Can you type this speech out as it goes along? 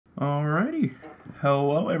Alrighty.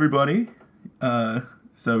 Hello, everybody.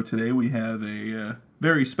 So today we have a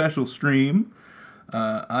very special stream.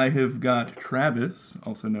 I have got Travis,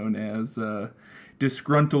 also known as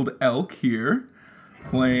Disgruntled Elk here,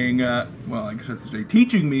 playing, well, I guess I should say,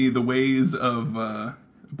 teaching me the ways of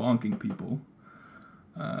bonking people.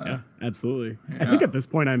 Yeah, absolutely. Yeah. I think at this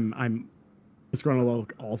point I'm Disgruntled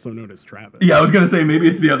Elk, also known as Travis. Yeah, I was going to say maybe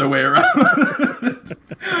it's the other way around.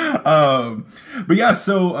 But yeah,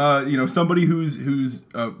 so somebody who's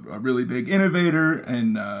a really big innovator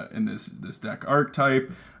in this deck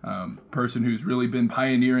archetype, person who's really been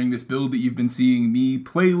pioneering this build that you've been seeing me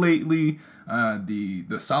play lately,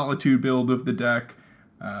 the Solitude build of the deck.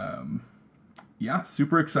 Yeah,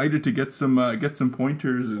 super excited to get some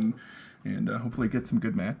pointers and hopefully get some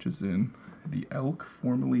good matches in. The Elk,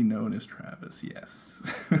 formerly known as Travis, yes.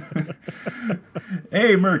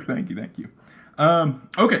 Hey, Merc, thank you.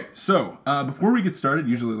 Okay, so before we get started,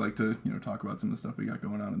 usually like to talk about some of the stuff we got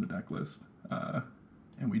going on in the deck list,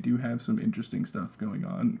 and we do have some interesting stuff going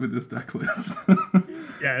on with this deck list.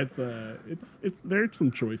 Yeah, it's there are some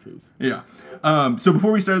choices. Yeah. So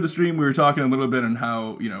before we started the stream, we were talking a little bit on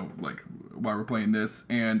how why we're playing this,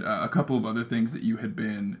 and a couple of other things that you had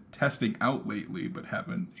been testing out lately, but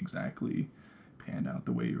haven't exactly panned out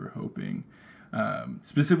the way you were hoping.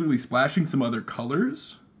 Specifically, splashing some other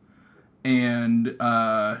colors, and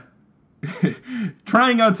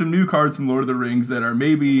trying out some new cards from Lord of the Rings that are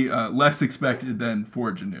maybe less expected than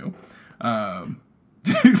Forge Anew. Like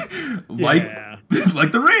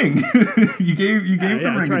the ring. you gave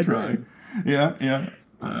the ring a try. Yeah.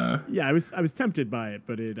 Yeah, I was tempted by it,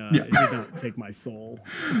 but it did not take my soul.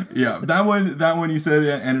 Yeah, that one you said it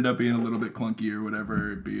ended up being a little bit clunky or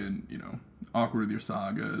whatever, being awkward with your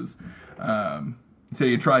sagas. So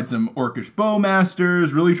you tried some Orcish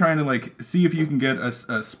Bowmasters, really trying to see if you can get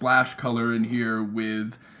a splash color in here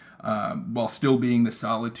with while still being the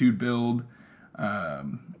Solitude build.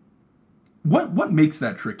 What makes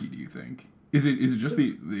that tricky, do you think? Is it just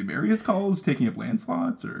the various calls taking up land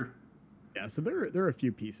slots, or? Yeah, so there are a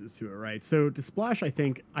few pieces to it, right? So to splash, I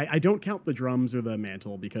think I don't count the drums or the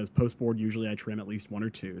mantle because post board usually I trim at least one or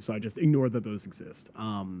two, so I just ignore that those exist.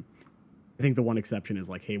 I think the one exception is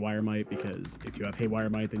like Haywire Might, because if you have Haywire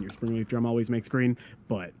Might, then your Springleaf Drum always makes green.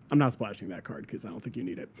 But I'm not splashing that card because I don't think you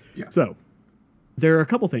need it. Yeah. So there are a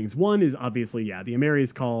couple things. One is obviously, the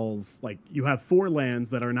Emeria's Calls. Like, you have 4 lands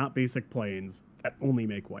that are not basic plains that only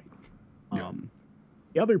make white. Yeah.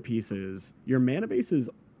 The other piece is your mana base is,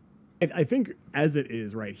 I think as it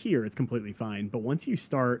is right here, it's completely fine. But once you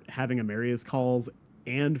start having Emeria's Calls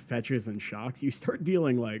and fetches and shocks, you start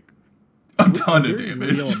dealing a ton of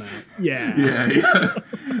damage. Yeah.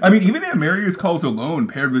 I mean, even the Emeria's Calls alone,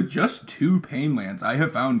 paired with just 2 pain lands, I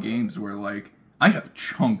have found games where I have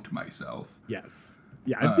chunked myself. Yes.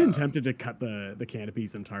 Yeah, I've been tempted to cut the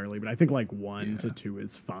canopies entirely, but I think 1 to 2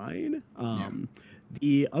 is fine.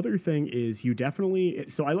 The other thing is you definitely...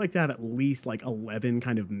 So I like to have at least 11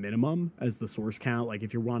 kind of minimum as the source count,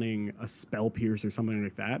 if you're wanting a Spell Pierce or something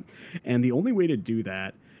like that. And the only way to do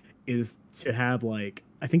that is to have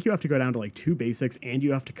I think you have to go down to 2 basics, and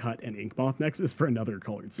you have to cut an Inkmoth Nexus for another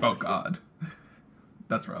colored source. Oh god.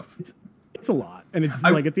 That's rough. It's a lot. And it's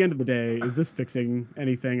at the end of the day, is this fixing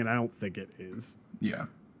anything? And I don't think it is. Yeah,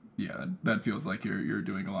 that feels like you're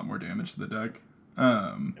doing a lot more damage to the deck.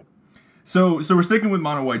 So we're sticking with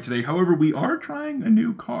mono white today. However, we are trying a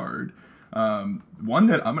new card. One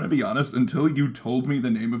that I'm gonna be honest, until you told me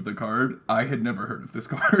the name of the card, I had never heard of this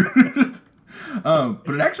card.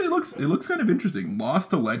 But it actually looks kind of interesting.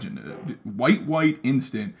 Lost to Legend, white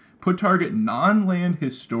instant. Put target non-land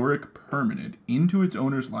historic permanent into its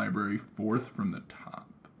owner's library 4th from the top.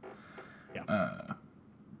 Yeah.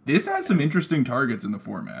 This has some interesting targets in the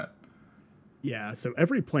format. Yeah, so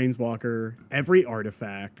every planeswalker, every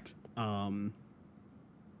artifact,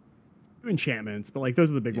 enchantments, but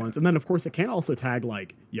those are the big ones. And then of course it can also tag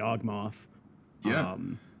Yawgmoth. Yeah.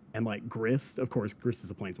 And Grist. Of course, Grist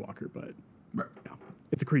is a planeswalker, but right.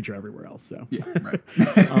 It's a creature everywhere else. So yeah, right.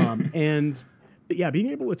 and yeah,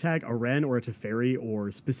 being able to tag a Wrenn or a Teferi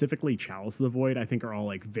or specifically Chalice of the Void, I think are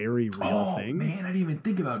all very real things. Oh man, I didn't even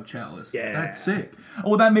think about Chalice. Yeah, that's sick. Oh,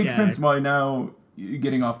 well, that makes sense. Why now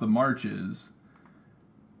getting off the marches.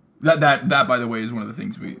 That by the way is one of the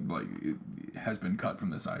things we has been cut from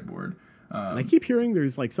the sideboard. And I keep hearing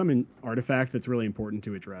there's some artifact that's really important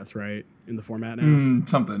to address, right, in the format now.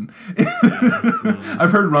 Something.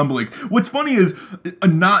 I've heard rumbling. What's funny is,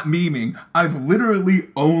 not memeing, I've literally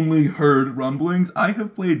only heard rumblings. I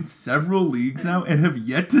have played several leagues now and have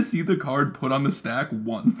yet to see the card put on the stack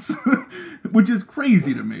once, which is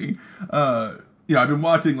crazy to me. I've been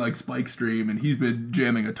watching like Spike stream, and he's been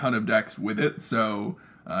jamming a ton of decks with it, so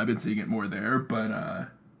I've been seeing it more there. But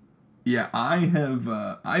yeah, I've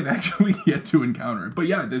actually yet to encounter it. But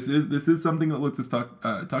yeah, this is something that lets us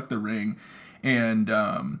tuck the ring, and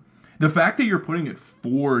the fact that you're putting it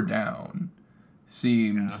 4 down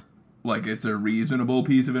seems like it's a reasonable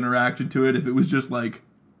piece of interaction to it. If it was just like,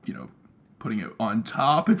 putting it on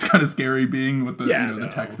top, it's kind of scary being what the the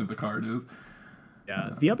text of the card is. Yeah.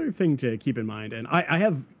 The other thing to keep in mind, and I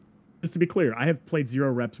have, just to be clear, I have played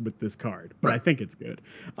 0 reps with this card, but I think it's good.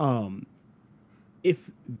 If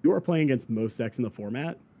you're playing against most decks in the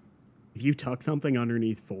format, if you tuck something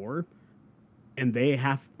underneath 4, and they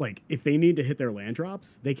have, like, if they need to hit their land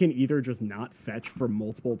drops, they can either just not fetch for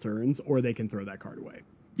multiple turns, or they can throw that card away.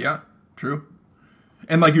 Yeah, true.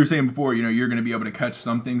 And like you were saying before, you're going to be able to catch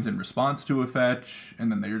some things in response to a fetch, and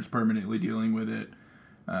then they're just permanently dealing with it.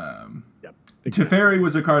 Yep. Exactly. Teferi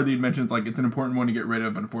was a card that you mentioned. It's like, it's an important one to get rid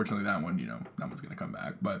of, but unfortunately that one, that one's going to come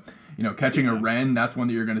back. But, catching a Wrenn, that's one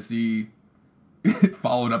that you're going to see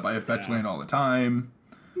followed up by a fetch land all the time.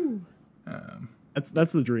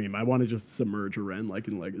 That's the dream. I want to just submerge a Wrenn like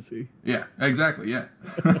in Legacy. Yeah, exactly. Yeah.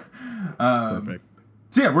 Perfect.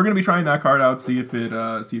 So yeah, we're gonna be trying that card out, see if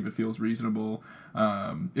it feels reasonable.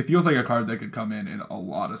 It feels like a card that could come in a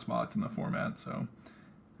lot of spots in the format. So,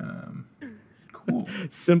 cool.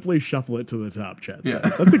 Simply shuffle it to the top, Chet. Yeah,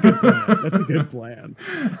 that's a good plan. That's a good plan.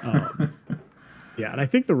 Yeah, and I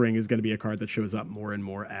think the ring is going to be a card that shows up more and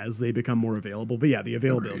more as they become more available. But yeah, the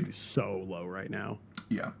availability is so low right now.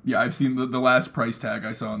 Yeah, I've seen the last price tag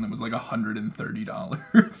I saw on them was like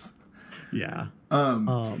 $130. Yeah.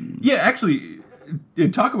 Yeah, actually,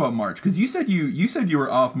 talk about March, because you said you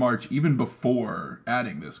were off March even before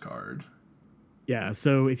adding this card. Yeah,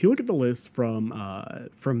 so if you look at the list from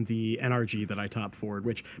the NRG that I top forward,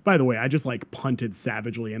 which, by the way, I just like punted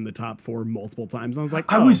savagely in the top 4 multiple times. And I was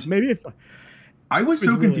like, I was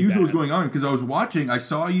so confused what was going on, because I was watching, I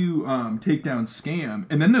saw you take down Scam,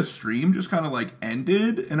 and then the stream just kind of like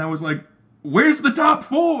ended, and I was like, where's the top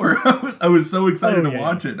 4? I was so excited to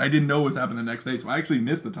watch it. I didn't know what was happening the next day, so I actually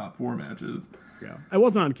missed the top 4 matches. Yeah, I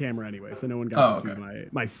wasn't on camera anyway, so no one got to see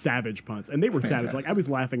my savage punts, and they were savage. Like, I was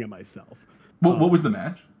laughing at myself. What was the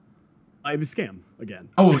match? It was Scam again.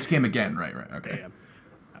 Oh, it was Scam again. Right. Okay. Yeah.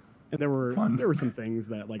 And there were some things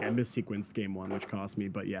that, like, I missequenced game 1, which cost me.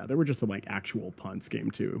 But yeah, there were just some like actual punts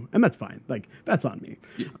game 2, and that's fine. Like, that's on me.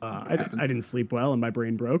 Yeah, I didn't sleep well, and my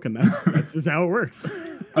brain broke, and that's just how it works.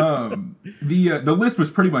 The list was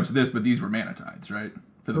pretty much this, but these were mana tides, right?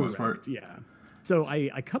 For the most part. Yeah. So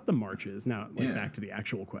I cut the marches. Now, back to the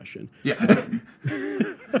actual question. Yeah.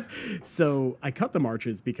 So I cut the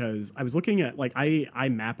marches because I was looking at, like, I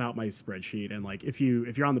map out my spreadsheet, and like if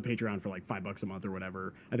you're on the Patreon for like $5 a month or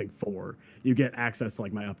whatever, I think 4, you get access to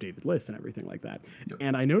like my updated list and everything like that. Yep.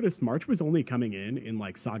 And I noticed March was only coming in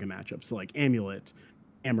like Saga matchups, so like Amulet,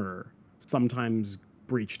 Hammer, sometimes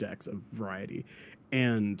Breach decks of variety,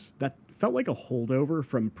 and that felt like a holdover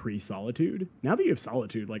from pre-Solitude. Now that you have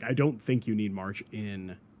Solitude, like, I don't think you need March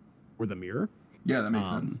in or the Mirror. Yeah, that makes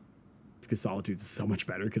sense. Because Solitude is so much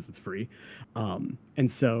better because it's free.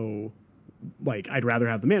 And so, like, I'd rather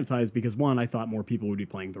have the Manatize because, one, I thought more people would be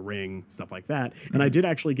playing the Ring, stuff like that. Mm-hmm. And I did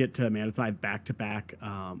actually get to Manatize back-to-back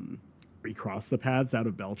recross the paths out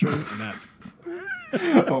of Belcher. And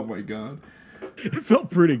that oh, my God. It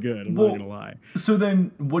felt pretty good, I'm not going to lie. So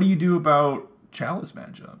then, what do you do about Chalice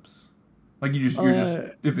matchups? Like, you're just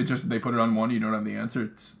if it's just they put it on one, you don't have the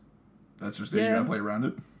answer. That's just it. You gotta play around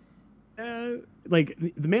it. Like,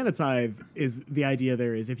 the Mana Tithe is the idea.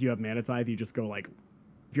 There is, if you have Mana Tithe, you just go, like,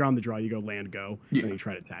 if you're on the draw, you go land go, and you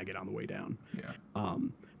try to tag it on the way down. Yeah.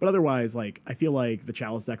 But otherwise, like, I feel like the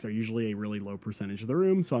Chalice decks are usually a really low percentage of the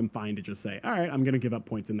room, so I'm fine to just say, all right, I'm gonna give up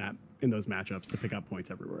points in those matchups to pick up points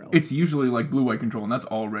everywhere else. It's usually like blue-white control, and that's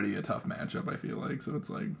already a tough matchup, I feel like. So it's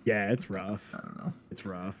like, yeah, it's rough. I don't know. It's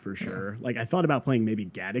rough for sure. Like, I thought about playing maybe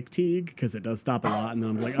Gaddock Teague because it does stop a lot, and then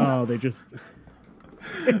I'm like, oh, they just.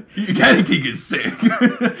 Gaddock Teague is sick,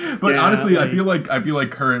 but honestly, like, I feel like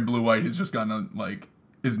current blue-white has just gotten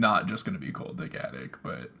is not just going to be cold to Gaddock,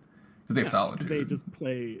 but. Because they have Solitude. They just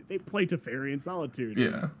play Teferi and Solitude.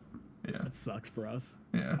 Yeah. That sucks for us.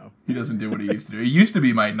 Yeah. So. He doesn't do what he used to do. It used to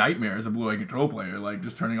be my nightmare as a blue-eye control player. Like,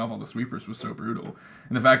 just turning off all the sweepers was so brutal.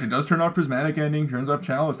 And the fact it does turn off Prismatic Ending, turns off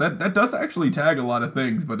Chalice, that does actually tag a lot of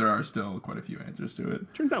things, but there are still quite a few answers to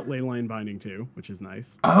it. Turns out Leyline Binding too, which is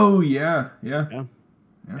nice. Oh, yeah,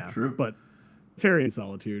 true. But Teferi and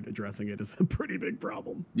Solitude, addressing it is a pretty big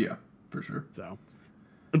problem. Yeah, for sure. So.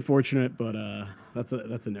 Unfortunate, but that's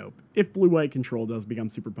a nope. If blue-white control does become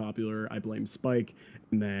super popular, I blame Spike,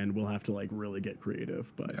 and then we'll have to, like, really get creative.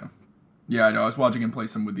 But Yeah, I know. I was watching him play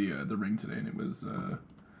some with the ring today, and it was.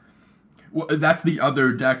 Well, that's the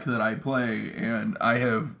other deck that I play, and I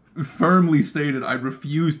have firmly stated I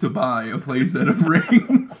refuse to buy a playset of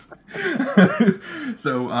rings.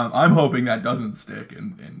 So I'm hoping that doesn't stick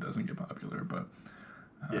and doesn't get popular. But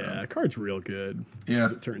yeah, card's real good. Yeah,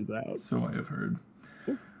 as it turns out. So I have heard.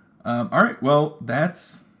 All right, well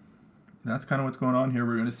that's kind of what's going on here.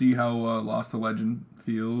 We're gonna see how Lost to Legend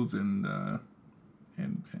feels and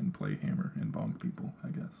play Hammer and bonk people, I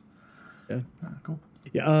guess. Yeah. Cool.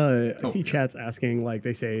 Yeah, I see chats asking, like,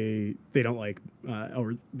 they say they don't like,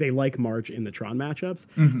 or they like March in the Tron matchups.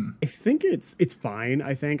 Mm-hmm. I think it's fine.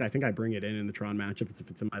 I think I bring it in the Tron matchups if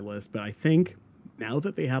it's in my list. But I think now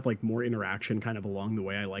that they have like more interaction kind of along the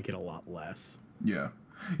way, I like it a lot less. Yeah.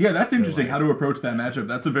 Yeah, that's interesting how to approach that matchup.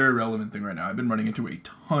 That's a very relevant thing right now. I've been running into a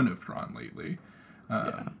ton of Tron lately.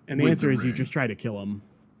 Yeah. And the answer is you just try to kill them.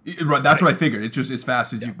 Right, that's what I figured. It's just as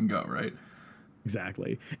fast as you can go, right?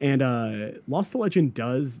 Exactly. And Lost to Legend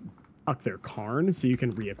does tuck their Karn, so you can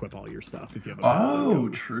re-equip all your stuff if you have a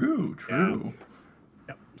true. Yeah.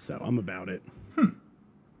 Yep. So I'm about it.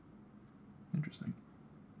 Interesting.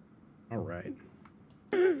 All right.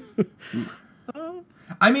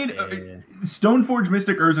 I mean, Stoneforge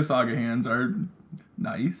Mystic Urza Saga hands are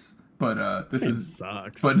nice, but this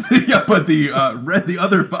sucks. But yeah, but the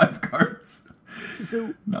other 5 cards.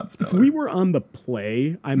 So not stellar. If we were on the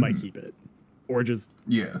play, I might keep it. Or just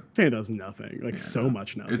hand does nothing. So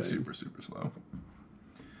much nothing. It's super slow.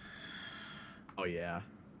 Oh yeah.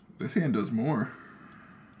 This hand does more.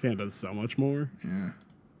 This hand does so much more. Yeah.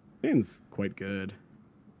 Hand's quite good.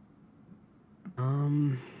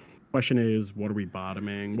 Question is, what are we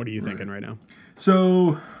bottoming? What are you thinking right now?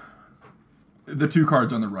 So the 2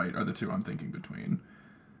 cards on the right are the 2 I'm thinking between.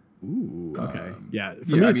 Ooh, okay.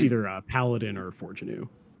 For me, it's either Paladin or Fortunu.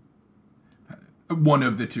 One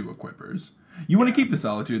of the 2 equippers. You want to keep the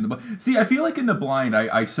Solitude in the blind. See, I feel like in the blind,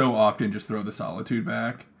 I so often just throw the Solitude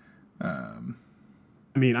back. I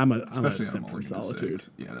mean, I'm a simp for Solitude.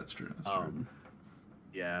 Yeah, that's true. That's true.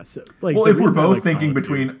 Yeah. So, well, if we're both thinking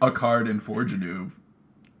between a card and Fortunu,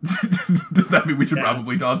 does that mean we should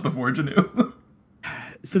probably toss the Fortunu?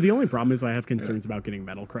 So the only problem is I have concerns about getting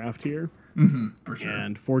Metalcraft here. Mm-hmm, for sure.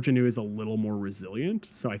 And Fortunu is a little more resilient,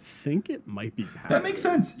 so I think it might be Paladin. That makes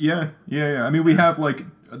sense. Yeah. I mean, we have like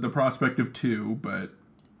the prospect of 2, but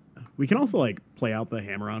we can also like play out the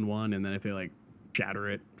hammer on 1, and then if they like shatter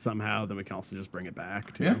it somehow, then we can also just bring it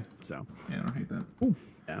back too. Yeah. So I don't hate that. Ooh.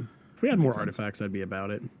 Yeah. If we had more artifacts, I'd be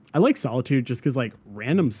about it. I like Solitude just because like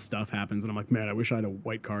random stuff happens, and I'm like, man, I wish I had a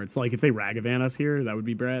white card. So like if they Ragavan us here, that would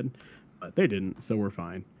be Brad. But they didn't, so we're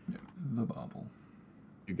fine. Yeah, the bobble.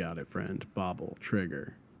 You got it, friend. Bobble.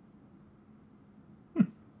 Trigger.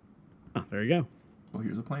 Oh, there you go. Well,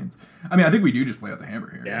 here's a plains. I mean, I think we do just play out the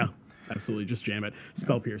hammer here. Yeah, absolutely. Just jam it.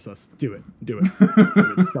 Spell pierce us. Do it. Do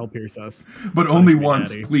it. Spell pierce us. But only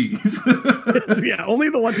once, please. Yeah, only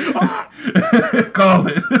the one. Ah! Call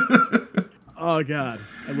it. Oh, God.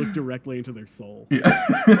 I looked directly into their soul. Yeah.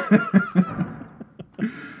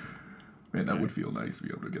 Man, that would feel nice to be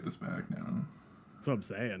able to get this back now. That's what I'm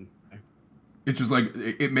saying. It's just like,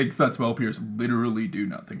 it makes that Spell Pierce literally do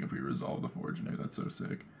nothing if we resolve the Fortune. That's so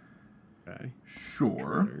sick. Okay.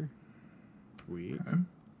 Sure. Sweet.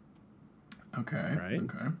 Okay. Right.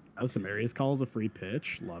 Okay. Samaria's Call is a free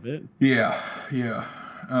pitch. Love it. Yeah.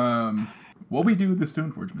 What we do with the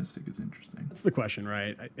Stoneforge Mystic is interesting. That's the question,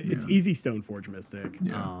 right? It's easy Stoneforge Mystic.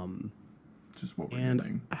 Yeah. Just what we're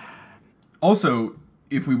doing. Also,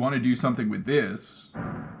 if we want to do something with this...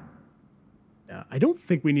 Yeah, I don't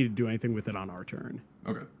think we need to do anything with it on our turn.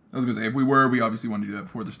 Okay. I was going to say, if we were, we obviously want to do that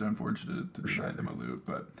before the Stoneforge to deny them a loot,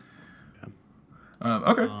 but... Yeah.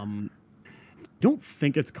 Okay. Don't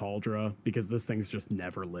think it's Cauldra, because this thing's just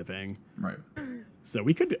never living. Right. So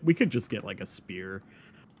we could just get, like, a spear,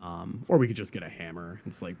 or we could just get a hammer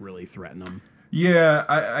and just, like, really threaten them. Yeah,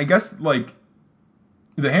 I guess, like...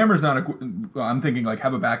 The hammer's not I'm thinking, like,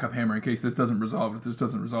 have a backup hammer in case this doesn't resolve. If this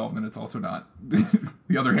doesn't resolve, then it's also not...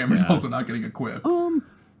 the other hammer's also not getting equipped.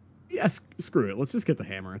 Yeah, screw it. Let's just get the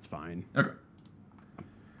hammer. It's fine. Okay.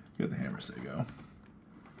 Get the hammer, say go.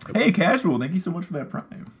 Hey, Casual, thank you so much for that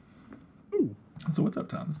prime. Ooh. So what's up,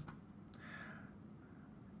 Thomas?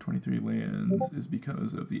 23 lands is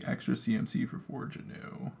because of the extra CMC for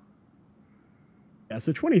Fortunu. Yeah,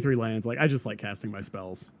 so 23 lands, like, I just like casting my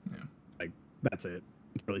spells. Yeah. Like, that's it.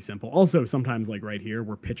 It's really simple. Also, sometimes, like, right here,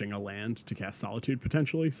 we're pitching a land to cast Solitude,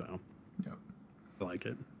 potentially, so... Yep. I like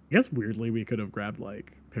it. I guess, weirdly, we could have grabbed,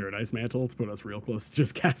 like, Paradise Mantle to put us real close to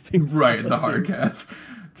just casting Right, the hard cast.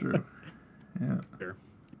 True. Yeah. Sure.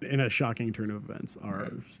 In a shocking turn of events, our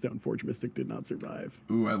Stoneforge Mystic did not survive.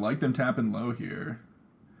 Ooh, I like them tapping low here.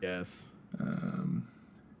 Yes.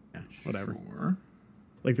 Yeah, whatever. Sure.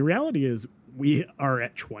 Like, the reality is we are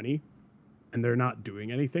at 20 and they're not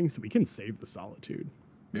doing anything, so we can save the Solitude.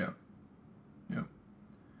 Yeah. Yeah.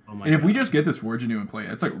 Oh my and if God. we just get this Forge Anew in play,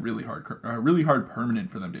 it's like really hard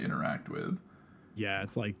permanent for them to interact with. Yeah,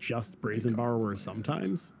 it's like just Brazen Borrower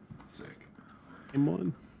sometimes. Sick. In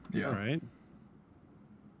one. Yeah. All right.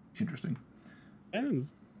 Interesting.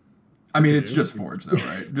 And I mean, it's just Forge, though,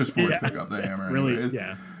 right? Just Forge pick up the hammer. Really, anyways.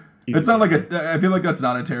 yeah. It's not like I feel like that's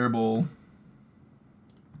not a terrible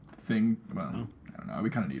thing. Well, I don't know. We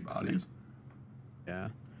kind of need bodies. Yeah.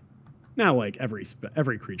 Now, like,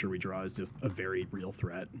 every creature we draw is just a very real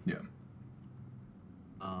threat. Yeah.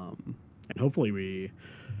 And hopefully we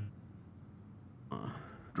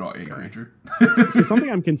Draw a creature. So something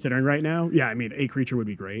I'm considering right now, yeah, I mean, a creature would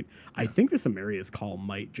be great. I think this Amaria's Call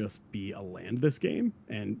might just be a land this game,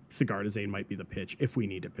 and Sigardazane might be the pitch if we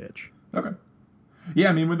need to pitch. Okay. Yeah,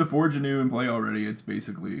 I mean, with the Forge Anew in play already, it's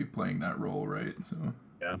basically playing that role, right? So.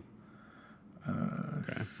 Yeah.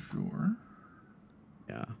 Okay. Sure.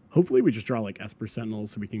 Yeah. Hopefully we just draw, like, Esper Sentinel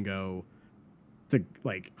so we can go to,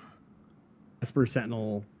 like, Esper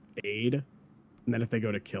Sentinel aid, and then if they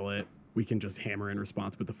go to kill it, we can just hammer in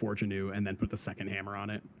response with the Forge Anew and then put the second hammer on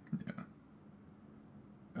it. Yeah.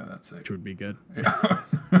 Oh, that's sick. Which would be good. Yeah.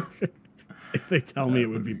 If they tell me it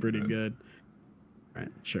would be pretty good. Right,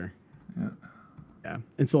 sure. Yeah. Yeah.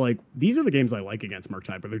 And so, like, these are the games I like against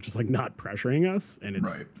Murktide, but they're just, like, not pressuring us, and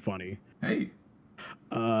it's funny. Hey.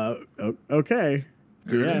 Okay.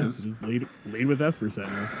 So, There yeah, it is. just lead with Esper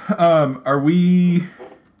Sentinel. Are we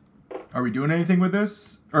doing anything with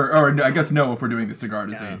this? Or I guess no if we're doing the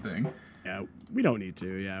Sigardazane thing. Yeah, we don't need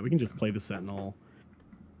to. Yeah, we can just play the Sentinel,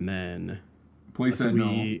 and then Play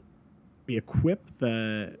Sentinel. We equip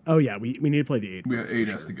the... Oh, yeah, we need to play the Aid. Aid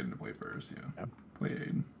has to get into play first, yeah. Play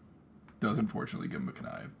Aid. Does unfortunately give him a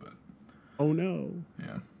connive, but... Oh, no.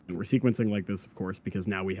 Yeah. And we're sequencing like this, of course, because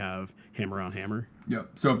now we have hammer on hammer.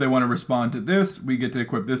 Yep. So if they want to respond to this, we get to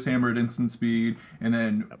equip this hammer at instant speed, and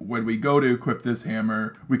then when we go to equip this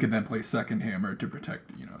hammer, we can then play second hammer to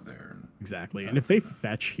protect, there. Exactly. And if they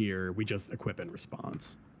fetch here, we just equip in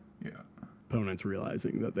response. Yeah. Opponents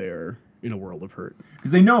realizing that they are in a world of hurt.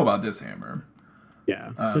 Because they know about this hammer.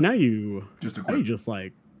 Yeah. So now you just equip. Now you just,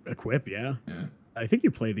 like, equip, yeah. Yeah. I think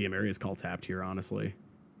you play the Amaria's Call tapped here, honestly.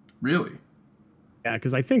 Really? Yeah,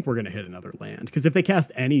 because I think we're gonna hit another land. Because if they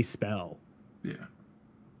cast any spell,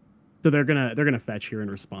 so they're gonna fetch here in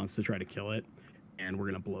response to try to kill it, and we're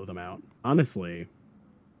gonna blow them out. Honestly,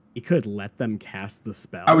 we could let them cast the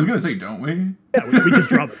spell. I was gonna say, don't we? Yeah, we just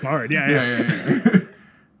draw the card. Yeah. Yeah.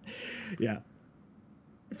 Yeah.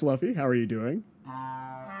 Fluffy, how are you doing?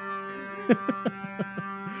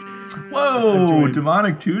 Whoa!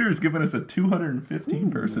 Demonic Tutor's giving us a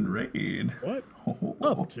 215-person raid. What?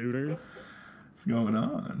 Oh, Tutors. What's going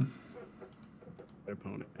on?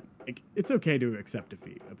 Opponent. Like, it's okay to accept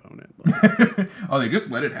defeat, opponent. Oh, they just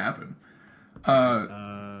let it happen.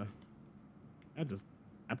 I just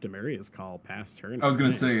Aptamaria's Call past turn. I was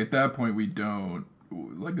gonna say, at that point we don't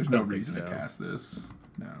like. There's no reason to so. cast this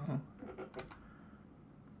now.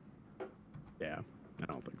 Yeah, I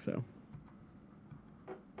don't think so.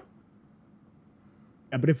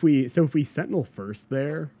 Yeah, but if we Sentinel first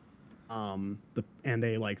there, and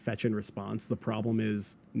they like fetch in response, the problem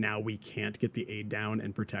is now we can't get the aid down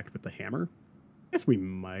and protect with the hammer. I guess we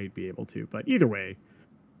might be able to, but either way,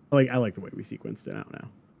 I like the way we sequenced it out now.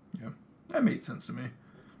 Yeah, that made sense to me.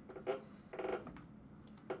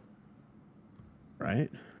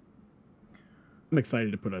 Right. I'm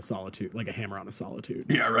excited to put a Solitude, like a hammer on a Solitude.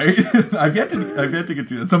 Yeah, right. I've yet to get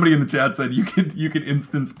to that. Somebody in the chat said you could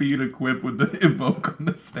instant speed equip with the evoke on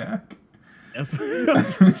the stack. Yes,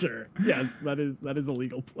 sure. Yes, that is a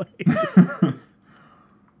legal play.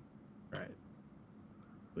 Right.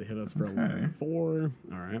 They hit us for a 4.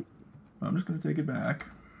 All right. I'm just gonna take it back.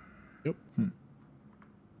 Yep.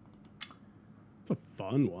 It's a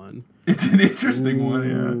fun one. It's an interesting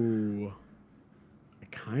one. Yeah. I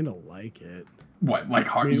kind of like it. What, like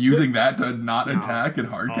using that to not attack and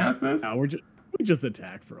hardcast this? No, we just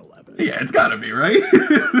attack for 11. Yeah, it's gotta be, right?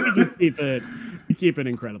 We just keep it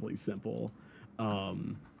incredibly simple. Yeah,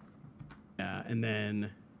 and then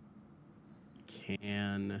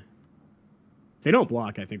if they don't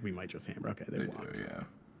block, I think we might just hammer. Okay, they blocked. Do,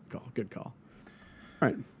 yeah. Good call. All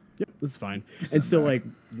right. Yep, this is fine. And so, like,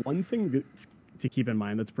 one thing to keep in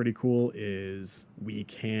mind that's pretty cool is we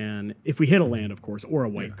can, if we hit a land, of course, or a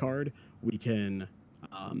white card, we can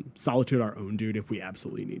Solitude our own dude if we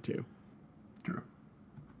absolutely need to. True.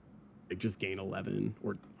 Like, just gain 11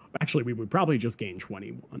 or Actually, we would probably just gain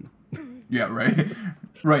 21. Yeah, right.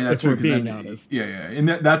 Right, that's if we're true. being honest. Yeah, yeah. And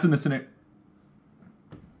that's in the scenario.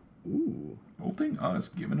 Ooh. Bolting us,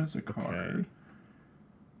 giving us a card. Okay.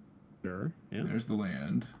 Sure. Yeah. There's the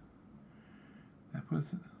land. That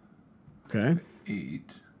was Okay.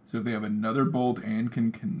 8. So if they have another bolt and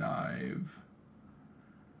can connive,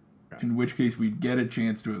 in which case we'd get a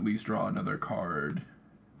chance to at least draw another card.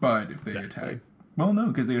 But if they attack, well, no,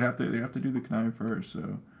 because they have to do the connive first.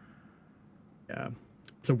 So yeah.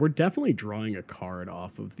 So we're definitely drawing a card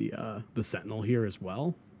off of the Sentinel here as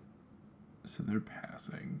well. So they're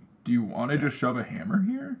passing. Do you want to just shove a hammer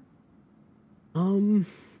here?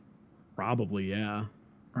 Probably, yeah.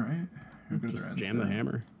 All right. Just jam the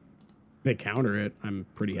hammer. If they counter it, I'm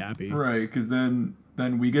pretty happy. Right, because then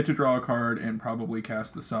we get to draw a card and probably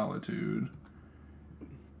cast the Solitude.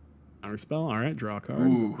 Counter spell. All right, draw a card.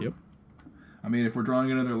 Ooh. Yep. I mean, if we're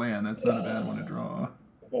drawing another land, that's not a bad one to draw.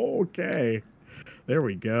 Okay. There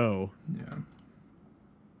we go. Yeah.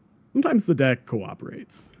 Sometimes the deck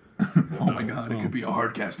cooperates. Oh my god, it could be a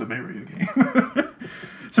hard cast Mario game.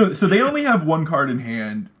 So they only have one card in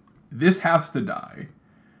hand. This has to die.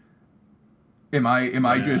 Am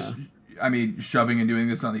I just, I mean, shoving and doing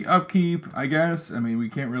this on the upkeep, I guess? I mean, we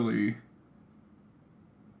can't really,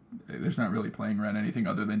 there's not really playing around anything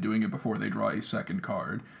other than doing it before they draw a second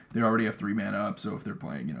card. They already have 3 mana up, so if they're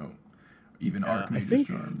playing, even Archmage's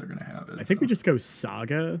Charm, they're going to have it. I think we just go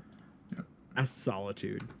Saga as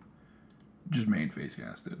Solitude. Just main face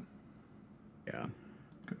casted. Yeah.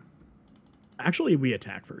 Okay. Actually, we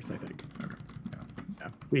attack first, I think. Okay. Yeah.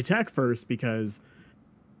 We attack first because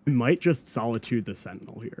we might just Solitude the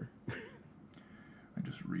Sentinel here. I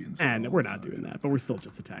just reinstall. And we're not doing that, but we're still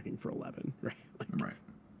just attacking for 11, right? Right.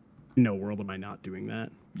 No world am I not doing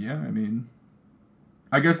that. Yeah, I mean,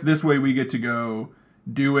 I guess this way we get to go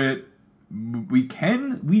do it. We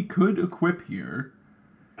could equip here.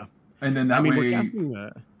 Yeah. And then that way, we're casting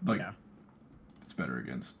it's better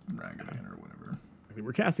against Ragavan or whatever.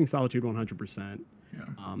 We're casting Solitude 100%.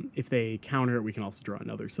 Yeah. If they counter it, we can also draw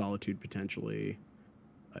another Solitude potentially.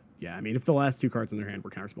 But yeah, I mean, if the last 2 cards in their hand were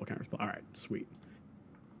counterspell. All right, sweet.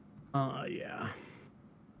 Yeah.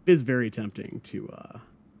 It is very tempting to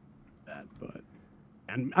that, but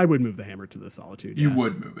and I would move the hammer to the Solitude. You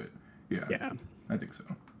would move it. Yeah. Yeah. I think so.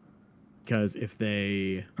 Because if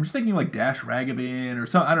they... I'm just thinking like Dash Ragavan or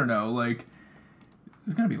something. I don't know. Like,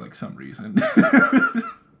 there's got to be like some reason that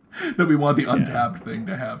we want the untapped thing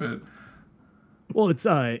to have it. Well, it's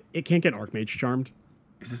it can't get Archmage Charmed.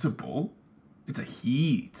 Is this a bull? It's a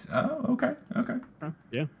heat. Oh, okay.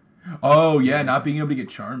 Yeah. Oh, yeah, not being able to get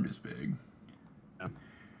charmed is big. Yeah.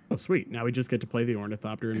 Oh, sweet. Now we just get to play the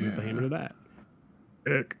Ornithopter and move the hammer to that.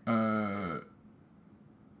 Ick.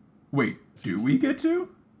 Wait, do we get to?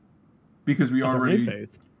 Because we already...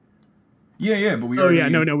 phase. Yeah, but we already... Oh,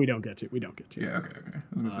 yeah, no, we don't get to. Yeah, okay. I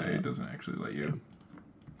was going to say, it doesn't actually let you.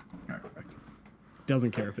 Yeah. All right.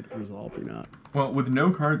 Doesn't care if it resolved or not. Well, with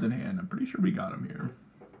no cards in hand, I'm pretty sure we got him here.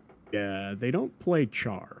 Yeah, they don't play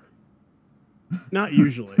Char. Not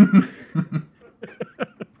usually.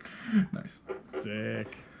 Nice.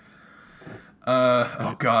 Sick.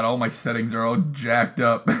 Oh god, all my settings are all jacked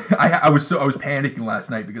up. I was panicking last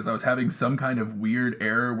night because I was having some kind of weird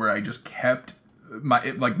error where I just kept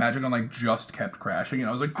Magic Online just kept crashing, and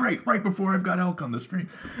I was like, great, right before I've got Elk on the screen.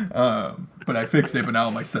 But I fixed it, but now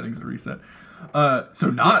all my settings are reset.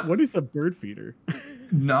 What is a bird feeder?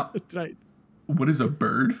 What is a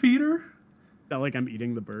bird feeder? Not like I'm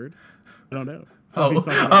eating the bird. I don't know.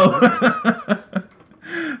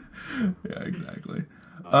 Yeah, exactly.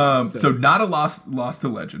 So not a lost to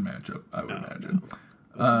legend matchup, I would imagine.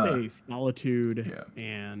 No. This is a Solitude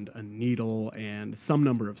and a Needle and some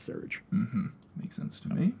number of Surge. Mm-hmm. Makes sense to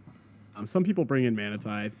me. Some people bring in Mana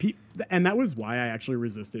Tithe, and that was why I actually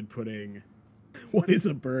resisted putting what is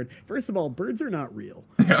a bird. First of all, birds are not real.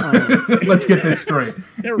 Yeah. Let's get this straight.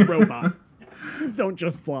 They're robots. Birds don't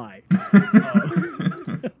just fly.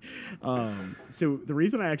 So the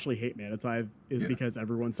reason I actually hate Mana Tithe is because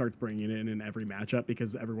everyone starts bringing it in every matchup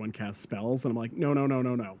because everyone casts spells, and I'm like, no.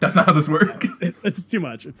 That's not how this works. It's too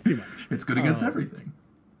much. It's too much. It's good against everything.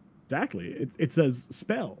 Exactly. It says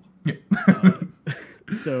spell. Yeah.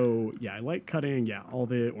 So yeah, I like cutting all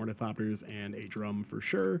the Ornithopters and a drum for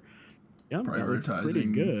sure. Yeah, prioritizing pretty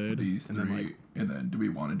good. These 3, and then do we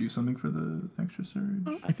want to do something for the extra surge?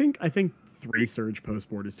 I think 3 surge post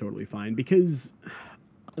board is totally fine because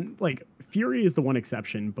Fury is the one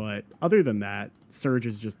exception, but other than that, surge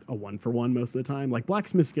is just a 1-for-1 most of the time. Like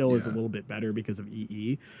Blacksmith skill is a little bit better because of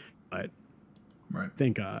EE, but Right.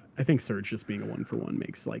 I think Surge just being a 1-for-1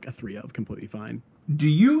 makes like a 3 of completely fine. Do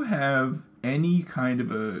you have any kind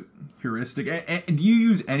of a heuristic? Do you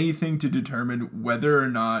use anything to determine whether or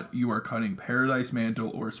not you are cutting Paradise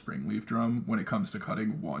Mantle or Springleaf Drum when it comes to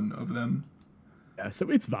cutting one of them? Yeah, so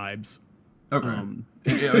it's vibes. Okay.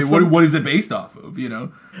 What is it based off of, you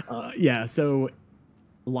know? Yeah, so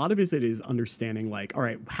a lot of it is understanding, like, all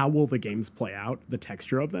right, how will the games play out, the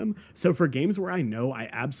texture of them? So for games where I know I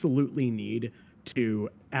absolutely need to,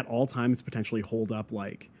 at all times, potentially hold up,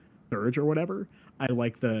 like, Surge or whatever, I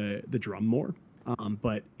like the drum more.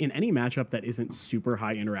 But in any matchup that isn't super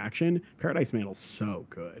high interaction, Paradise Mantle's so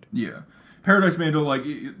good. Yeah. Paradise Mantle, like,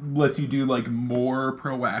 it lets you do, like, more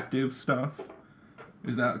proactive stuff.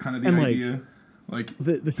 Is that kind of the idea? Like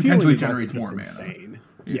the potentially generates more mana. Insane.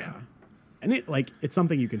 Yeah. And it's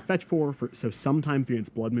something you can fetch for. So sometimes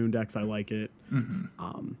against Blood Moon decks, I like it.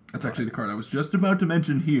 Mm-hmm. That's actually the card I was just about to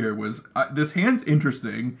mention here. Was this hand's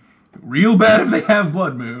interesting? Real bad if they have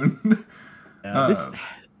Blood Moon.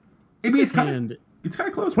 It's kind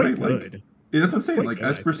of close, right? Good. Like, that's what I'm saying. Quite like good,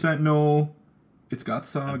 Esper Sentinel, it's got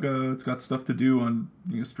Saga, it's got stuff to do on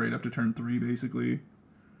straight up to turn 3, basically.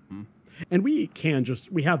 And we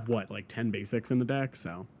have like 10 basics in the deck,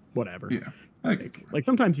 so whatever. Yeah. Like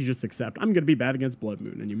sometimes you just accept, I'm going to be bad against Blood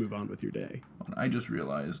Moon, and you move on with your day. I just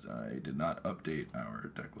realized I did not update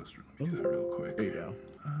our deck list. Let me do that real quick. There you go.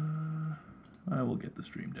 I will get the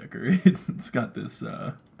Stream Decker. It's got this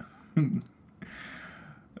an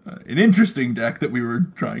interesting deck that we were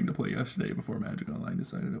trying to play yesterday before Magic Online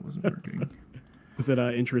decided it wasn't working. Was it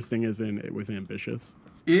interesting as in it was ambitious?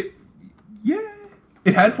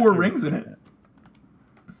 It had 4 rings in it.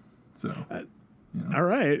 So, all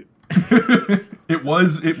right. It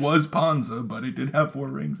was Ponza, but it did have 4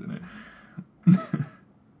 rings in it.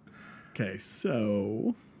 Okay,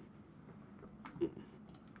 so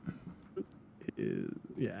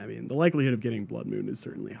I mean, the likelihood of getting Blood Moon is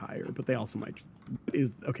certainly higher, but they also might they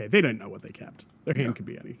didn't know what they kept. Their hand could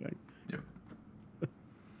be anything. Yep.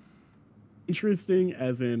 Interesting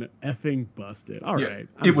as in effing busted. All right.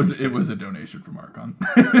 It was a donation from Archon.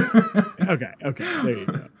 Okay, there you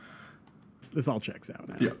go. This all checks out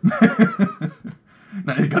now. Yeah.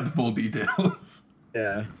 Now you got the full details.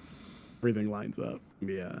 Yeah. Everything lines up.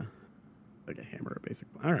 Yeah. Like a hammer,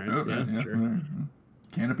 basically. All right. Okay, Sure. All right.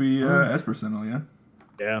 Canopy Esper Sentinel, yeah.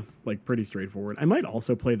 Yeah, like pretty straightforward. I might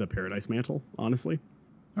also play the Paradise Mantle, honestly.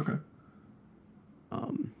 Okay.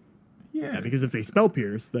 Yeah, because if they spell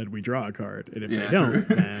pierce, then we draw a card, and if they true. don't,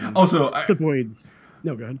 then also it avoids.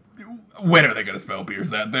 No, go ahead. When are they going to spell pierce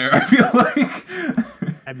that? There, I feel like.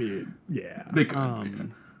 I mean, yeah. They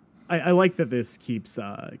could. I like that this keeps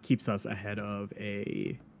us ahead of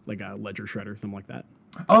a Ledger Shredder, something like that.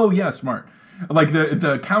 Oh yeah, smart. Like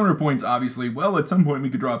the counterpoints, obviously. Well, at some point we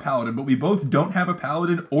could draw a Paladin, but we both don't have a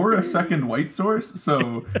Paladin or a second white source,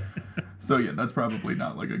 so yeah, that's probably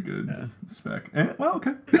not like a good spec. Well,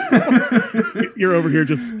 okay. You're over here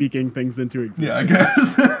just speaking things into existence. Yeah, I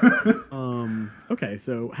guess. Okay,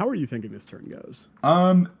 so how are you thinking this turn goes?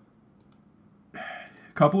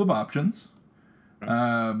 Couple of options.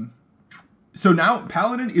 So now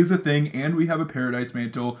Paladin is a thing, and we have a Paradise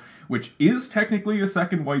Mantle, which is technically a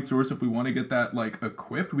second white source. If we want to get that like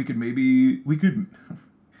equipped, we could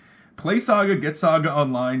play Saga, get Saga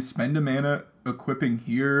online, spend a mana equipping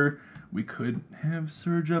here. We could have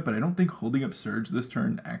Surge up, but I don't think holding up Surge this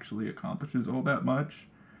turn actually accomplishes all that much.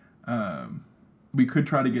 We could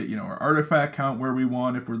try to get our artifact count where we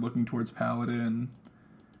want if we're looking towards Paladin.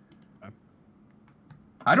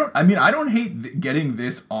 I don't hate getting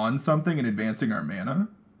this on something and advancing our mana.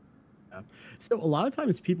 Yeah. So a lot of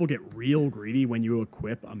times people get real greedy when you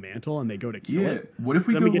equip a mantle and they go to kill it. What if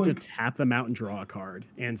we then we get to tap them out and draw a card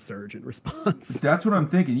and Surge in response? That's what I'm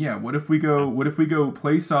thinking. Yeah. What if we go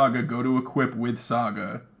play Saga, go to equip with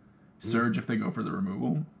Saga, Surge if they go for the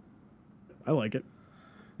removal? I like it.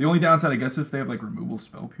 The only downside, I guess, if they have like removal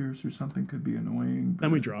spell pierce or something, could be annoying.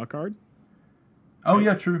 Then we draw a card. Oh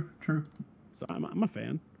yeah, true. So I'm a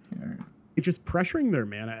fan. Yeah, right. It's just pressuring their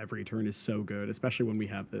mana every turn is so good, especially when we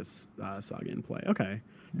have this Saga in play. Okay.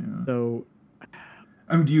 Yeah. So,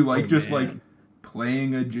 do you like like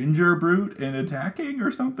playing a Ginger Brute and attacking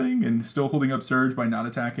or something, and still holding up Surge by not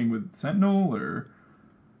attacking with Sentinel, or?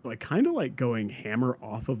 So I kind of like going hammer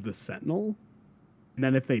off of the Sentinel, and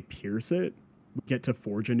then if they pierce it, we get to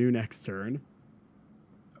forge anew next turn.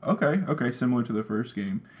 Okay, similar to the first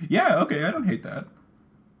game. Yeah, okay, I don't hate that.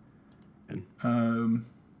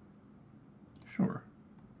 Sure.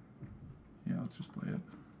 Yeah, let's just play it.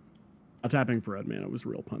 Tapping for red mana was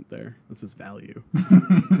real punt there. This is value.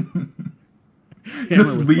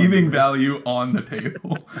 Just leaving value on the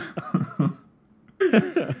table.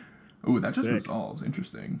 Ooh, that just resolves.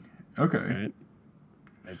 Interesting. Okay. Right.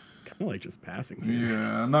 I kind of like just passing here.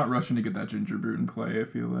 Yeah, I'm not rushing to get that ginger brute in play, I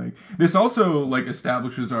feel like. This also, like,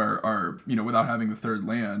 establishes our without having the third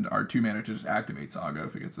land, our 2-mana to just activate Saga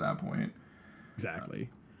if it gets to that point. Exactly.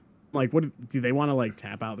 Like, what do they want to, like,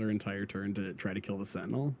 tap out their entire turn to try to kill the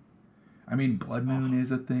Sentinel? I mean, Blood Moon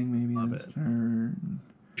is a thing maybe this turn.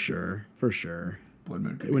 Sure, for sure. Blood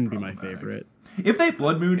Moon it wouldn't be my favorite. If they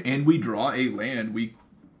Blood Moon and we draw a land, we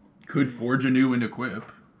could forge anew and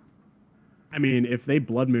equip. I mean, if they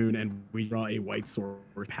Blood Moon and we draw a white sword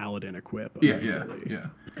paladin equip. Yeah.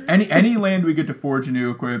 Any land we get to forge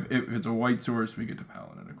anew equip. If it's a white source, we get to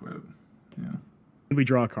paladin equip. Yeah. And we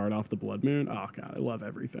draw a card off the Blood Moon. Oh god, I love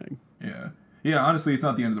everything. Yeah. Honestly, it's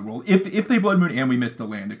not the end of the world. If they Blood Moon and we miss the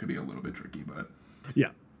land, it could be a little bit tricky, but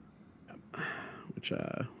yeah. Which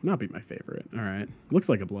not be my favorite. All right, looks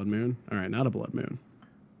like a Blood Moon. All right, not a Blood Moon.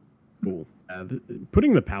 Cool.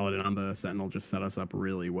 Putting the paladin on the Sentinel just set us up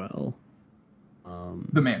really well.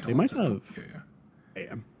 The mantle. They might have.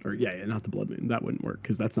 Yeah, not the Blood Moon. That wouldn't work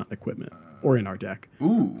because that's not equipment or in our deck.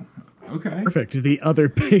 Ooh. Okay. Perfect. The other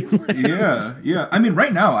pain. Yeah. I mean,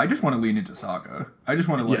 right now, I just want to lean into Saga. I just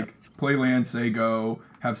want to play land, say go,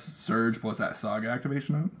 have Surge plus that Saga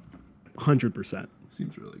activation up. 100%.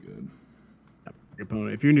 Seems really good. Your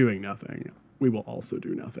opponent. If you're doing nothing, we will also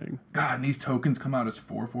do nothing. God, and these tokens come out as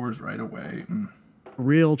 4/4s right away.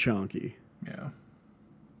 Real chunky. Yeah.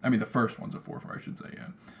 I mean, the first one's a 4/4, I should say. Yeah.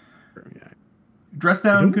 Dress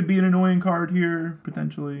Down could be an annoying card here,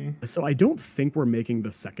 potentially. So I don't think we're making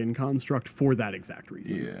the second construct for that exact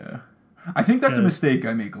reason. Yeah. I think that's a mistake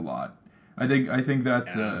I make a lot. I think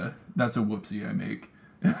that's a whoopsie I make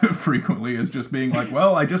frequently, is just being like,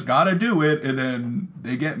 well, I just gotta do it, and then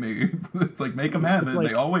they get me. It's like, make them have it. Like,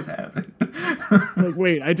 they always have it. Like,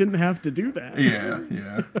 wait, I didn't have to do that.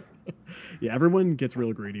 Yeah. Yeah, everyone gets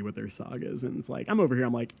real greedy with their sagas, and it's like, I'm over here,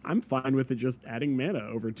 I'm like, I'm fine with it just adding mana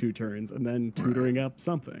over 2 turns and then tutoring up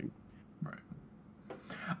something. Right.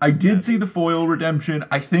 I did see the foil redemption.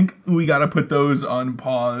 I think we got to put those on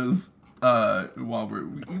pause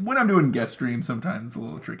when I'm doing guest streams. Sometimes it's a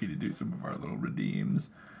little tricky to do some of our little redeems.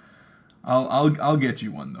 I'll get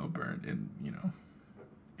you one though, Burnt,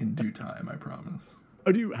 in due time, I promise.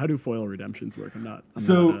 How do foil redemptions work?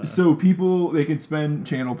 So people, they can spend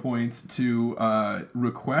channel points to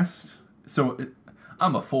request. So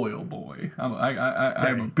I'm a foil boy.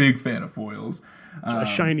 I'm a big fan of foils. A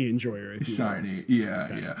shiny enjoyer. Shiny,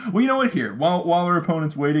 yeah. Well, you know what? Here, while our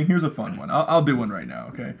opponent's waiting, here's a fun one. I'll do one right now.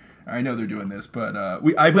 Okay, I know they're doing this, but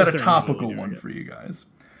I've got a topical one for you guys.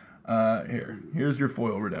 Here's your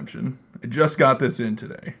foil redemption. I just got this in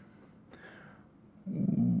today.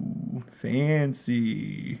 Ooh,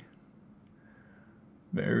 fancy.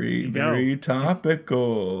 Very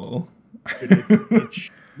topical.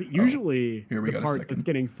 Usually, the part that's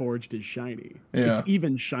getting forged is shiny. Yeah. It's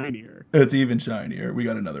even shinier. We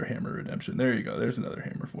got another hammer redemption. There you go. There's another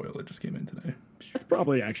hammer foil that just came in today. That's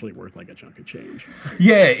probably actually worth like a chunk of change.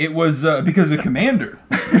 Yeah, it was because of Commander.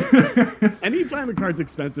 Anytime a card's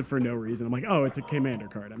expensive for no reason, I'm like, oh, it's a Commander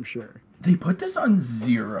card, I'm sure. They put this on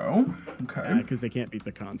 0. Okay. Because they can't beat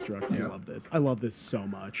the constructs. I love this. I love this so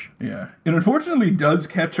much. Yeah. It unfortunately does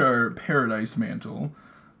catch our Paradise Mantle.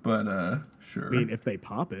 But sure. I mean, if they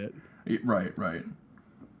pop it, right.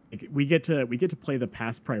 We get to play the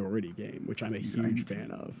pass priority game, which I'm a huge fan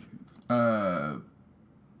of.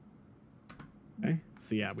 Okay.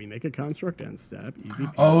 So yeah, we make a construct end step. Easy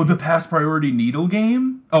peasy. Oh, the pass priority needle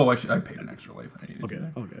game. Oh, I paid an extra life. I needed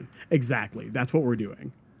to. Oh, good. Exactly. That's what we're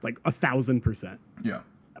doing. Like 1,000%. Yeah.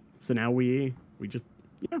 So now we just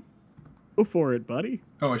go for it, buddy.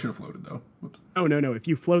 Oh, I should have floated though. Whoops. Oh no! If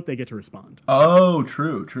you float, they get to respond. Oh,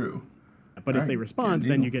 true. But if they respond,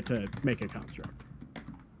 then you get to make a construct.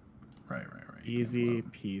 Right. Easy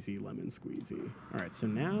peasy lemon squeezy. All right, so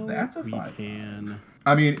now that's a we 5. can.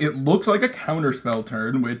 I mean, it looks like a counterspell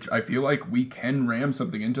turn, which I feel like we can ram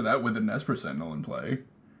something into that with an Esper Sentinel in play.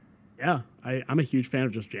 Yeah, I'm a huge fan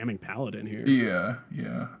of just jamming Paladin here. Yeah.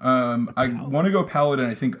 I want to go Paladin.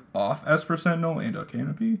 I think off Esper Sentinel and a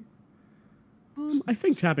Canopy. I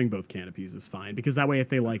think tapping both canopies is fine, because that way if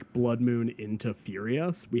they like Blood Moon into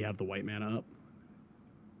Furious, we have the white mana up.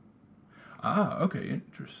 Ah, okay,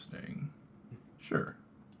 interesting. Sure.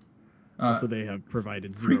 Also, they have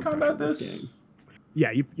provided 0 pre-combat this game.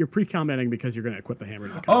 Yeah, you're pre-combating because you're going to equip the hammer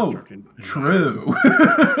to the construct. Oh, true.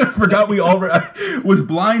 Forgot we already was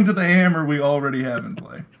blind to the hammer we already have in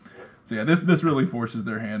play. So yeah, this really forces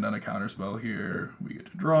their hand on a counterspell here. We get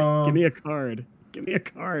to draw. Give me a card.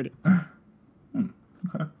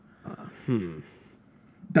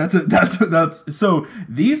 That's so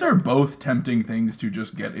these are both tempting things to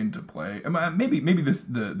just get into play. Maybe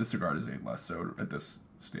the cigar is less so at this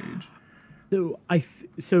stage. So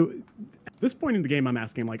at this point in the game, I'm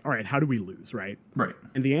asking like, all right, how do we lose, right? Right.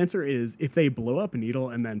 And the answer is if they blow up a needle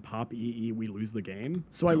and then pop EE, we lose the game.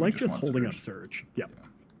 So I like just holding up Surge. Yep. Yeah.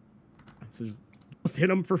 So just hit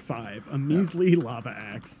them for 5. A measly lava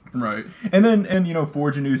axe. Right. And you know,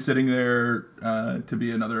 Forge Anew sitting there to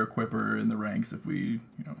be another equipper in the ranks if we,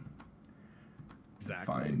 you know,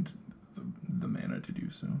 find the mana to do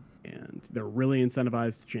so. And they're really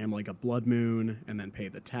incentivized to jam like a Blood Moon and then pay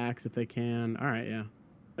the tax if they can. All right, yeah.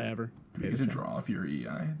 Whatever. You get to draw off your EI.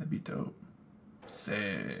 That'd be dope.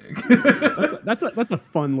 Sick. that's a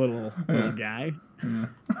fun little guy. Yeah.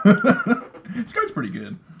 This guy's pretty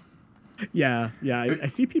good. Yeah. I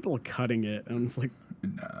see people cutting it, and it's like,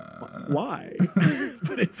 nah. Why?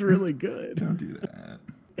 But it's really good. Don't do that.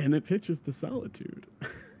 And it pitches to Solitude.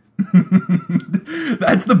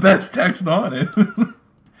 That's the best text on it.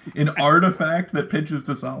 An artifact that pitches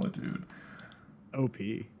to Solitude. OP.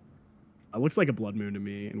 It looks like a Blood Moon to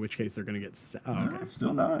me, in which case they're going to get... okay.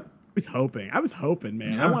 Still not. I was hoping,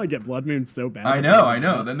 man. Yeah. I want to get Blood Moon so bad. I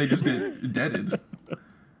know. Then they just get deaded.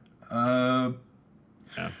 Yeah,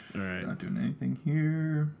 all right. Not doing anything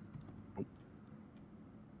here.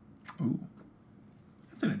 Ooh.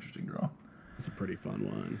 That's an interesting draw. It's a pretty fun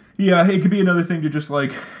one. Yeah, it could be another thing to just,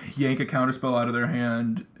 like, yank a counterspell out of their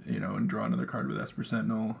hand, you know, and draw another card with Esper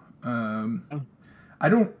Sentinel. I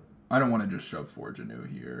don't want to just shove Forge Anew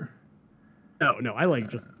here. No, I like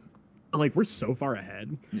just... Like, we're so far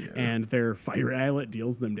ahead, and their Fire Islet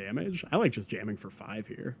deals them damage. I like just jamming for 5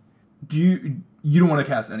 here. You don't want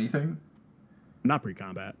to cast anything? Not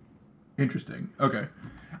pre-combat. Interesting. Okay.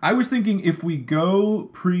 I was thinking if we go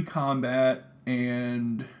pre-combat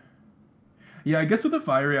and... Yeah, I guess with the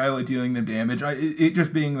Fiery Islet dealing them damage, it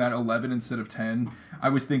just being that 11 instead of 10, I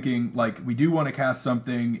was thinking, like, we do want to cast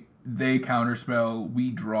something, they counterspell,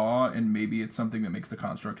 we draw, and maybe it's something that makes the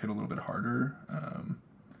construct hit a little bit harder.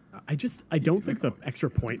 I don't think the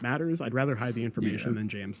extra point matters. I'd rather hide the information than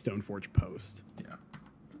jam Stoneforge post. Yeah,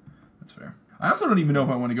 that's fair. I also don't even know if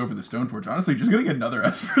I want to go for the Stoneforge. Honestly, just getting another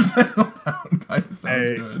Esper Sentinel down kind of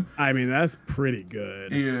sounds good. I mean, that's pretty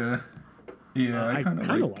good. Yeah, I kind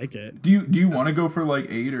of like it. Do you want to go for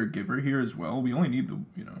like Aid or Giver here as well? We only need the,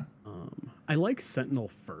 you know. I like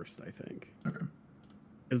Sentinel first, I think. Okay.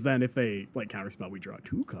 Because then if they like counterspell, we draw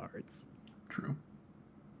 2 cards. True.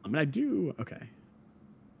 I mean, I do. Okay.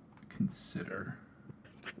 Consider.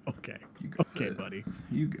 Okay. Okay, buddy.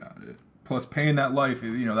 You got it. Plus, paying that life,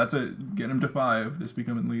 you know, that's get him to 5. This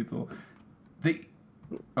becoming lethal. I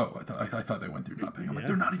thought they went through not paying. I'm like,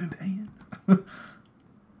 they're not even paying.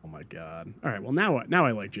 Oh my god! All right, well now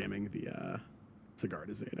I like jamming the Cigar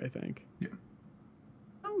to Zaid, I think. Yeah.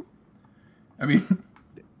 Oh. I mean,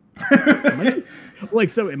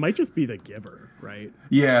 it might just be the Giver, right?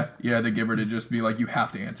 Yeah, the Giver to just be like, you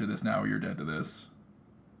have to answer this now, or you're dead to this.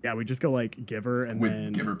 Yeah, we just go like Giver and with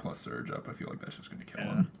then Giver plus Surge up. I feel like that's just going to kill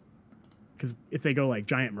him. Because if they go like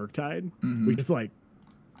Giant Murktide, we just like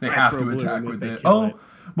they have to attack with it.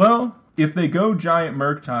 Well, if they go Giant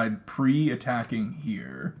Murktide pre-attacking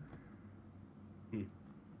here,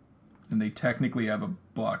 then they technically have a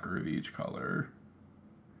blocker of each color.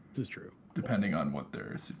 This is true. Depending on what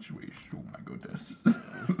their situation. Oh my goodness.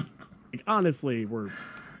 Like, honestly,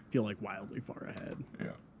 feel like wildly far ahead. Yeah.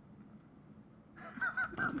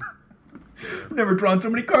 I've never drawn so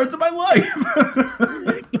many cards in my life.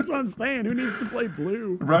 That's what I'm saying. Who needs to play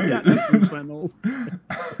blue? Right. Sentinels.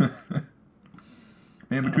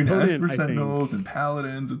 Man, between Esper Sentinels and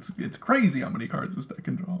Paladins, it's crazy how many cards this deck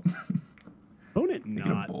can draw. Opponent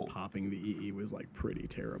not popping the EE was like pretty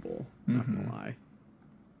terrible. Not gonna lie.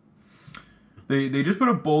 They just put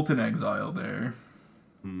a Bolt in Exile there,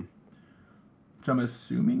 which I'm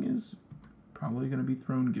assuming is probably going to be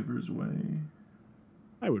thrown Giver's way.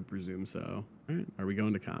 I would presume so. All right. Are we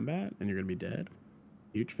going to combat and you're going to be dead?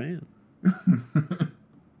 Huge fan.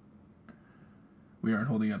 We aren't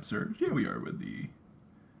holding up Surge. Yeah, we are with the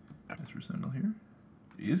Esper Sentinel here.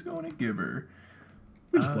 He is going to Giver.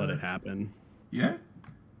 We just let it happen. Yeah?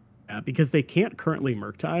 Yeah, because they can't currently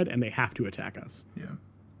Murktide and they have to attack us. Yeah.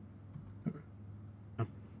 Okay. Oh.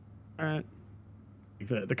 All right.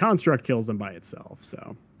 The construct kills them by itself,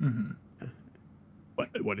 so. Yeah.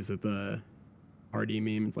 What is it? The RD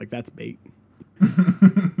meme? It's like, that's bait.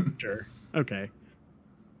 Sure. Okay.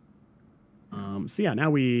 So yeah, now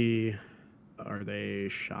are they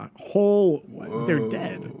shot? They're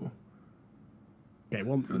dead. Okay,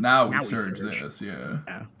 well now we surge this, yeah.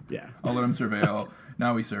 I'll let them surveil.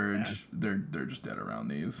 Now we surge. Yeah. They're just dead around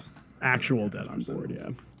these. Actual dead on board, yeah.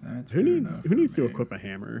 That's who needs to me. equip a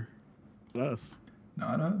hammer? Not us.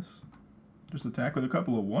 Not us. Just attack with a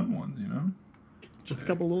couple of 1/1s, you know? Just a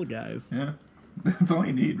couple little guys. Yeah. That's all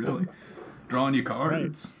you need, really. Drawing your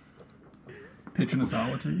cards. Right. Pitching a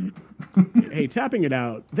solitude. Hey, tapping it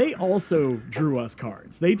out. They also drew us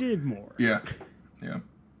cards. They did more. Yeah. Yeah.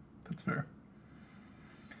 That's fair.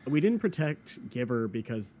 We didn't protect Giver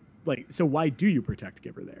because, like, so why do you protect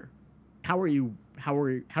Giver there? How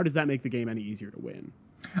does that make the game any easier to win?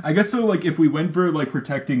 I guess so, like, if we went for, like,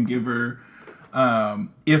 protecting Giver,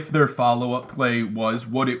 if their follow-up play was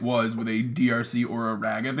what it was with a DRC or a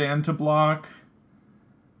Ragavan to block,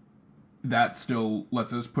 that still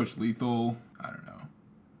lets us push lethal. I don't know.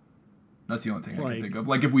 That's the only thing I can think of.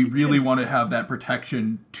 Like, if we really want to have that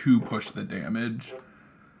protection to push the damage.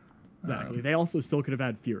 Exactly. They also still could have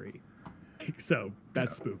had Fury. So,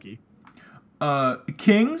 that's spooky.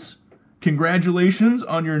 Kings, congratulations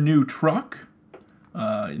on your new truck.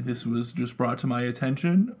 This was just brought to my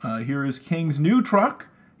attention. Here is King's new truck.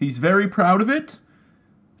 He's very proud of it.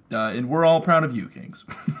 And we're all proud of you, Kings.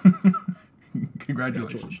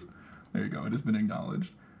 Congratulations. There you go. It has been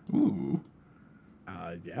acknowledged. Ooh.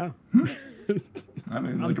 Yeah. I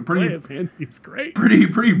mean, like a pretty... His hand seems great.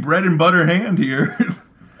 Pretty bread and butter hand here.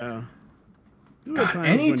 This is the time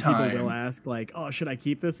when people will ask, like, oh, should I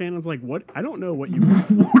keep this hand? I was like, what? I don't know what you want.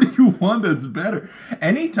 What do you want that's better?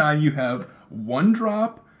 Anytime you have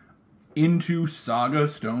 1-drop into Saga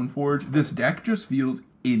Stoneforge, this deck just feels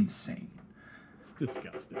insane. It's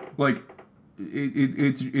disgusting. Like,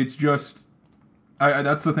 it's just...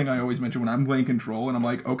 that's the thing I always mention when I'm playing Control, and I'm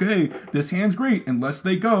like, okay, this hand's great, unless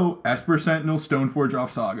they go Esper Sentinel, Stoneforge off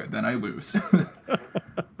Saga, then I lose.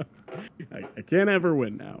 I can't ever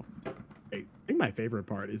win now. I think my favorite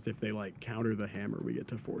part is if they, like, counter the hammer, we get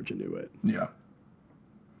to forge into it. Yeah.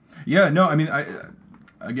 Yeah, no, I mean,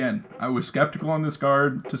 I was skeptical on this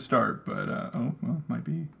card to start, but, might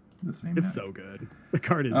be the same. It's so good. The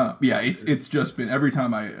card is... yeah, it's just been, every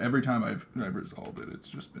time I've resolved it, it's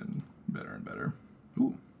just been better and better.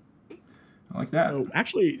 Ooh. I like that. Oh,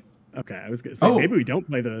 actually... Okay, I was going to say, maybe we don't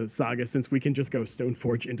play the Saga since we can just go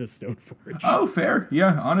Stoneforge into Stoneforge. Oh, fair.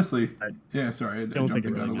 Yeah, honestly. Sorry, I jumped the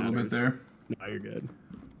gun a little bit there. No, you're good.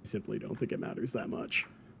 I simply don't think it matters that much.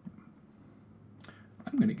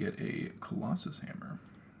 I'm going to get a Colossus Hammer.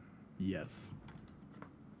 Yes.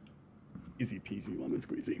 Easy peasy lemon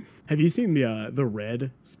squeezy. Have you seen the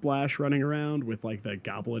red splash running around with, like, the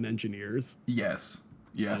Goblin Engineers? Yes.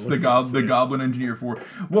 Yes, the Goblin Engineer 4.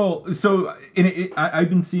 Well, so I've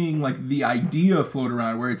been seeing, like, the idea float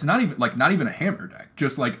around where it's not even a hammer deck,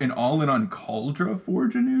 just like an all-in on Cauldra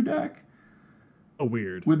Forge a new deck. Oh,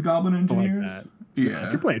 weird. With Goblin Engineers. I like that. Yeah.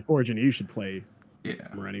 If you're playing Forge, you should play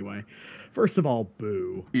hammer anyway. First of all,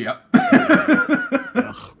 boo. Yep.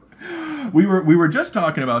 We were just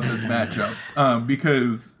talking about this matchup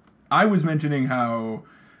because I was mentioning how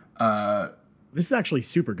this is actually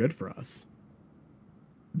super good for us.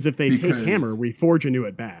 Because if they take hammer, we forge into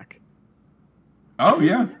it back. Oh,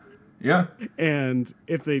 yeah. Yeah. And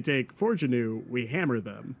if they take forge anew, we hammer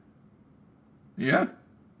them. Yeah.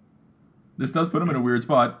 This does put them in a weird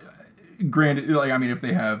spot. Granted, like, I mean, if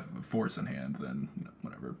they have force in hand, then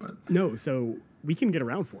whatever, but... No, so we can get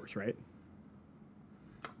around force, right?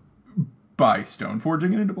 By stone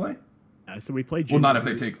forging it into play? So we play... Well, not if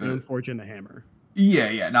they take the... Stone forge into hammer.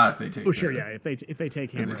 Yeah, not if they take... Oh, sure, yeah. If they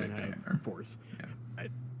take hammer and have force. Yeah.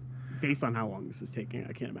 Based on how long this is taking,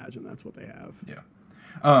 I can't imagine that's what they have. Yeah.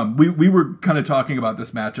 We were kind of talking about this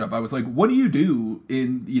matchup. I was like, what do you do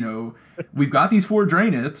in, we've got these 4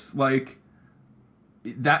 Draeniths, like,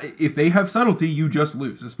 that if they have subtlety, you just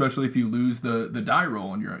lose, especially if you lose the die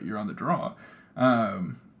roll and you're on the draw.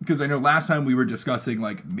 Because I know last time we were discussing,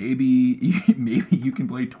 like, maybe you can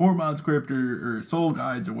play Tormod's Crypt or Soul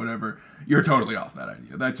Guides or whatever. You're totally off that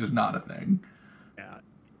idea. That's just not a thing.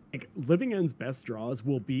 Like, Living End's best draws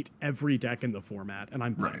will beat every deck in the format, and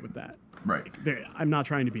I'm fine with that. Right. Like, I'm not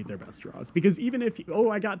trying to beat their best draws. Because even if,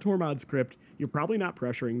 I got Tormod's Crypt, you're probably not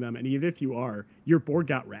pressuring them, and even if you are, your board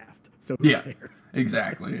got Wrathed. So who cares?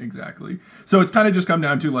 Exactly. So it's kind of just come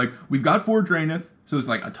down to, like, we've got 4 Draenith, so there's,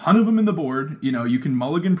 like, a ton of them in the board. You can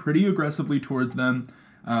mulligan pretty aggressively towards them,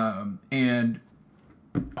 and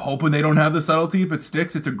hoping they don't have the subtlety. If it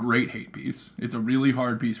sticks, it's a great hate piece. It's a really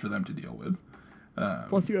hard piece for them to deal with.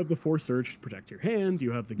 Plus, you have the Force Surge to protect your hand,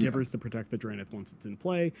 you have the Givers to protect the Draenith once it's in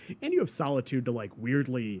play, and you have Solitude to, like,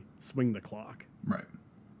 weirdly swing the clock. Right.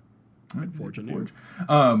 Forge.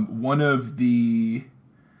 One of the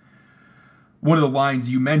one of the lines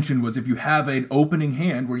you mentioned was if you have an opening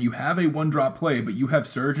hand where you have a 1-drop play, but you have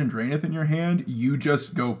Surge and Draenith in your hand, you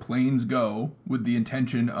just go Plains Go with the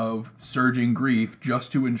intention of surging Grief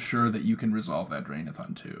just to ensure that you can resolve that Draenith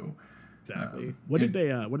on 2. Exactly. What did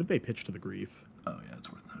they pitch to the Grief? Oh yeah,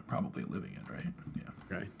 it's worth that. Probably a living end, right?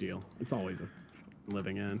 Yeah. Okay, deal. It's always a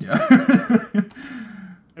living end. Yeah.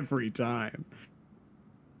 Every time.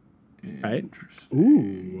 Right? Interesting.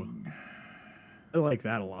 Ooh. I like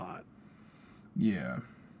that a lot. Yeah.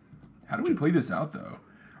 How do we play this out, though?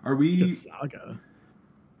 Are we... Just Saga.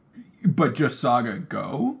 But just Saga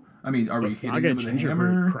Go? I mean, are we hitting them with a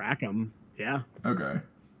hammer? Crack them. Yeah. Okay.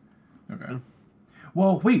 Yeah.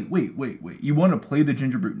 Well, wait. You want to play the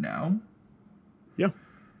Gingerbrute now? Yeah.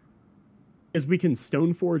 Because we can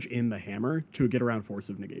Stoneforge in the hammer to get around Force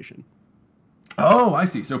of Negation. Oh, I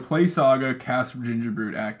see. So play Saga, cast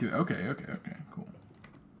Gingerbrute, active. Okay, cool.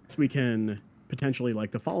 So we can potentially,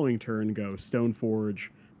 like, the following turn go Stoneforge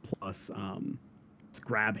plus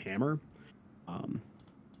grab hammer.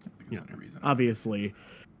 Obviously,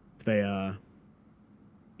 if they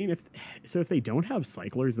if they don't have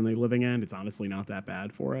cyclers and they living end, it's honestly not that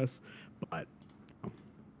bad for us. But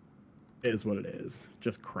it is what it is.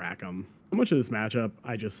 Just crack them. So much of this matchup,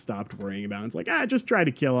 I just stopped worrying about. It's like, just try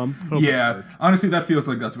to kill them. Yeah, honestly, that feels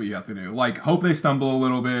like that's what you have to do. Like, hope they stumble a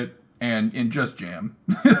little bit and just jam.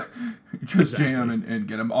 Just jam and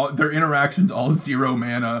get them. All their interactions, all 0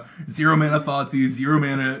 mana. 0 mana Thoughtseize, 0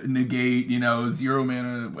 mana Negate, 0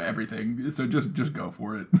 mana everything. So just go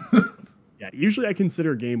for it. Yeah, usually I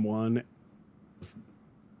consider game 1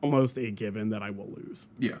 almost a given that I will lose.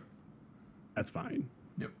 Yeah. That's fine.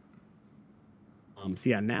 Yep. So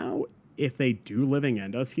yeah, now if they do living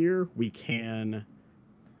end us here, we can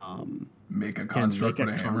make a construct with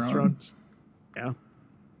a hammer on. Yeah.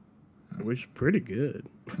 Which is pretty good.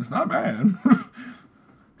 It's not bad.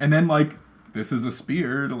 And then, like, this is a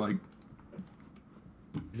spear to, like...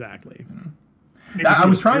 Exactly. I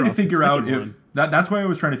was trying to figure out if... That's why I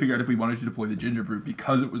was trying to figure out if we wanted to deploy the Gingerbrute,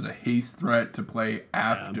 because it was a haste threat to play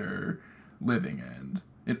after living end.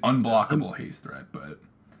 An unblockable haste threat, but...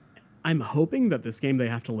 I'm hoping that this game they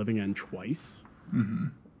have to living end twice. Mm-hmm.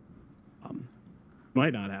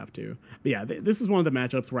 Might not have to. But yeah, this is one of the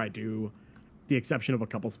matchups where I do... the exception of a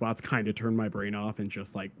couple spots, kind of turn my brain off and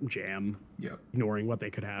just like jam, ignoring what they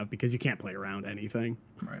could have, because you can't play around anything.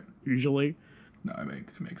 Right. Usually. No,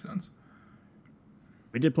 it makes sense.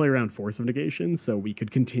 We did play around Force of Negation, so we could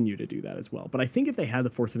continue to do that as well. But I think if they had the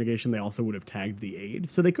Force of Negation, they also would have tagged the aid,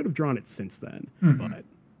 so they could have drawn it since then. Mm-hmm. But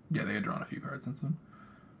yeah, they had drawn a few cards since then.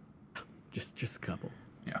 Just a couple.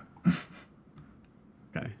 Yeah.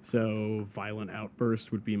 Okay, so Violent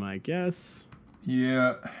Outburst would be my guess.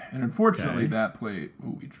 Yeah, and unfortunately that play...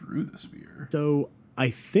 Oh, we drew the spear. So I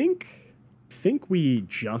think we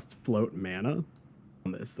just float mana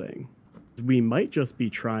on this thing. We might just be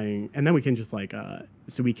trying... And then we can just like...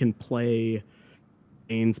 so we can play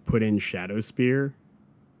Ains, put in Shadow Spear,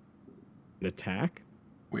 and attack.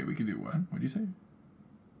 Wait, we can do what? What do you say?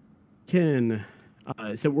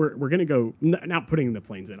 So we're going to go... Not putting the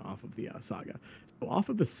planes in off of the Saga. So off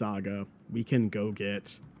of the Saga, we can go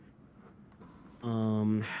get...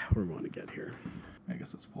 where do we want to get here? I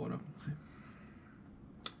guess let's pull it up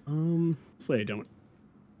and see. Say I don't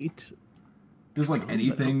eat. Just like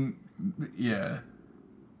anything, yeah.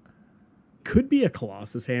 Could be a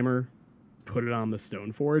Colossus Hammer. Put it on the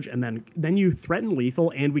Stoneforge, and then you threaten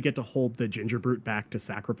lethal, and we get to hold the Gingerbrute back to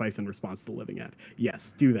sacrifice in response to living end.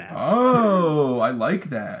 Yes, do that. Oh, I like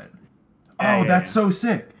that. Oh, that's so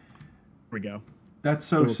sick. Here we go. That's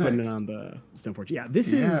so sick. We're putting it on the Stoneforge. Yeah,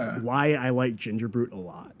 this is why I like Gingerbrute a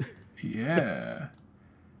lot. Yeah.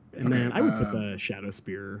 And then I would put the Shadow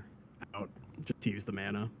Spear out just to use the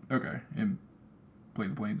mana. Okay, and play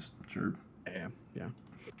the planes, sure. Yeah.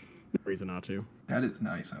 No reason not to. That is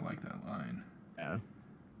nice. I like that line. Yeah.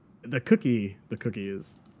 The cookie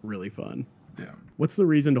is really fun. Yeah. What's the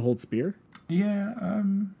reason to hold Spear? Yeah,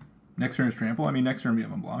 next turn is Trample. I mean, next turn we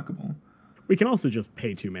have Unblockable. We can also just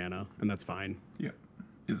pay 2 mana, and that's fine. Yeah.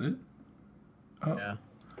 Is it? Oh. Yeah.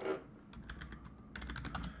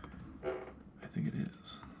 I think it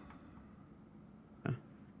is. Yeah.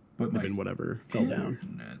 But my whatever fell down.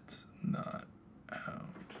 Internet's not out.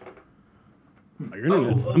 Oh, your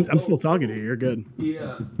internet's... I'm still talking to you. You're good.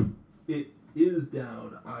 Yeah. It is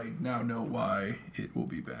down. I now know why. It will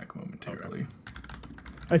be back momentarily. Okay.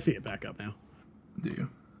 I see it back up now. Do you?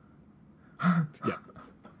 Yeah.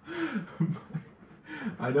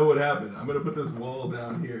 I know what happened. I'm gonna put this wall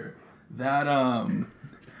down here. That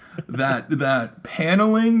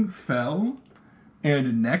paneling fell,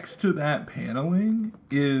 and next to that paneling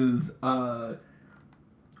is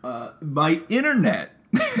my internet.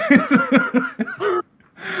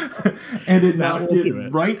 And it knocked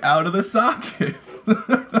it right out of the socket.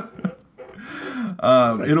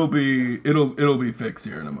 It'll be fixed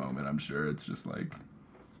here in a moment. I'm sure it's just like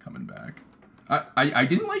coming back. I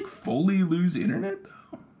didn't like fully lose internet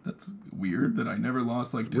though. That's weird that I never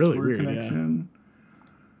lost like Discord really weird, connection.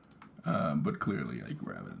 Yeah. But clearly like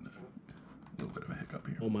we're having a little bit of a hiccup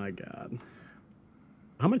here. Oh my god.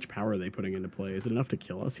 How much power are they putting into play? Is it enough to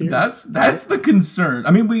kill us here? That's the concern.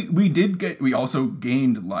 I mean, we also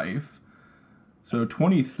gained life. So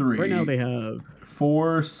 23. Right now they have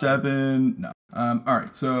 4, 7. No. All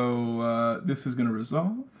right. So this is gonna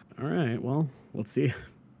resolve. All right. Well, let's see.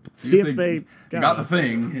 See if they got the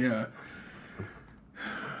thing. Yeah.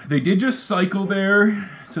 They did just cycle there,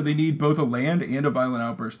 so they need both a land and a violent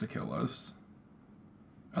outburst to kill us.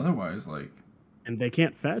 Otherwise, like. And they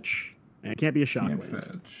can't fetch. And it can't be a shock Can't land.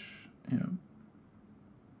 fetch. Yeah.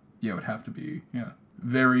 Yeah, it would have to be. Yeah.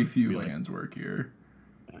 Very few lands work here.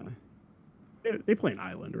 They play an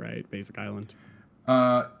island, right? Basic island.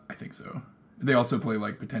 I think so. They also play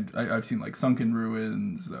like potential. I've seen like Sunken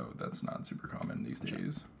Ruins, though that's not super common these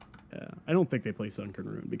days. Yeah, I don't think they play Sunken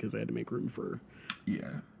Ruin because they had to make room for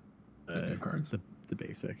the new cards. The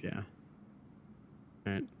basic, yeah.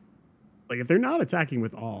 And like if they're not attacking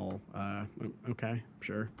with all, okay,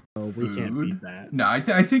 sure. So we can't beat that. No, I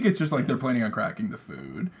think it's just like they're planning on cracking the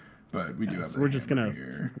food, but we do have. So we're just gonna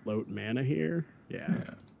here. float mana here. Yeah.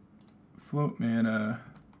 Float mana.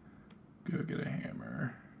 Go get a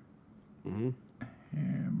hammer. Mm-hmm.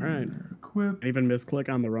 Hammer. All right. Equip. Even misclick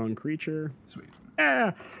on the wrong creature. Sweet.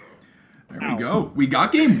 Yeah. There we go. We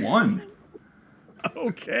got game 1.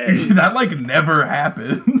 Okay. That like never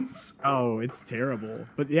happens. Oh, it's terrible.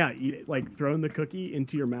 But yeah, like throwing the cookie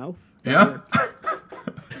into your mouth. Yeah.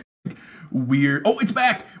 Weird. Oh, it's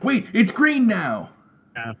back. Wait, it's green now.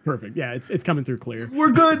 Perfect. Yeah, it's coming through clear.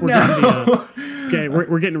 We're good now. Okay,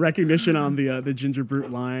 we're getting recognition on the Ginger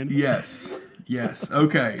Brute line. Yes.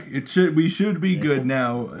 Okay. We should be good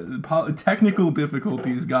now. Technical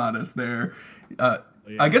difficulties got us there.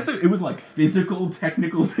 I guess it was like physical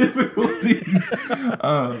technical difficulties.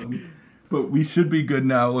 But we should be good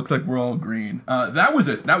now. Looks like we're all green. That was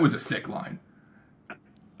a sick line.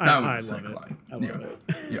 That was a sick line. I love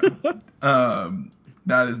it. Yeah.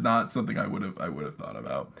 That is not something I would have thought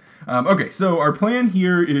about. Okay, so our plan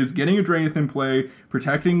here is getting a Draenith in play,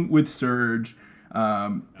 protecting with Surge.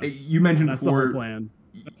 You mentioned That's before. The whole plan.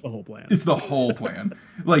 That's the whole plan. It's the whole plan.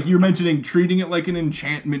 Like you're mentioning, treating it like an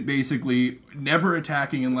enchantment, basically, never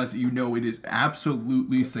attacking unless you know it is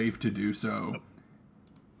absolutely safe to do so.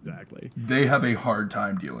 Exactly. They have a hard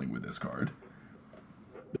time dealing with this card.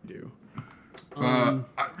 They do. I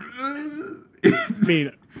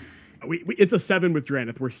mean, it's a 7 with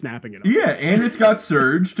Draenith. We're snapping it up. Yeah, and it's got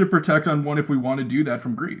Surge to protect on 1 if we want to do that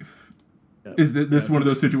from Grief. Yep. Is this one of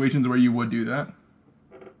those situations where you would do that?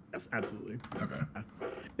 Yes, absolutely. Okay.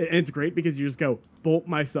 And it's great because you just go, bolt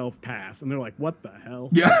myself, pass. And they're like, what the hell?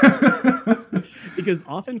 Yeah. Because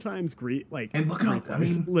oftentimes, and look at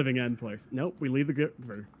all, living end place. Nope, we leave the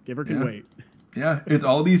giver. Giver can wait. Yeah, it's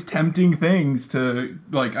all these tempting things to,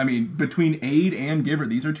 between Aid and Giver,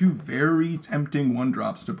 these are 2 very tempting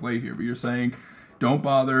 1-drops to play here. But you're saying, don't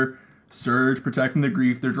bother, Surge, protecting the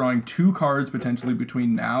Grief. They're drawing 2 cards potentially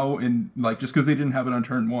between now and, just because they didn't have it on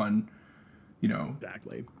turn 1,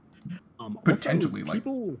 Exactly. Potentially, also,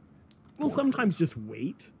 people will sometimes just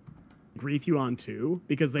wait, grief you on 2,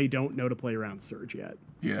 because they don't know to play around Surge yet.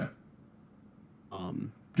 Yeah.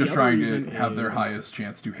 Just trying to have their highest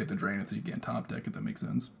chance to hit the Draenith again top deck, if that makes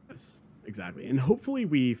sense. Yes, exactly. And hopefully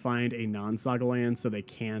we find a non-Saga land so they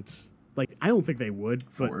can't, I don't think they would,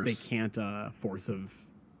 but they can't Force of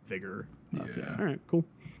Vigor. Yeah. All right, cool.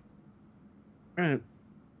 All right.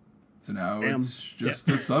 So now it's just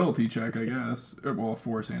a subtlety check, I guess. Well, a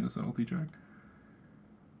force and a subtlety check.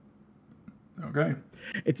 Okay.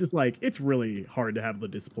 It's just it's really hard to have the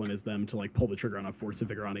discipline as them to pull the trigger on a Force of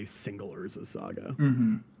Vigor on a single Urza Saga.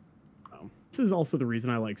 Mm-hmm. This is also the reason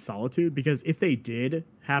I like Solitude, because if they did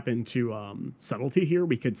happen to subtlety here,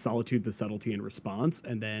 we could Solitude the subtlety in response,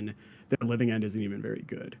 and then their living end isn't even very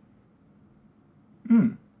good.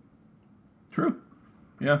 True.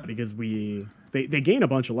 Yeah. Because they gain a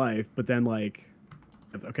bunch of life, but then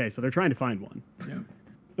okay, so they're trying to find one.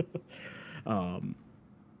 Yeah.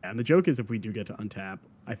 And the joke is if we do get to untap,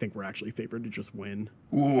 I think we're actually favored to just win.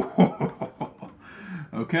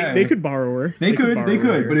 Okay. They could borrow her. They could.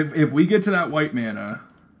 But if we get to that white mana.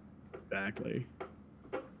 Exactly.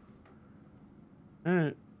 All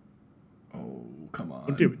right. Oh, come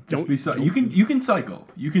on. Dude, don't you can cycle.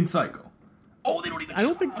 Oh, they don't even. I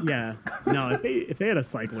don't think. Yeah. No, if they had a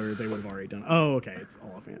cycler, they would have already done. Oh, okay. It's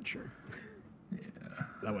Oliphant. Sure. Yeah.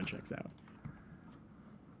 That one checks out.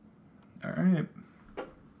 All right.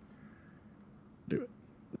 Do it.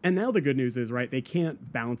 And now the good news is, right, they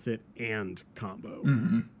can't bounce it and combo.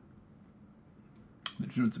 Mm-hmm. They're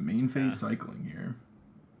doing some main phase cycling here.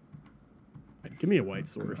 Right, give me a white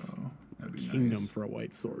source. Oh, that'd be Kingdom nice. for a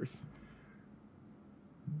white source.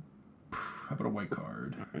 How about a white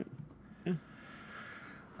card? All right.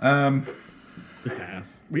 Yeah. We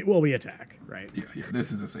pass. We attack, right? Yeah.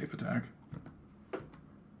 This is a safe attack.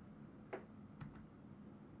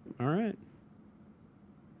 All right.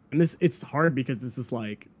 And it's hard because this is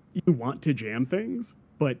like, you want to jam things,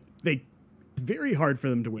 but it's very hard for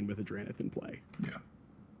them to win with a Adranith in play. Yeah.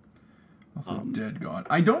 Also, Dead Gone.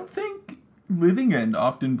 I don't think Living End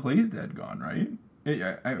often plays Dead Gone, right?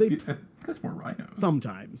 I think that's more Rhinos.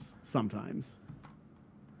 Sometimes.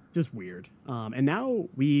 Just weird. And now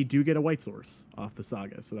we do get a white source off the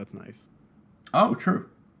Saga, so that's nice. Oh, true.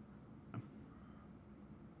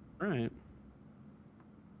 All right.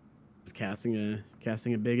 Just casting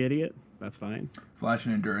a big idiot. That's fine. Flash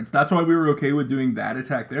and Endurance. That's why we were okay with doing that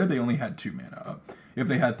attack there. They only had 2 mana up. If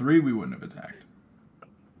they had 3, we wouldn't have attacked.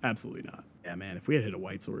 Absolutely not. Yeah, man. If we had hit a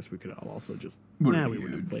white source, we could have also just. We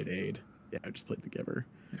wouldn't have played Aid. Yeah, I just played the Giver.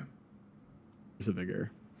 Yeah. There's a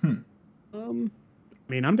Vigor. I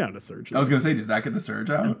mean, I'm down to Surge. I was gonna say, does that get the Surge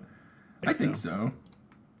out? I think so.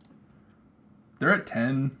 They're at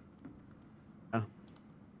 10. Yeah.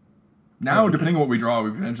 Now, depending on what we draw,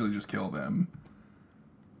 we potentially just kill them.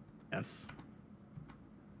 Yes.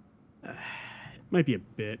 It might be a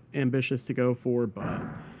bit ambitious to go for, but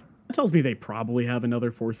that tells me they probably have another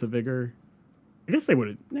Force of Vigor. I guess they would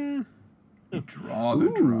have. Nah. We draw the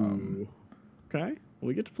drum. Okay. Well,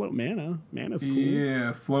 we get to float mana. Mana's cool.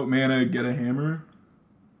 Yeah, float mana, get a hammer.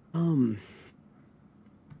 Float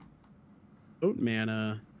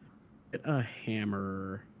mana, get a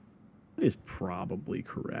hammer. That is probably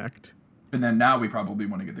correct. And then now we probably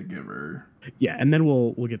want to get the Giver. Yeah, and then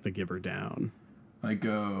we'll get the Giver down. Like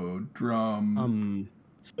go drum.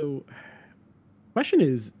 So question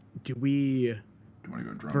is, do we Do you want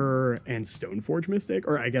to go drum? Giver and Stoneforge Mystic,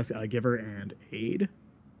 or I guess Giver and Aid?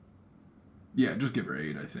 Yeah, just Giver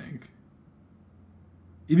 8, I think.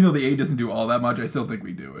 Even though the 8 doesn't do all that much, I still think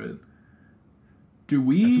we do it. Do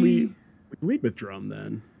we? Yes, we lead with drum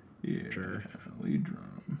then. Yeah, Sure. Lead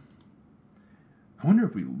drum. I wonder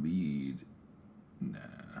if we lead. Nah.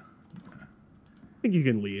 I think you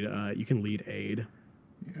can lead. You can lead Aid.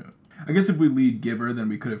 Yeah. I guess if we lead Giver, then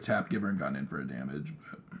we could have tapped Giver and gotten in for a damage,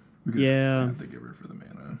 but we could have tapped the Giver for the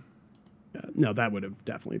mana. Yeah, no, that would have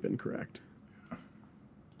definitely been correct.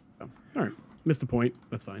 Oh, all right, missed a point.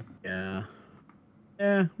 That's fine. Yeah.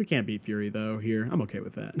 Yeah, we can't beat Fury though here. I'm okay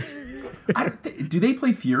with that. Do they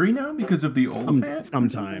play Fury now because of the old fans?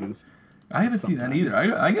 Sometimes. I haven't seen that either.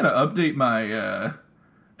 I gotta update my.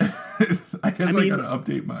 I guess I gotta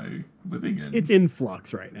update my Living End. It's in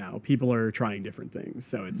flux right now. People are trying different things,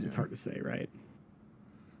 so it's hard to say, right?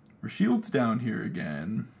 Our shield's down here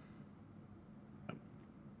again.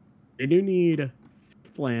 They do need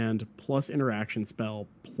fifth land plus interaction spell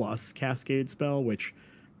plus cascade spell, which.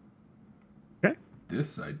 Okay.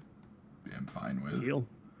 This I am fine with. Deal.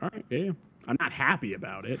 All right. Yeah. I'm not happy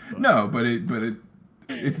about it. But No, but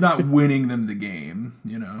it's not winning them the game,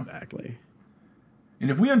 you know. exactly. And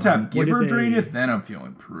if we untap Giver Draineth, then I'm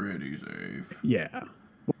feeling pretty safe. Yeah.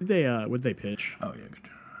 What did they pitch? Oh yeah, good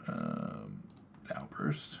job.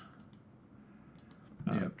 Outburst.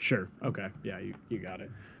 Yep. Sure. Okay. Yeah, you got it.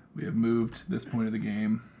 We have moved this point of the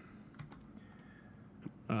game.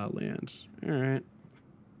 Land. All right.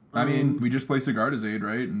 I mean, we just play Sigarda's Aid,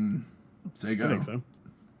 right? And say go. I think so.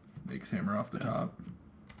 Makes hammer off the top.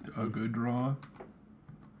 A good draw.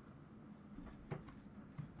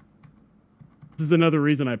 This is another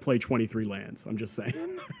reason I play 23 lands. I'm just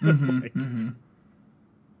saying.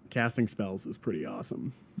 Casting spells is pretty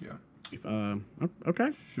awesome. Yeah. Okay.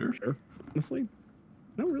 Sure. Honestly,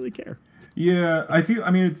 I don't really care. Yeah,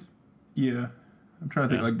 it's... Yeah. I'm trying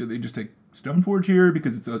to think, like, did they just take Stoneforge here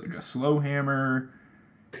because it's like a slow hammer?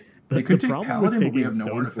 They could take Paladin, but we have no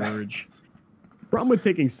artifacts. The problem with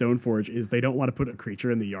taking Stoneforge is they don't want to put a creature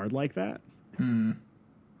in the yard like that.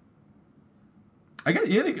 I guess,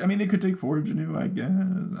 yeah, they could take Forge Anew, I guess.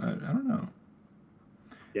 I don't know.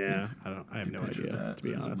 Yeah, I have no idea, to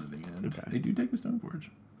be honest. Okay. They do take the Stoneforge.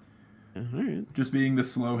 Yeah, all right. Just being the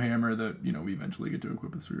slow hammer that, we eventually get to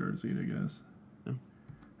equip with Sigarda's Aid, I guess. Yeah.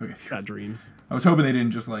 Okay. Got dreams. I was hoping they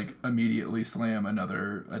didn't just, like, immediately slam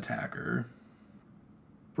another attacker.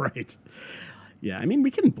 Right. Yeah, I mean,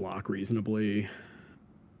 we can block reasonably.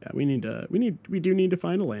 Yeah, we do need to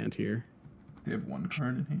find a land here. They have one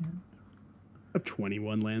card in hand. I have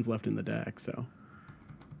 21 lands left in the deck, so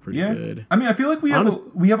pretty good. I mean, I feel like we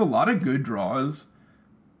have a lot of good draws.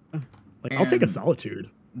 Like, I'll take a Solitude.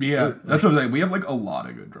 Yeah, that's what I'm saying. We have like a lot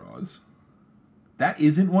of good draws. That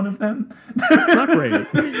isn't one of them. Not great.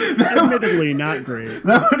 Admittedly, not great.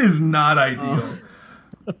 That one is not ideal.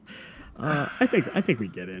 I think we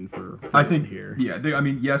get in for I think here. Yeah, I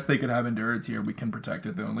mean, yes, they could have Endurance here. We can protect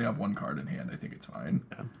it. They only have one card in hand. I think it's fine.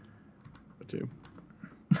 Yeah, but two.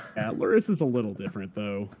 Yeah, Luris is a little different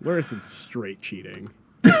though. Luris is straight cheating.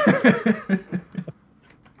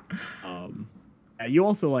 You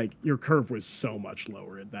also like your curve was so much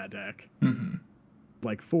lower in that deck. Mm-hmm.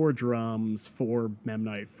 Like 4 drums, 4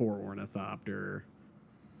 Memnite, 4 Ornithopter.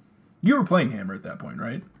 You were playing Hammer at that point,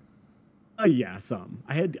 right? Yeah, some.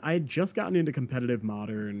 I had just gotten into competitive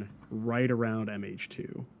Modern right around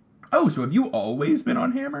MH2. Oh, so have you always been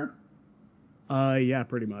on Hammer? Yeah,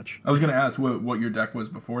 pretty much. I was gonna ask what your deck was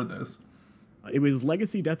before this. It was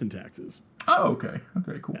Legacy, Death, and Taxes. Oh, okay.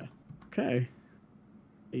 Okay, cool. Yeah. Okay.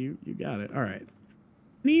 You got it. All right.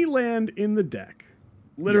 Any land in the deck.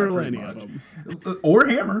 Literally any of them. Or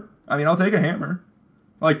Hammer. I mean, I'll take a Hammer.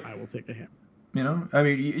 Like, I will take a Hammer. You know? I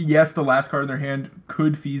mean, yes, the last card in their hand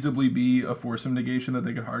could feasibly be a Foursome negation that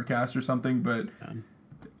they could hardcast or something, but,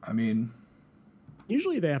 I mean...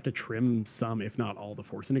 Usually they have to trim some, if not all, the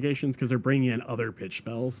Force negations, because they're bringing in other pitch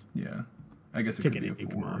spells. Yeah. I guess it Take could an be a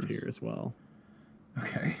Ink Moth here as well.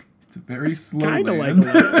 Okay. It's a very slow land.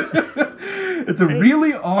 Like land. It's a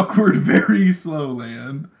really awkward, very slow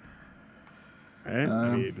land.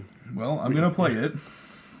 Right. Well, I'm going to play it.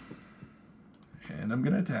 And I'm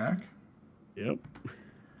going to attack. Yep.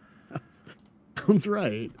 Sounds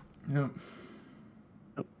right. Yep.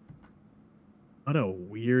 What a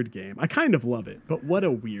weird game. I kind of love it, but what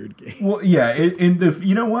a weird game. Well, yeah,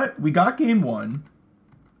 you know what? We got game 1,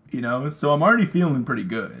 you know, so I'm already feeling pretty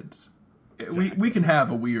good. Exactly. We can have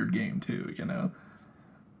a weird game too, you know.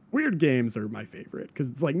 Weird games are my favorite because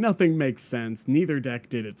it's like nothing makes sense. Neither deck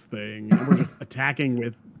did its thing. And we're just attacking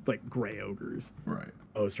with like gray ogres. Right.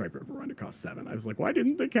 Oh, Stripe River Run to cost 7. I was like, why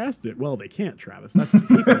didn't they cast it? Well, they can't, Travis. That's a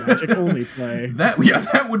paper magic only play.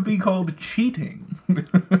 That would be called cheating.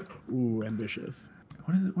 Ooh, ambitious.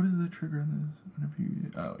 What is it? What is the trigger on this? Whenever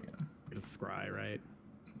you... Oh, yeah. It's Scry, right?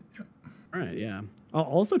 Yep. All right, yeah. I'll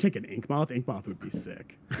also take an Ink Moth. Ink Moth would be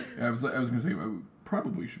sick. I was going to say, we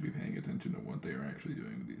probably should be paying attention to what they are actually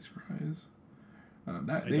doing with these Scries.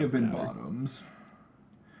 They have been bottoms.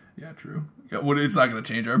 Yeah, true. Yeah, well, it's not going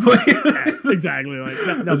to change our play. Exactly. Like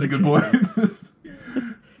that's a good point.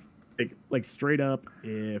 like straight up,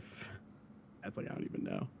 if that's like I don't even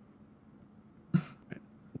know. Right.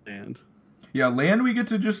 Land. Yeah, land we get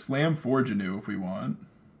to just slam 4 Janu if we want.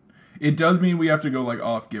 It does mean we have to go like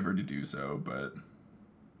off Giver to do so, but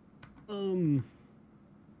I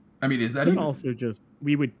mean, is that even... also just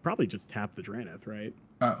we would probably just tap the Draneth, right?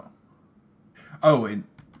 Oh, and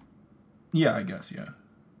yeah, I guess yeah.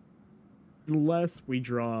 Unless we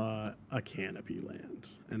draw a Canopy land,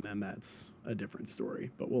 and then that's a different story.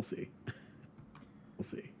 But we'll see. We'll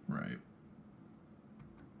see. Right.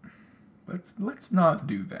 Let's not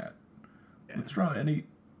do that. Yeah. Let's draw any.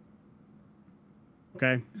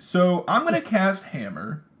 Okay. So I'm gonna cast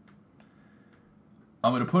Hammer.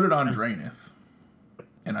 I'm gonna put it on Draneth,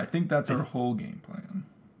 and I think that's our whole game plan.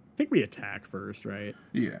 I think we attack first, right?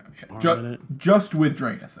 Yeah. Just with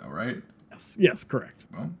Draneth, though, right? Yes, correct.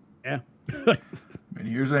 Well. Yeah. And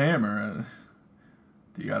here's a Hammer.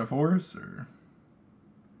 Do you got a force or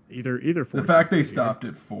either force? The fact they stopped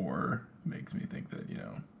at 4 makes me think that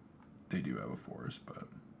they do have a force, but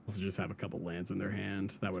also just have a couple lands in their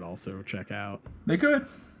hand that would also check out. They could.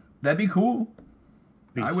 That'd be cool.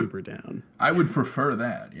 Super down. I would prefer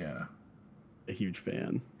that. Yeah. A huge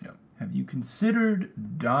fan. Yeah. Have you considered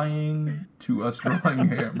dying to us drawing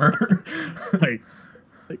Hammer? Like,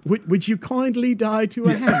 would you kindly die to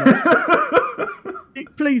a hammer?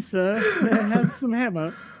 Please, sir, may I have some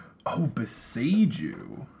hammer? Oh,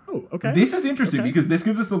 Beseiju. Oh, okay. This is interesting because this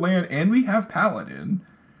gives us the land and we have Paladin.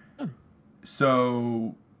 Oh.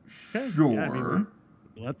 So, sure. Yeah, I mean,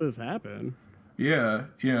 let this happen. Yeah.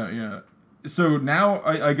 So now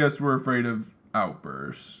I guess we're afraid of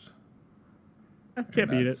Outburst. Can't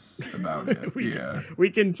beat it. About it. We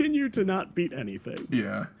continue to not beat anything.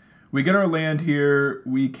 Yeah. We get our land here.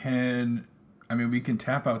 We can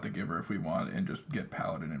tap out the Giver if we want and just get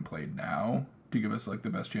Paladin in play now to give us like the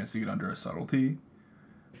best chance to get under a Subtlety.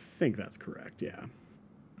 I think that's correct, yeah.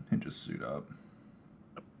 And just suit up.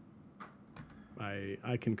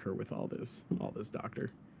 I concur with all this,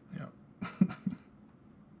 Doctor. Yeah.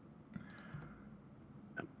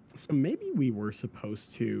 So maybe we were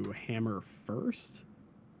supposed to hammer first.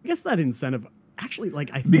 I guess that incentive actually,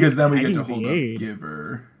 like, I think because then we get to hold up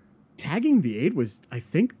Giver. Tagging the aid was, I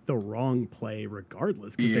think, the wrong play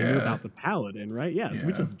regardless because they knew Yeah. about the paladin, right? Yeah, so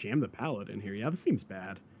we just jammed the paladin here. Yeah, this seems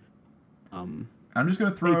bad. I'm just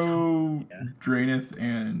gonna throw Draenith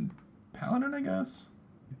and Paladin, I guess.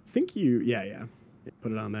 I think yeah.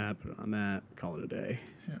 Put it on that, call it a day.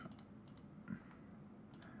 Yeah.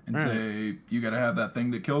 And you gotta have that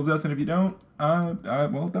thing that kills us, and if you don't,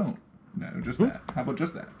 well, don't. No, just that. How about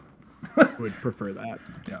just that? Would prefer that.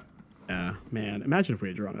 Yeah. Yeah, man. Imagine if we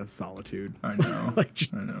had drawn a Solitude. I know. I know.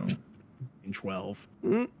 Just in 12.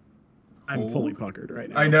 I'm fully puckered right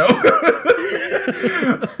now. I know.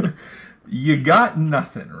 You got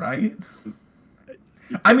nothing, right?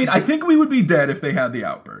 I mean, I think we would be dead if they had the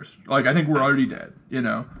outburst. Like, I think we're already dead, you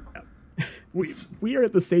know? Yeah. We are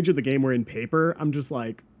at the stage of the game where in paper, I'm just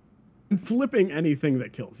like, I'm flipping anything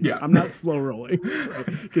that kills you. Yeah. I'm not slow rolling.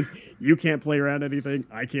 Because you can't play around anything.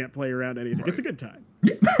 I can't play around anything. Right. It's a good time.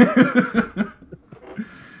 Yeah.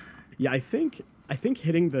 Yeah, I think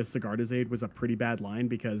hitting the Sigarda's Aid was a pretty bad line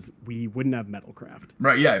because we wouldn't have Metalcraft.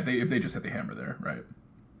 Right, yeah, if they just hit the hammer there, right.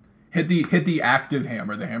 Hit the active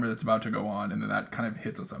hammer, the hammer that's about to go on, and then that kind of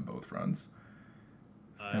hits us on both fronts.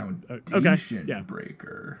 Foundation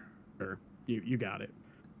Breaker. Sure. You got it.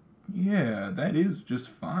 Yeah, that is just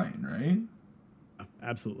fine, right?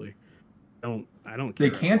 Absolutely. I don't care.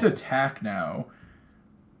 They can't attack now.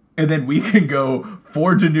 And then we can go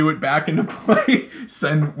forge anew it back into play,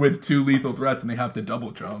 send with 2 lethal threats, and they have to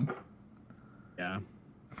double jump. Yeah.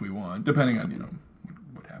 If we want, depending on,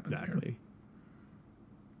 what happens exactly.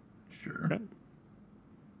 Here. Sure. Okay.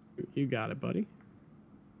 You got it, buddy.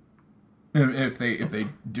 And if they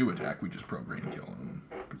do attack, we just pro-green kill them,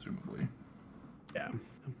 presumably. Yeah.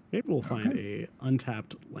 Maybe we'll find a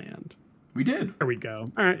untapped land. We did. There we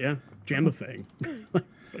go. All right, yeah. Jam the thing.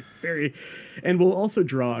 And we'll also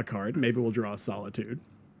draw a card. Maybe we'll draw a Solitude.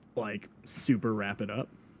 Like, super wrap it up.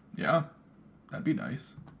 Yeah. That'd be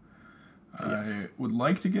nice. Yes. I would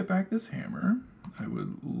like to get back this hammer. I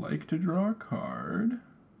would like to draw a card.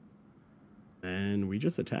 And we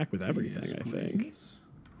just attack with everything, yes, I think.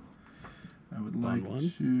 I would like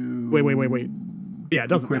to... Wait. Yeah, it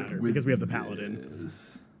doesn't matter because we have the Paladin.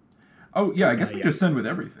 Oh, yeah, I guess we just send with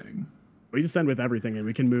everything. We just send with everything, and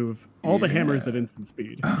we can move all the hammers at instant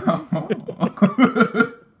speed. I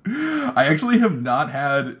actually have not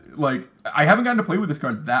had, I haven't gotten to play with this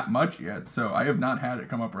card that much yet, so I have not had it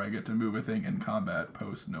come up where I get to move a thing in combat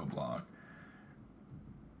post no block.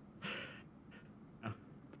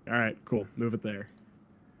 All right, cool. Move it there.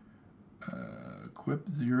 Equip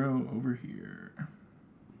 0 over here.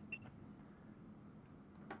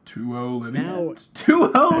 2-0 living end?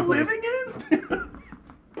 2-0 living end?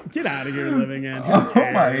 Get out of here, living end. Oh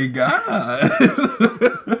my god.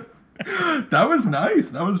 That was nice.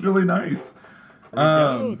 That was really nice.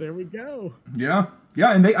 There we go. Yeah.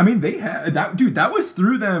 Yeah, and they had that, dude, that was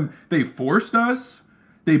through them. They forced us.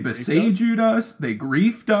 They besaged us. They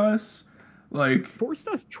griefed us. Forced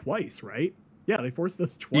us twice, right? Yeah, they forced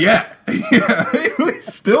us twice. Yeah. We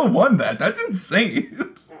still won that. That's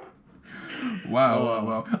insane.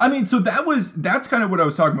 Wow. I mean, so that's kind of what I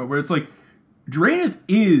was talking about, where it's like, Draenith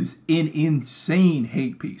is an insane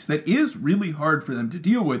hate piece that is really hard for them to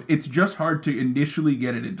deal with. It's just hard to initially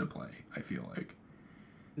get it into play, I feel like.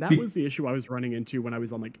 That was the issue I was running into when I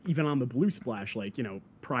was on, even on the Blue Splash,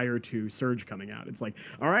 prior to Surge coming out. It's like,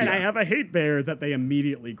 all right, I have a hate bear that they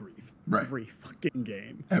immediately grief. Right. Every fucking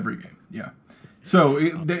game. Every game, yeah. So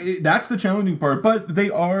that's the challenging part, but they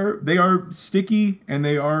are sticky and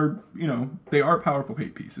they are powerful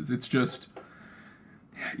hate pieces. It's just,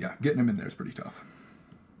 getting them in there is pretty tough.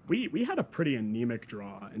 We had a pretty anemic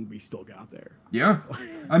draw and we still got there. Yeah,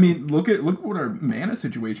 I mean, look at what our mana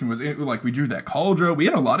situation was. We drew that Cauldron. We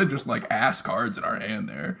had a lot of just ass cards in our hand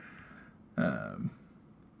there.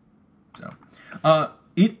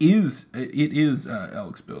 It is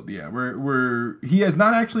Elk's build. Yeah, he has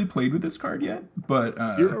not actually played with this card yet, but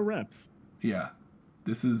 0 reps. Yeah,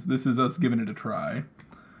 this is us giving it a try.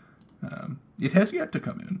 It has yet to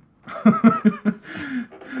come in,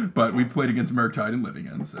 but we've played against Murktide and Living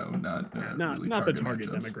End, so not really the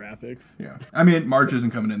target demographics. Yeah, I mean March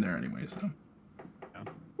isn't coming in there anyway, so.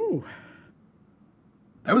 Ooh.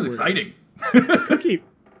 That was exciting.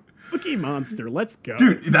 Cookie Monster, let's go.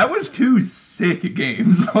 Dude, that was 2 sick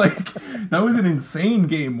games. That was an insane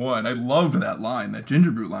game 1. I loved that line. That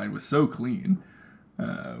Ginger Brew line was so clean.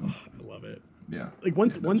 I love it. Yeah.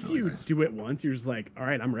 Once really you do it once, you're just like, all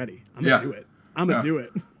right, I'm ready. I'm going to do it. I'm going to do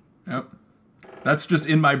it. Yep. That's just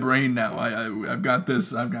in my brain now. I've got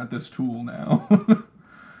this tool now.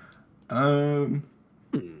 It's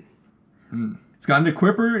got an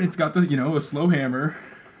equipper, and it's got the, a slow hammer.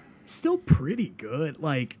 Still pretty good.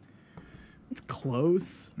 Like, it's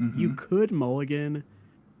close. You could mulligan.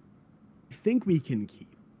 I think we can keep.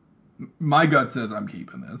 My gut says I'm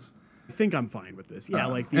keeping this. I think I'm fine with this. Yeah,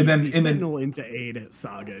 like the Sentinel into Aid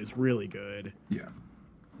saga is really good. Yeah.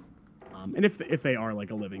 And if they are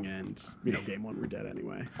like a living end, game one we're dead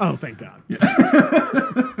anyway. Oh, thank God.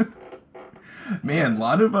 Yeah. Man, a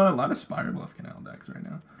lot of Spire Bluff Canal decks right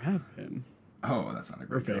now. Have been. Oh, that's not a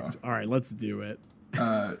great Perfect. draw. All right, let's do it.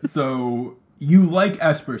 So you like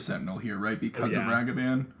Esper Sentinel here, right? Because of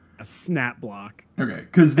Ragavan? A snap block. Okay,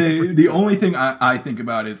 because the only thing I think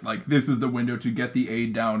about is, like, this is the window to get the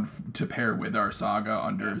aid down to pair with our Saga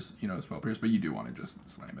under, Spell Pierce, but you do want to just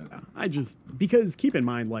slam it. Yeah, because keep in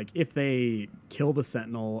mind, like, if they kill the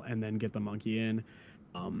Sentinel and then get the Monkey in,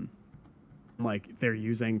 like, they're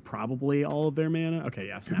using probably all of their mana. Okay,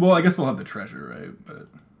 yeah, snap. Well, I guess they'll have the treasure, right?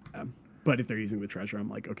 But if they're using the treasure,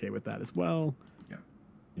 I'm like, okay with that as well. Yeah.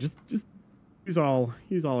 Just use all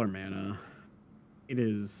our mana. It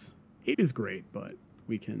is great, but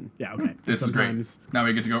we can okay. This is great. Now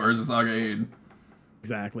we get to go Urza Saga Aid.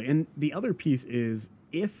 Exactly. And the other piece is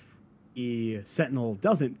if the Sentinel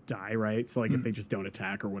doesn't die, right? So like if they just don't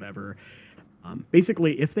attack or whatever,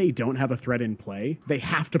 basically if they don't have a threat in play, they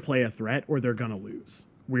have to play a threat or they're gonna lose.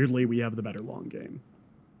 Weirdly, we have the better long game.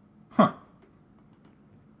 Huh.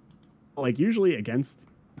 Like usually against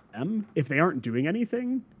them, if they aren't doing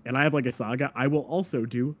anything and I have like a Saga, I will also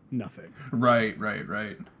do nothing. Right.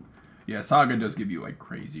 Yeah, Saga does give you like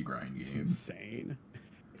crazy grind games. It's insane.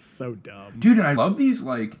 It's so dumb. Dude, and I love these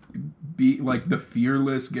like the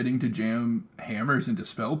fearless getting to jam hammers into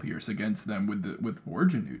Spell Pierce against them with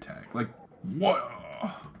Origin new tech. Like, what?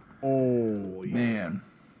 Oh, yeah. Man.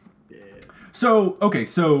 Yeah. So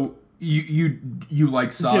you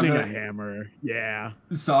like Saga getting a hammer, yeah.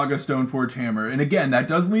 Saga Stoneforge hammer, and again that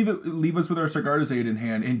does leave us with our Sigarda's Aid in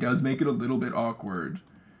hand, and does make it a little bit awkward.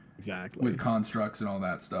 Exactly. With constructs and all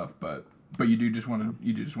that stuff, but you do just want to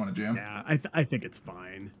jam. Yeah, I think it's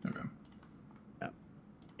fine. Okay. Yeah.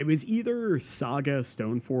 It was either Saga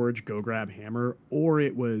Stoneforge Go Grab Hammer, or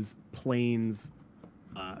it was Plains,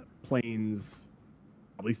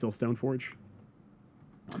 probably still Stoneforge.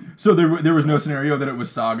 So there was no scenario that it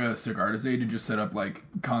was Saga Sigarda's Aid to just set up like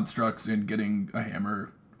constructs and getting a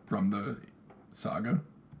hammer from the Saga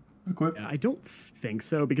equip? Yeah, I don't think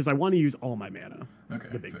so because I want to use all my mana. Okay,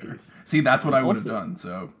 the big fair. piece. See, that's what I would have done,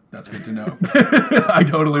 so that's good to know. I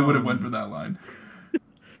totally would have went for that line.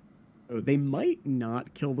 They might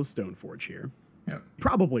not kill the Stoneforge here. Yeah.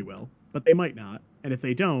 Probably will, but they might not. And if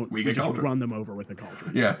they don't, we just Cauldron. run them over with a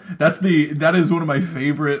Cauldron. Yeah, that is one of my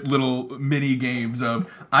favorite little mini games of,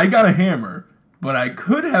 I got a hammer, but I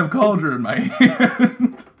could have Cauldron in my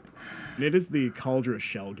hand. And it is the Cauldron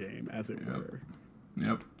shell game, as it were.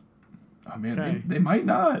 Yep. Oh man, okay. they might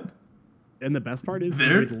not. And the best part is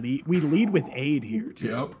we lead with Aid here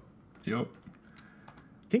too. Yep.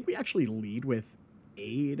 I think we actually lead with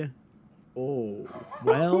Aid. Oh,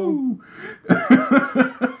 well.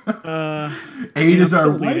 Aid is our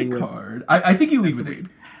white card. I think you lead with Aid.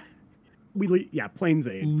 We lead, Plains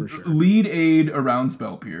Aid for sure. Lead Aid around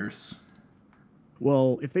Spell Pierce.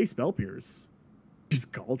 Well, if they Spell Pierce,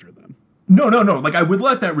 just Cauldron them. No. Like, I would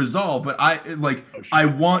let that resolve, but I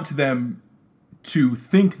want them to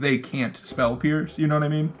think they can't Spell Pierce. You know what I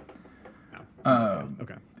mean? No.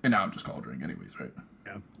 Okay. And now I'm just Cauldroning anyways, right?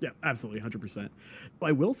 Yeah, absolutely, 100%. But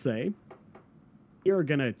I will say, we are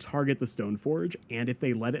going to target the Stoneforge, and if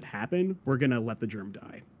they let it happen, we're going to let the Germ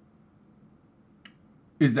die.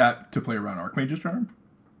 Is that to play around Archmage's Charm?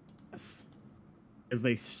 Yes. As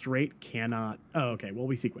they straight cannot... Oh, okay, well,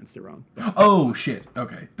 we sequenced it wrong. Oh, shit.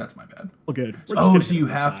 Okay, that's my bad. Well, good. So you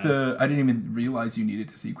have to... I didn't even realize you needed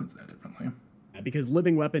to sequence that differently. Yeah, because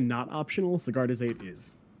Living Weapon not optional, Sigarda's Aid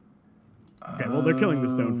is. Okay, well, they're killing the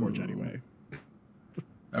Stoneforge anyway.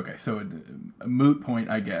 Okay, so a moot point,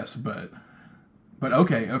 I guess, but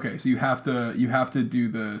okay. So you have to do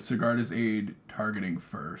the Sigarda's Aid targeting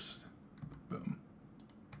first. Boom.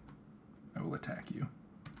 I will attack you.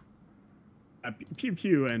 Pew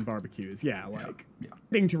pew and barbecues,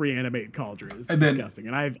 getting to reanimate Cauldron is disgusting,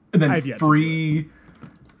 and I've yet free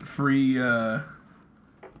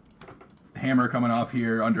hammer coming off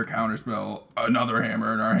here under counterspell, another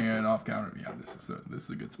hammer in our hand off counter. Yeah, this is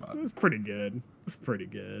a good spot. It's pretty good.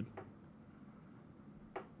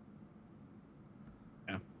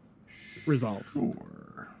 Yeah. Resolves.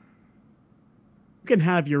 Sure. You can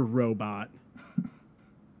have your robot.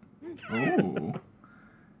 Oh.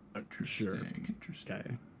 Interesting. Sure. Interesting.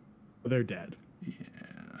 Okay. Well, they're dead.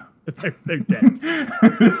 Yeah. They're dead.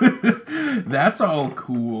 That's all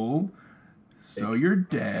cool. So you're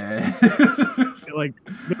dead. Like,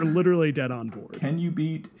 they're literally dead on board. Can you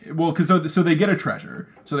beat... Well, because so they get a treasure.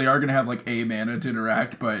 So they are going to have, like, a mana to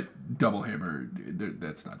interact, but double hammer,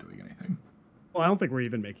 that's not doing anything. Well, I don't think we're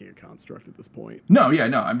even making a construct at this point. No, yeah,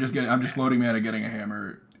 no. I'm just floating mana, getting a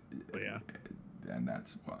hammer. Yeah. And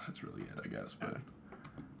that's really it, I guess. But...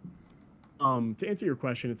 To answer your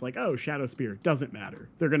question, it's like, oh, Shadow Spear doesn't matter.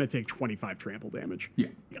 They're gonna take 25 trample damage. Yeah.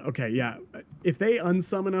 Okay, yeah. If they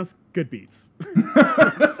unsummon us, good beats.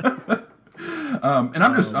 And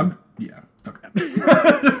I'm yeah. Okay.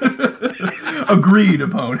 Agreed,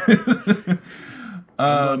 opponent.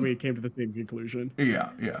 We came to the same conclusion. Yeah.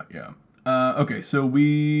 Okay, so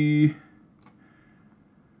we.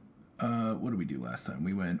 What did we do last time?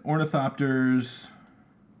 We went Ornithopters.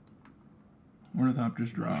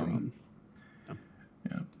 Ornithopters drum.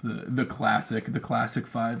 Yeah, the classic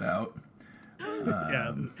 5 out.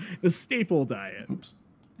 Yeah, the staple diet. Oops.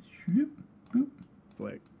 It's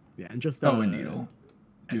like, yeah, and just a needle.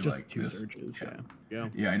 And just like 2 this. surges. Yeah.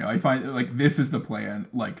 Yeah, I know. I find like this is the plan.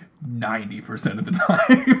 Like 90% of the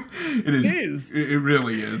time, it is. It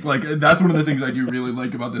really is. Like that's one of the things I do really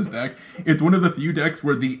like about this deck. It's one of the few decks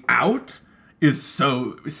where the out is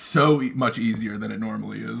so much easier than it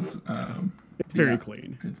normally is. It's very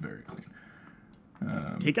clean. It's very clean.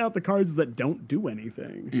 Take out the cards that don't do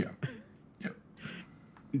anything. Yeah. Yep.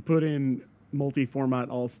 And put in multi-format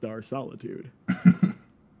all-star Solitude.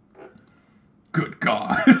 Good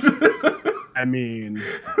God. I mean...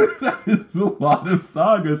 that is a lot of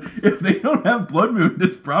sagas. If they don't have Blood Moon,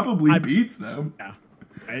 this probably beats them. Yeah.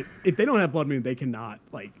 Right? If they don't have Blood Moon, they cannot.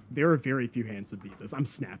 Like, there are very few hands that beat this. I'm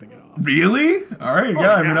snapping it off. Really? All right.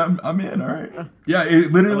 Yeah, I mean, I'm in. All right. Yeah,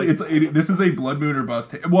 it literally, this is a Blood Moon or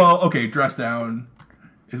bust. Well, okay, Dress Down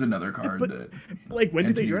is another card that... Like, when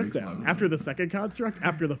did they dress down? After the second construct?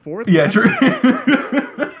 After the fourth? Yeah, true.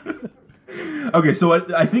 Okay, so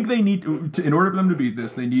I think they need to, in order for them to beat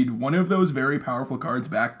this, they need one of those very powerful cards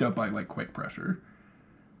backed up by like quick pressure.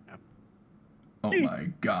 Yeah. Oh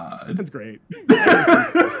my God, that's great.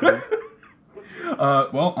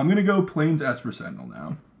 Well, I'm gonna go Plains Esper Sentinel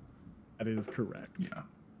now. That is correct. Yeah,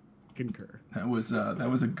 concur. That was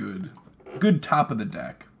a good top of the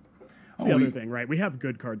deck. That's the other thing, right? We have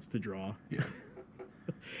good cards to draw. Yeah,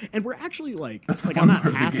 and we're actually like I'm not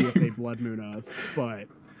happy if they Blood Moon us, but.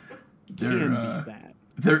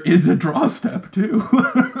 There is a draw step too.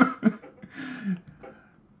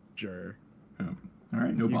 Sure. Yeah. All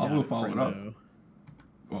right, no bobble to follow it up.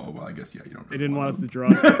 Well, I guess you don't. They didn't want us to draw.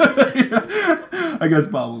 Yeah. I guess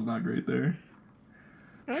bobble's not great there.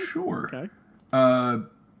 Okay. Sure. Okay.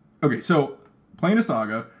 Okay. So playing a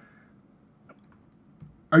saga.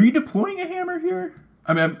 Are you deploying a hammer here?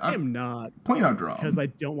 I mean, I'm not playing out drum because I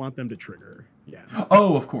don't want them to trigger. Yeah.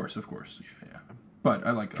 Oh, of course. Yeah. But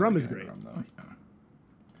I like drum is great. Drum, though.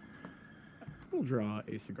 Yeah. We'll draw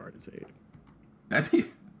a Cigar to Sade. That'd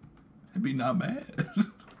be not bad.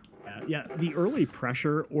 Yeah, the early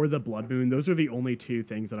pressure or the Blood Moon, those are the only two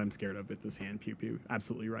things that I'm scared of with this hand. Pew pew.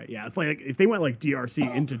 Absolutely right. Yeah, if they went like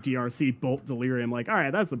DRC into DRC Bolt Delirium, like, all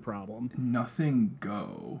right, that's a problem. Nothing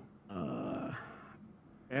go.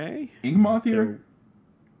 Okay. Inkmoth here?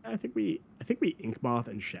 So, I think we Inkmoth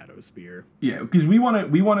and Shadow Spear. Yeah, because we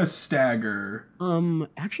want to stagger.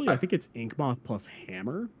 Actually, I think it's Inkmoth plus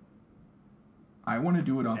Hammer. I want to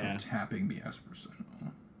do it off of tapping the Esper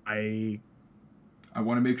Sentinel. I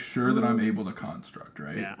want to make sure that I'm able to construct,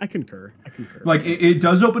 right? Yeah, I concur. Like it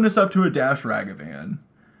does open us up to a Dash Ragavan,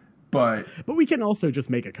 but we can also just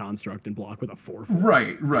make a construct and block with a 4/4.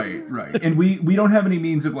 Right. And we don't have any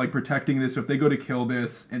means of like protecting this. So if they go to kill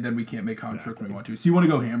this and then we can't make construct when we want to. So you want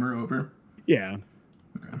to go hammer over? Yeah.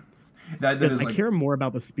 Okay. That is I care more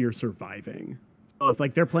about the spear surviving. So if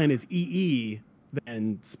like their plan is EE,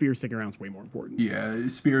 then spear sticking around is way more important. Yeah,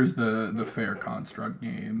 spear's the fair construct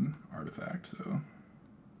game artifact. So.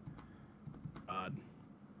 Odd.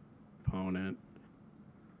 Opponent.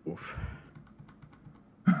 Oof.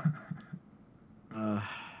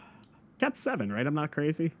 Kept 7, right? I'm not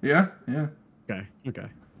crazy. Yeah. Okay.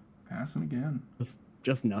 Passing again.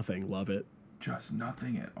 Just nothing. Love it. Just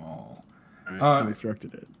nothing at all. I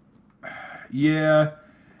constructed it. Yeah.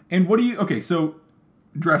 And what do you... Okay, so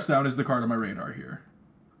Dress Down is the card on my radar here.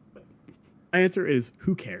 My answer is,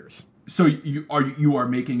 who cares? So you are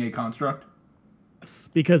making a construct? Yes,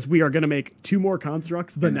 because we are going to make 2 more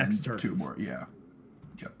constructs the next turn. 2 more, yeah.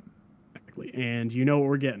 Yep. Exactly. And you know what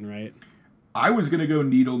we're getting, right? I was going to go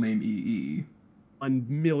Needle Name EE.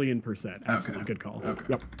 1,000,000%. Absolutely. Good call. Okay.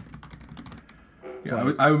 Yep.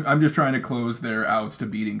 Yeah, I'm just trying to close their outs to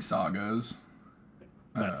beating sagas.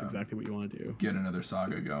 That's exactly what you want to do. Get another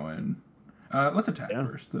saga going. Let's attack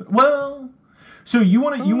first. Well, so you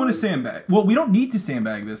want to sandbag. Well, we don't need to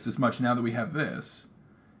sandbag this as much now that we have this.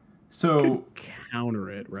 So counter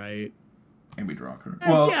it, right? And we draw a card.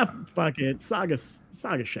 Well, yeah, fuck it. Saga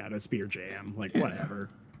Shadow Spear Jam. Like, whatever.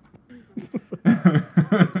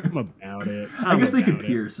 I'm about it. I guess they could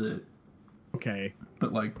pierce it. Okay.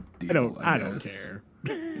 But like, I don't care.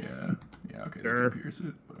 Yeah. Okay. Sure. They can pierce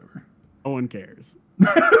it. Whatever. No one cares.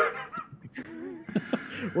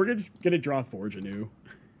 We're just gonna draw Forge anew.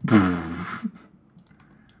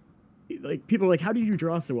 Like, people are like, how do you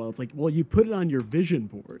draw so well? It's like, well, you put it on your vision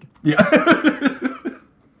board. Yeah.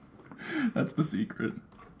 That's the secret.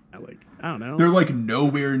 I don't know. They're like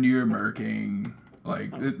nowhere near murking.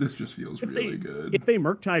 Like, this just feels really good. If they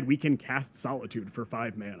Murktide, we can cast Solitude for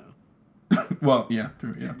 5 mana. Well, yeah,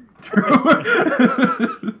 true, yeah.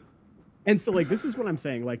 True. And so, like, this is what I'm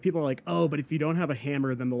saying. Like, people are like, oh, but if you don't have a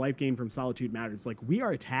hammer, then the life gain from Solitude matters. Like, we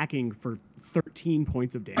are attacking for 13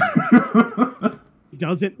 points of damage. It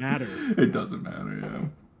doesn't matter. It doesn't matter, yeah.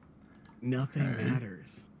 Nothing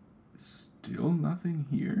matters. Still nothing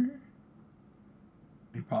here?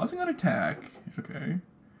 You're pausing on attack. Okay.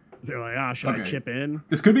 They're like, should I chip in?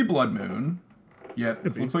 This could be Blood Moon. Yeah,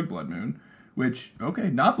 this looks like Blood Moon. Which, okay,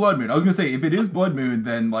 not Blood Moon. I was going to say, if it is Blood Moon,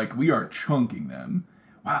 then, like, we are chunking them.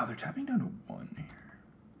 Wow, they're tapping down to 1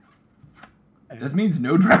 here. This means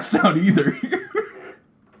no dress down either here.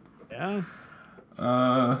 Yeah.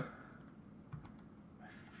 I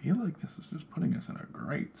feel like this is just putting us in a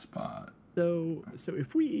great spot. So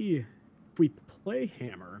if we play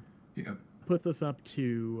Hammer, puts us up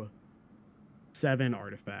to 7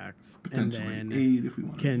 artifacts, potentially and then 8 if we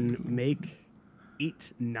want. Can make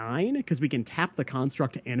 8, 9 because we can tap the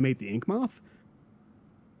construct to animate the Ink Moth.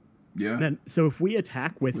 Yeah. Then, so if we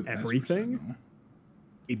attack with everything,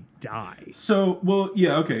 it dies. So, well,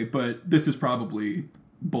 yeah, okay, but this is probably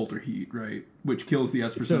Bolter Heat, right? Which kills the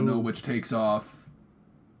Esper Sentinel, which takes off.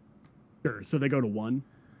 Sure, so they go to 1.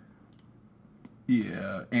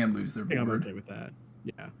 Yeah, and lose their board. I'm okay with that.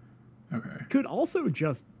 Yeah. Okay. Could also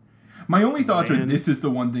just... My only thoughts are this is the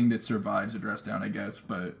one thing that survives a dress down, I guess,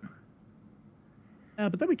 but... Yeah,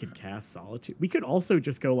 but then we could cast Solitude. We could also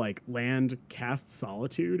just go, like, land, cast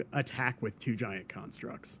Solitude, attack with 2 giant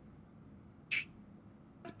constructs.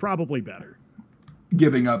 It's probably better.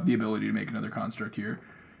 Giving up the ability to make another construct here.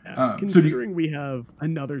 Yeah, considering we have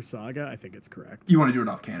another Saga, I think it's correct. You want to do it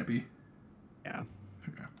off Canopy? Yeah.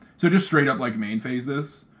 Okay. So just straight up, like, main phase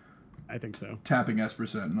this? I think so. Tapping Esper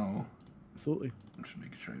Sentinel. Absolutely. I'm just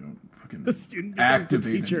making sure I don't fucking the student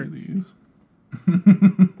activate any of these.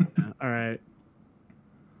 Yeah, all right.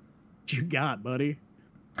 What you got, buddy?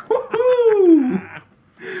 Woohoo!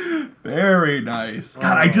 Very nice.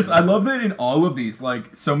 God, I love that in all of these,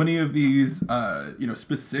 like, so many of these,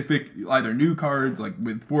 specific, either new cards, like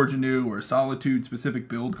with Forge Anew or Solitude, specific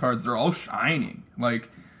build cards, they're all shining. Like,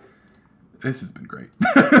 this has been great.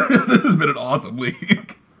 This has been an awesome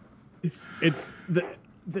week. It's the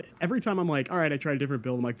every time I'm like, all right, I tried a different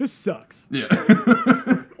build, I'm like, this sucks. Yeah.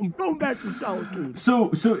 I'm going back to Solitude. So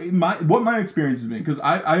what my experience has been, because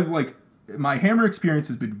I've like, my Hammer experience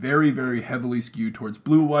has been very, very heavily skewed towards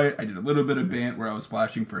blue-white. I did a little bit of Bant where I was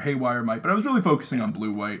splashing for Haywire Might, but I was really focusing on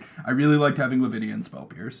blue-white. I really liked having Lavinia and Spell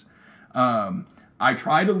Pierce. I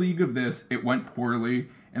tried a League of this. It went poorly,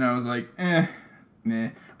 and I was like,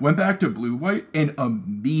 meh. Went back to blue-white and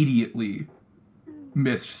immediately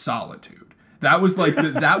missed Solitude. That was like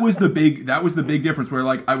that was the big difference where,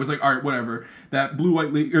 like, I was like, all right, whatever. That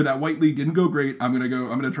blue-white league or that white league didn't go great. I'm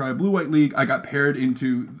gonna try a blue-white league. I got paired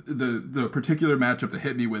into the particular matchup that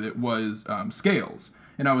hit me with it was Scales,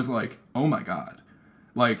 and I was like, oh my god,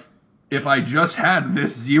 like, if I just had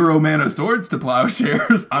this 0 mana Swords to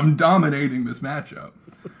Plowshares, I'm dominating this matchup.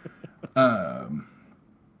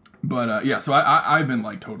 But yeah, so I've been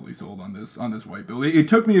like totally sold on this white build. It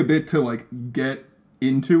took me a bit to like get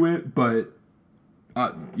into it, but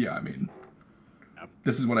yeah, I mean,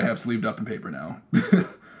 this is what I have sleeved up in paper now. Hell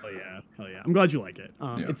yeah! I'm glad you like it.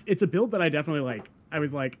 It's a build that I definitely like. I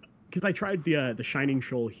was like, because I tried the Shining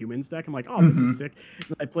Shoal Humans deck. I'm like, oh, this is sick.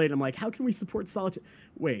 And I played. I'm like, how can we support Solitude?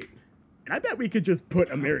 Wait, and I bet we could just put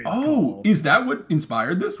Amarius. Oh, is that what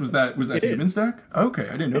inspired this? Was that Humans deck? Okay,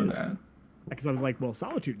 I didn't know that. Because I was like, well,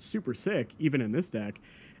 Solitude's super sick, even in this deck.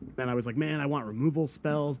 Then I was like, man, I want removal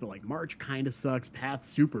spells, but like March kind of sucks. Path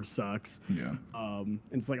super sucks. Yeah. And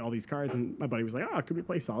it's like all these cards, and my buddy was like, oh, could we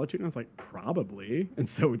play Solitude? And I was like, probably. And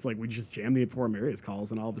so it's like we just jam the 4 Marius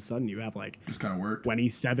calls, and all of a sudden you have like just kind of work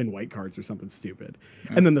 27 white cards or something stupid.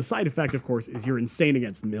 Yeah. And then the side effect, of course, is you're insane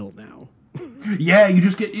against mill now. Yeah, you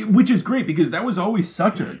just get, which is great because that was always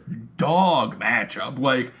such a dog matchup.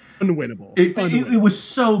 Like, unwinnable. It was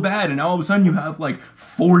so bad, and now all of a sudden you have like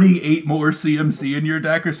 48 more CMC in your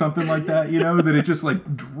deck or something like that, you know, that it just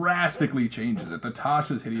like drastically changes it. The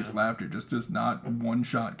Tasha's Hideous Laughter just does not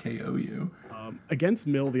one-shot KO you. Against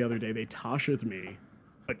Mill the other day, they Tasha'd me,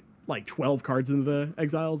 but like 12 cards into the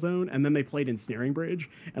exile zone, and then they played Ensnaring Bridge,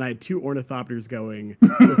 and I had 2 Ornithopters going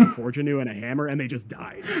with a Fortunu and a Hammer, and they just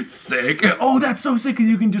died. Sick. Oh, that's so sick, because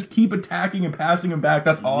you can just keep attacking and passing them back.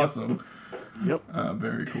 That's awesome. Yep.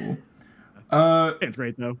 Very cool. It's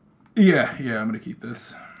great, though. Yeah, I'm going to keep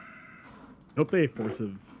this. Hope they force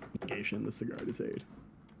of negation the Cigar to Aid.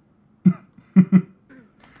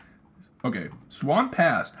 Okay, Swamp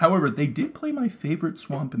passed. However, they did play my favorite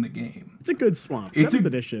swamp in the game. It's a good swamp. 7th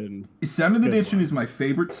edition. 7th edition is my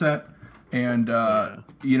favorite set. And,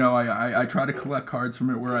 you know, I try to collect cards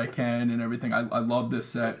from it where I can and everything. I love this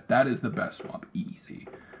set. That is the best swamp. Easy.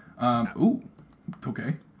 Ooh,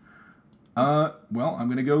 okay. Well, I'm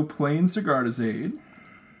going to go plain Cigar to Aid.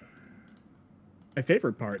 My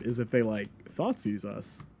favorite part is if they, like, Thoughtseize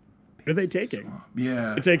us. What are they taking? Swamp.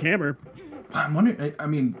 Yeah. They take Hammer. I'm wondering, I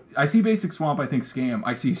mean, I see Basic Swamp, I think Scam.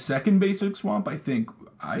 I see second Basic Swamp, I think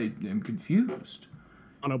I am confused.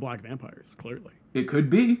 Mono Black Vampires, clearly. It could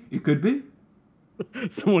be. It could be.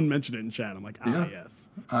 Someone mentioned it in chat. I'm like, Yeah. yes.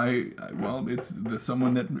 Well, it's the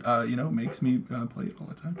someone that, you know, makes me play it all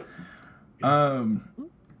the time.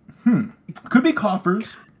 Could be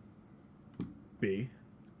Coffers. B.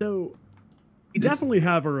 So, you definitely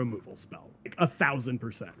have a removal spell. Like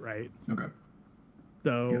 1,000%, right? Okay.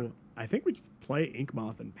 So, Yeah. I think we just play Ink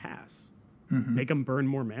Moth and pass. Make them burn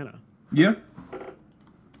more mana. Yeah.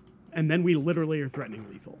 And then we literally are threatening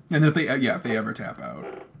lethal. And if they ever tap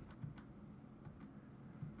out.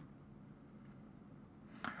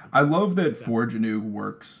 I love that Forgeanu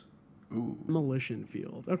works. Ooh. Demolition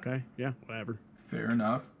Field. Okay. Yeah, whatever. Fair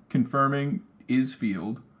enough. Confirming is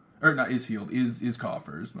Field. Or not is Field. Is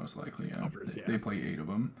Coffers, most likely. Yeah. Coffers, yeah. They play 8 of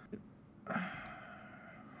them.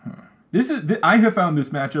 I have found this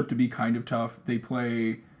matchup to be kind of tough. They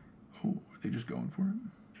play... Oh, are they just going for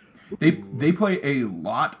it? They play a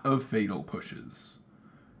lot of Fatal pushes.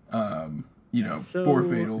 You know, so 4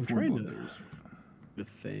 Fatal, I'm 4 trying Bloodthirst. to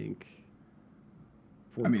think...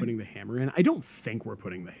 If we're putting the Hammer in. I don't think we're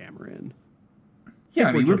putting the Hammer in. Yeah,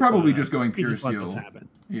 I mean, we're probably just going we pure just let steel. this happen.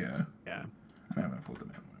 Yeah. Yeah. I mean, I'm gonna flip the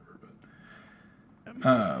man, whatever,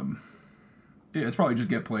 but yeah, it's probably just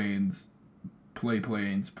get planes, play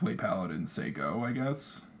paladin, say go, I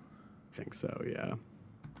guess. I think so, yeah.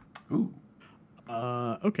 Ooh.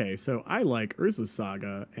 Okay, so I like Urza's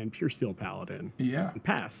Saga and Pure Steel Paladin. Yeah. And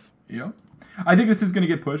pass. Yeah. I think this is gonna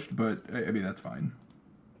get pushed, but I mean that's fine.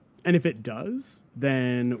 And if it does,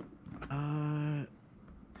 then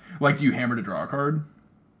like, do you hammer to draw a card?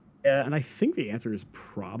 Yeah, and I think the answer is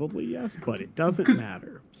probably yes, but it doesn't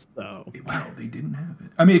matter. So wow, they didn't have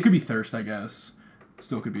it. I mean, it could be Thirst, I guess.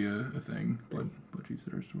 Still could be a thing. Blood Chief's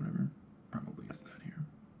Thirst or whatever. Probably is that here.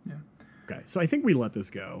 Yeah. Okay, so I think we let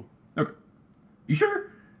this go. Okay. You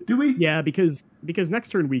sure? Do we? Yeah, because next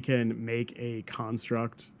turn we can make a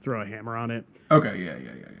construct, throw a hammer on it. Okay, yeah.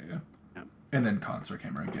 And then Construct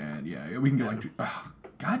Hammer again. Yeah, we can get like...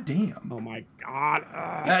 God damn. Oh my god.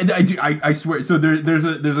 I swear. So there's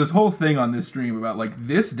this whole thing on this stream about like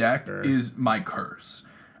this deck is my curse.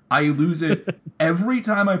 I lose it every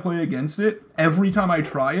time I play against it. Every time I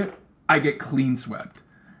try it, I get clean swept.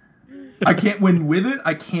 I can't win with it.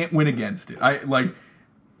 I can't win against it. I like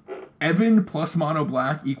Evan plus mono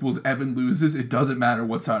black equals Evan loses. It doesn't matter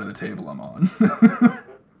what side of the table I'm on.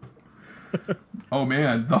 Oh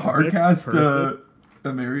man, the hardcast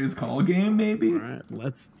Amaria's Call game, maybe? Alright,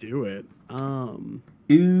 let's do it. I'm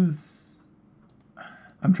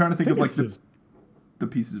trying to think of like the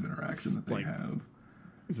pieces of interaction that they have.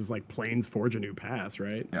 This is like Plains Forge a New Pass,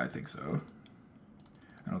 right? Yeah, I think so.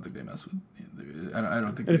 I don't think they mess with... I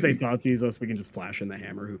don't think and if they Thoughtseize us, we can just flash in the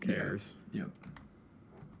hammer. Who cares? Yeah. Yep.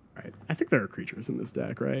 Right. I think there are creatures in this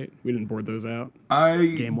deck, right? We didn't board those out.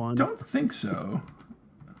 Game 1? Don't think so.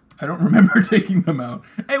 I don't remember taking them out.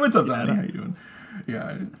 Hey, what's up, Donnie? How you doing?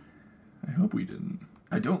 Yeah, I hope we didn't.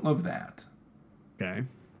 I don't love that. Okay.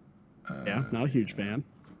 Yeah, not a huge fan.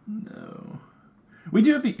 No. We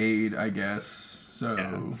do have the aid, I guess. So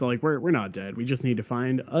yeah, so like we're not dead. We just need to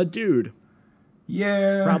find a dude.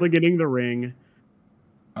 Yeah. Probably getting the ring.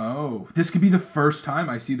 Oh, this could be the first time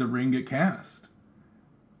I see the ring get cast.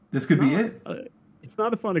 This could be it. It's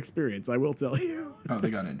not a fun experience, I will tell you. Oh,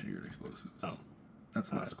 they got engineered explosives. Oh.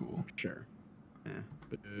 That's less cool. Sure.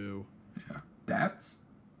 Boo. Yeah. That's...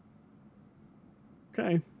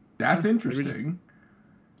 Okay. That's interesting.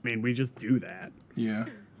 We just do that. Yeah.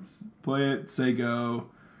 Play it, say go.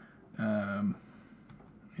 Yeah.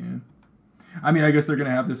 I mean, I guess they're gonna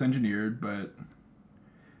have this engineered, but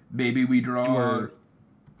maybe we draw.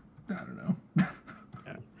 I don't know.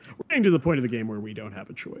 Yeah. We're getting to the point of the game where we don't have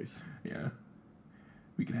a choice. Yeah.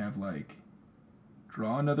 We can have like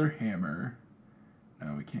draw another hammer.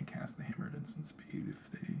 No, we can't cast the hammer at instant speed if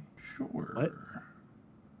they sure.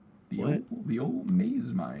 What? The old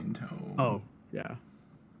maze mine tome. Oh, yeah.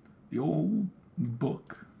 The old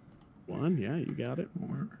book. One, yeah, you got it.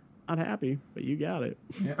 Or, not happy, but you got it.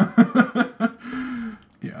 Yeah.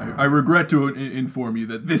 Yeah, I regret to inform you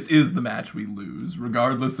that this is the match we lose,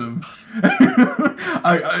 regardless of.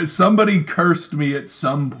 Somebody cursed me at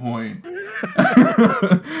some point.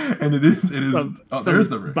 And it is. There's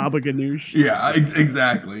the ring. Baba Ganoush. Yeah,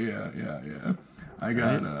 exactly. Yeah. I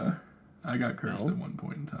got cursed at one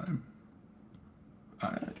point in time.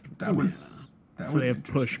 That was they have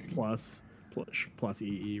push plus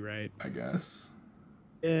EE, right? I guess.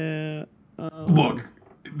 Yeah. Look,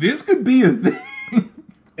 this could be a thing.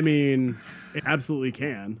 I mean, it absolutely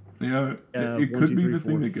can. Yeah, it could be the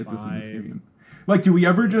thing that gets us in this game. Like, do we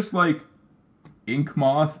ever just like Ink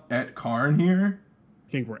Moth at Karn here? I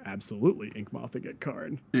think we're absolutely Ink Mothing at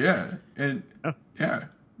Karn. Yeah, and yeah,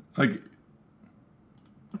 like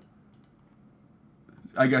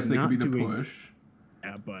I guess they could be the push.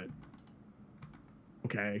 Yeah, but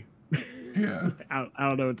okay. Yeah, I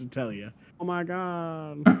don't know what to tell you. Oh my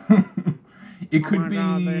god. It could be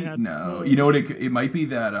no. You know what? It might be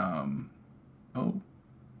that.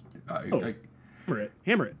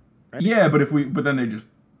 Hammer it. Right? Yeah, but then they just.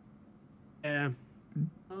 Yeah.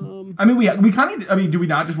 I mean, we kind of. I mean, do we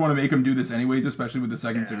not just want to make them do this anyways, especially with the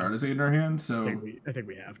second Sigarda's Aid in our hand? So I think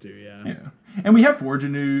we have to. Yeah. Yeah, and we have Forge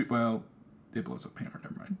Anew. Well, it blows up hammer.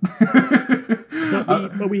 Never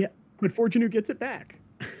mind. But Forge Anew gets it back.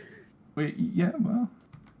 Wait. Yeah. Well.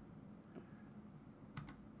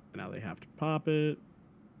 Now they have to pop it.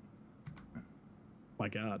 My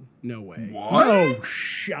God, no way. What? No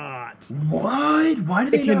shot. What? Why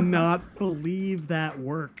did they cannot believe that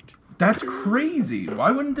worked. That's crazy.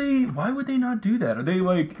 Why would they not do that? Are they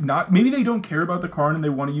like not? Maybe they don't care about the Karn and they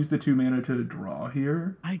want to use the 2 mana to draw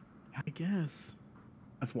here. I guess.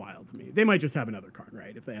 That's wild to me. They might just have another Karn,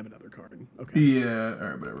 right? If they have another Karn. Okay. Yeah. All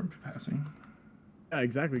right. Whatever. I'm passing. Yeah,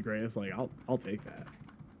 exactly, Gray. It's like I'll take that.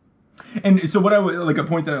 And so what I would like a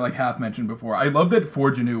point that I like half mentioned before. I love that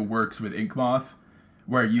Forge Anew works with Ink Moth,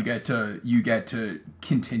 where you get to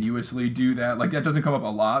continuously do that. Like that doesn't come up a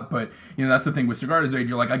lot, but you know that's the thing with Sigarda's Aid.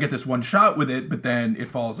 You're like, I get this one shot with it, but then it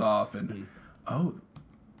falls off, and I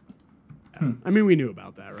mean, we knew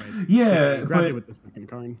about that, right? Yeah, grabbed it with the second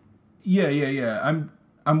Karn. Yeah.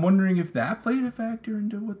 I'm wondering if that played a factor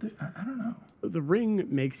into what I don't know. The ring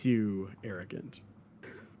makes you arrogant.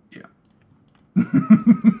 Yeah.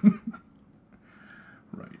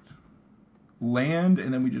 Right. Land,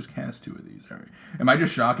 and then we just cast 2 of these. All right. Am I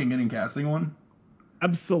just shocking getting casting one?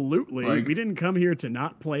 Absolutely. Like, we didn't come here to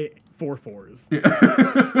not play 4/4s.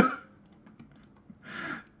 Yeah.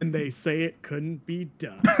 And they say it couldn't be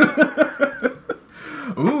done.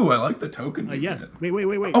 Ooh, I like the token. Yeah.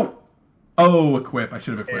 Wait. Oh, equip. I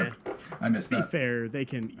should have equipped. I missed that. To be fair, they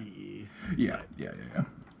can EE. Yeah.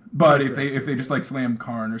 But if they just like slam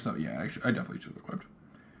Karn or something, yeah, I definitely should have equipped.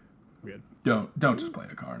 Good. Don't just play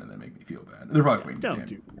a Karn and then make me feel bad. They're probably playing don't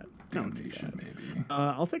do that. Damnation, maybe.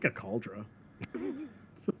 I'll take a Cauldra.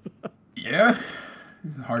 Yeah,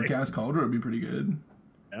 hardcast Cauldra would be pretty good.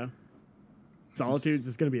 Yeah. Solitudes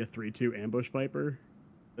is going to be a 3/2 ambush viper.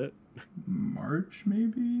 March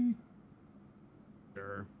maybe.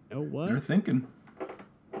 Sure. You know what? They're thinking.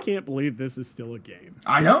 I can't believe this is still a game.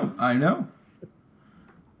 I know.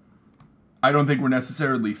 I don't think we're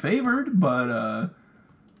necessarily favored, but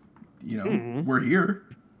we're here.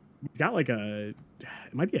 We've got like it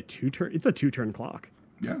might be a 2-turn. It's a 2-turn clock.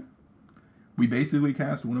 Yeah. We basically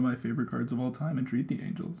cast one of my favorite cards of all time and Treat the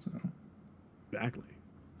Angel, so. Exactly.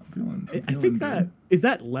 I'm feeling I think is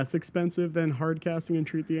that less expensive than hard casting and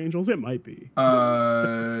Treat the Angels? It might be.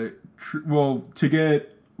 Well, to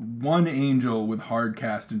get 1 angel with hard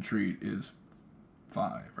cast and treat is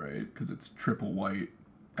 5, right? Because it's triple white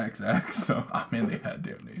XX, so I'm in the head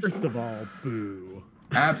damnation. First of all, boo.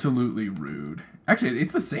 Absolutely rude. Actually,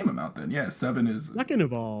 it's the same amount then. Yeah, 7 is. Second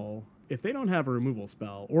of all, if they don't have a removal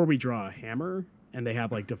spell, or we draw a hammer and they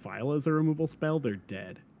have like Defile as a removal spell, they're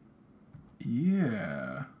dead.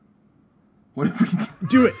 Yeah. What if we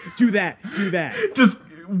do it? Do that. Just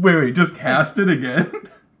wait. Just cast it again.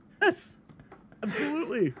 Yes,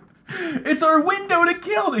 absolutely. It's our window to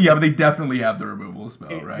kill them. Yeah, but they definitely have the removal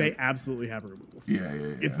spell, right? They absolutely have a removal spell.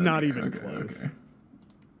 Yeah. It's not even close. Okay.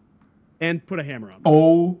 And put a hammer on them.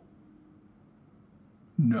 Oh.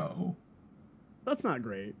 No. That's not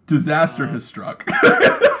great. Disaster has struck.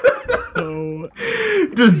 So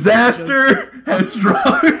Disaster has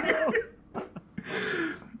struck.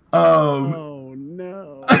 Oh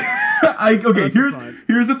no. Okay,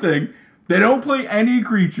 here's the thing. They don't play any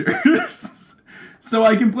creatures. So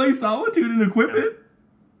I can play Solitude and equip it.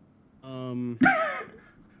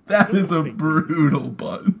 That is a brutal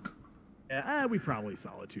bunt. Yeah, we probably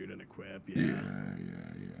Solitude and equip. Yeah.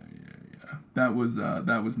 That was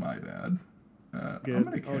my bad. I'm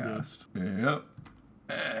gonna cast. Yep.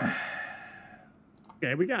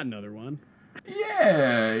 Okay, we got another one.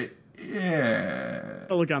 Yeah.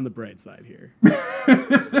 I'll look on the bright side here.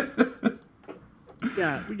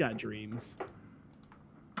 Yeah, we got dreams.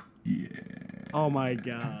 Yeah. Oh my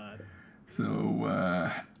god. So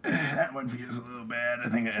that one feels a little bad. I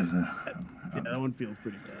think that's that one feels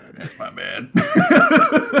pretty bad. That's my bad.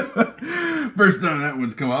 First time that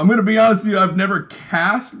one's come out. I'm gonna be honest with you, I've never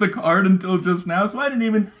cast the card until just now, so I didn't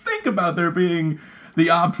even think about there being the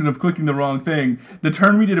option of clicking the wrong thing. The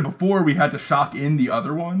turn we did it before, we had to shock in the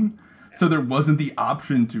other one, so there wasn't the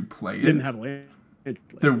option to play it. Didn't have land.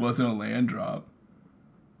 There wasn't a land drop.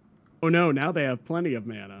 Oh no, now they have plenty of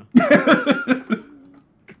mana.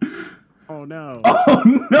 Oh no. Oh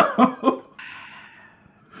no!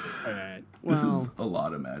 Alright. Well, this is a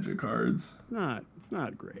lot of Magic cards. It's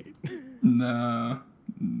not great. Nah.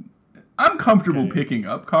 I'm comfortable picking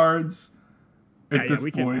up cards at this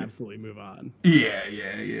we point. Can absolutely move on. Yeah.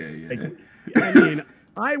 I mean,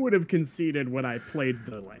 I would have conceded when I played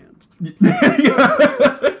the land.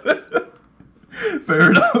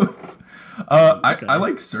 Fair enough. I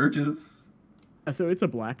like Surges. So it's a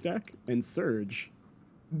black deck, and Surge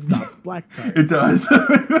stops black cards. It does.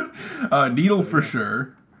 Needle for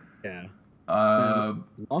sure. Yeah.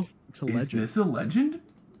 Lost to Legend. Is this a legend?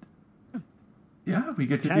 Yeah, we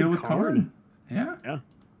get to deal with Karn. Yeah.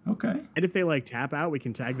 Okay. And if they like tap out, we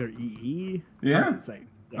can tag their EE. Yeah. That's insane.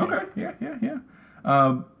 Yeah. Okay. Yeah.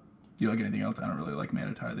 Do you like anything else? I don't really like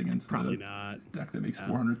Mana Tithe against Probably not. Deck that makes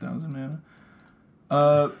 400,000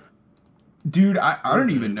 mana. Dude, I don't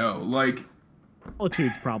even know. Like,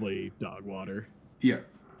 Solitude's probably dog water. Yeah.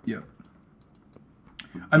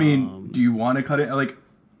 I mean, do you want to cut it? Like,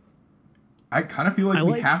 I kind of feel like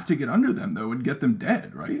we have to get under them, though, and get them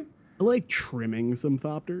dead, right? I like trimming some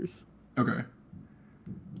Thopters. Okay.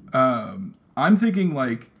 I'm thinking,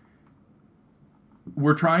 like,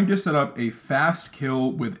 we're trying to set up a fast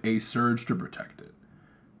kill with a Surge to protect it.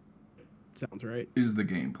 Sounds right. Is the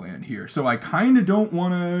game plan here. So I kind of don't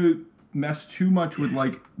want to mess too much with,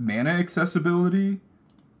 like, mana accessibility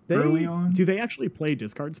early on. Do they actually play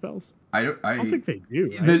discard spells? I don't think they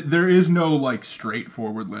do. Right? There is no, like,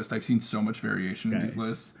 straightforward list. I've seen so much variation in these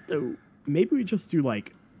lists. So maybe we just do,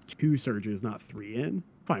 like, 2 Surges, not 3 in.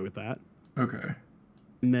 Fine with that. Okay.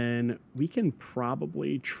 And then we can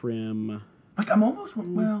probably trim... Like, I'm almost...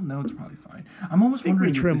 Well, no, it's probably fine. I'm almost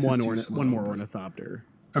wondering we trim if this one more Ornithopter.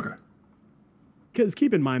 Okay. Because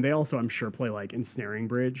keep in mind, they also, I'm sure, play, like, Ensnaring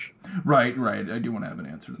Bridge. Right. I do want to have an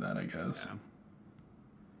answer to that, I guess.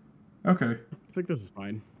 Yeah. Okay. I think this is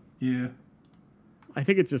fine. Yeah. I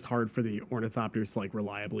think it's just hard for the Ornithopters to, like,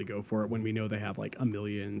 reliably go for it when we know they have, like, a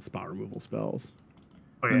million spot removal spells.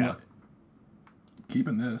 Oh, yeah.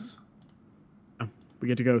 Keeping this. We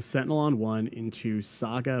get to go Sentinel on 1 into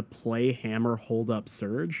Saga, play Hammer, hold up,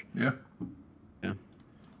 Surge. Yeah.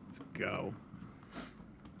 Let's go.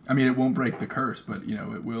 I mean, it won't break the curse, but, you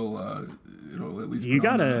know, it will, it'll at least put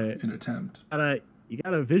on an attempt. You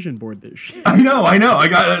gotta vision board this shit. I know.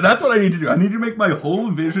 That's what I need to do. I need to make my whole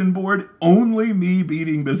vision board only me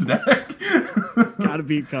beating this deck. Gotta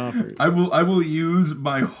beat Coffers. I will use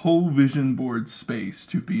my whole vision board space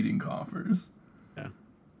to beating Coffers. Yeah.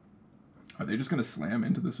 Are they just gonna slam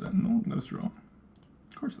into this Sentinel? That's wrong.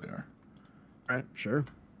 Of course they are. All right, sure.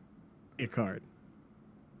 A card.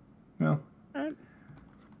 Well. All right.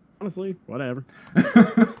 Honestly, whatever.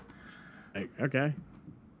 Okay.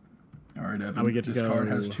 All right, Evan. This card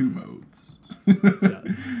has 2 modes. It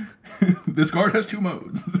does. This card has 2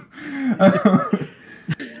 modes.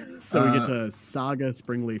 So we get to Saga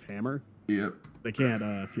Springleaf Hammer. Yep. They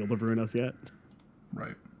can't Field of Ruin us yet.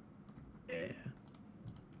 Right. Yeah.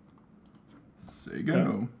 Say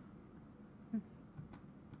go.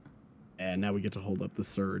 And now we get to hold up the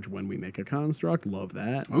Surge when we make a construct. Love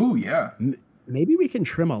that. Oh, yeah. Maybe we can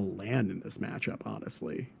trim a land in this matchup,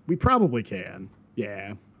 honestly. We probably can.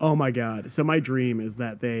 Yeah. Oh, my God. So my dream is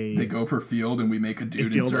that they go for field and we make a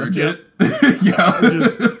dude and Surge it. Yeah.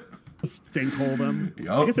 Just sinkhole them. Yep.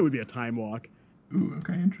 I guess it would be a time walk. Ooh,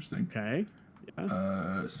 okay, interesting. Okay.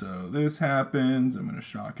 Yeah. So this happens. I'm going to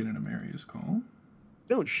shock it in a Marius Call.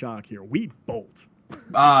 Don't shock here. We bolt.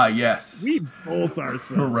 Ah, yes. We bolt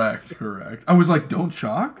ourselves. Correct. I was like, don't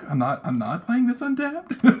shock. I'm not playing this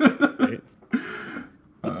untapped. Right.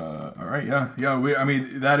 All right, yeah. I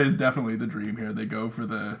mean, that is definitely the dream here. They go for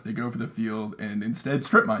the field and instead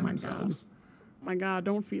strip mine themselves. Oh my God,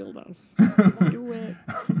 don't field us. Don't do it.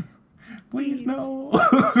 Please no.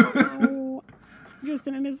 No. I'm just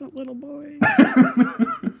an innocent little boy.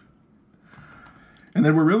 And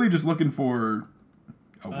then we're really just looking for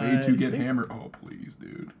a way to get hammer. Oh, please,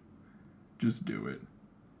 dude. Just do it.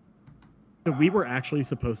 So we were actually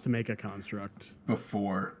supposed to make a construct.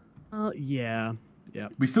 Before. Yeah.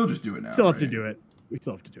 Yep. We still just do it now. Still have to do it. We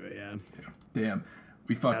still have to do it, yeah. Damn.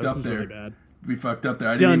 We fucked up there. Really bad. We fucked up there.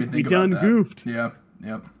 I didn't even think about that. We done goofed. Yeah.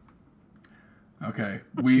 Yep. Okay.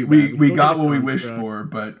 We got what we wished for,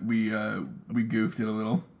 but we goofed it a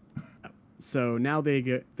little. So now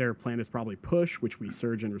their plan is probably push, which we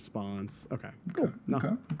surge in response. Okay. Cool.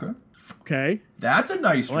 No. Okay. That's a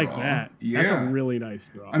nice draw. I like that. Yeah. That's a really nice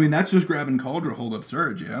draw. I mean, that's just grabbing Cauldron, hold up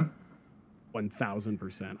surge, yeah?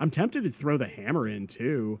 1000%. I'm tempted to throw the hammer in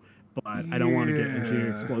too, but I don't want to get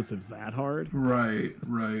engineered explosives that hard. Right.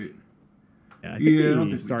 Yeah, I think we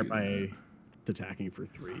need to start by attacking for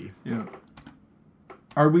 3. Yeah.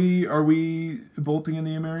 Are we bolting in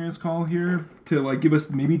the Amarius call here to like give us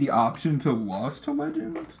maybe the option to Lost to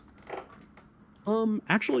Legend?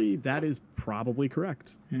 Actually, that is probably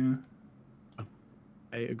correct. Yeah.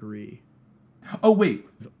 I agree. Oh wait.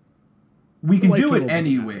 We can do it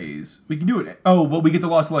anyways. We can do it. Oh, well, we get the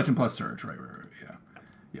Lost to Legend plus Surge. Right.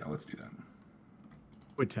 Yeah, let's do that.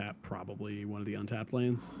 Would tap probably one of the untapped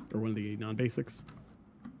lands or one of the non-basics.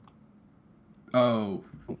 Oh,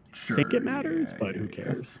 sure. I think it matters, but who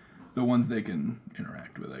cares? The ones they can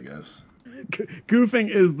interact with, I guess. Goofing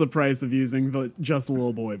is the price of using the just a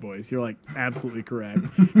little boy voice. You're like absolutely correct.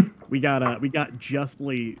 we got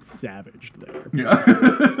justly savaged there. Yeah.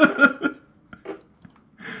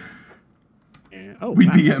 And, we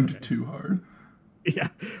BM'd too hard. Yeah,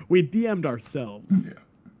 we BM'd ourselves. Yeah.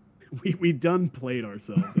 We done played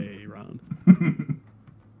ourselves, Ron.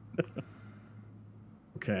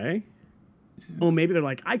 Okay. Oh, maybe they're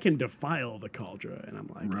like, I can defile the Cauldron, and I'm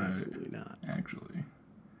like, absolutely not. Actually.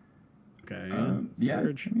 Okay.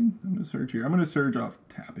 Surge. I mean, I'm gonna surge here. I'm gonna surge off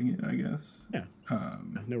tapping it, I guess. Yeah.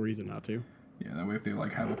 No reason not to. Yeah, that way if they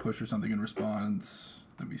like have a push or something in response,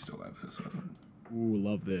 then we still have this. Ooh,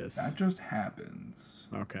 love this. That just happens.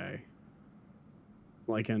 Okay.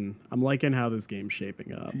 I'm liking how this game's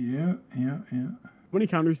shaping up. Yeah. How many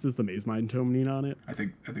counters does the Maze Mind Tome need on it? I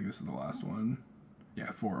think this is the last one.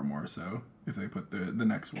 Yeah, 4 or more. So if they put the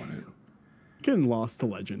next one in, you can Lost to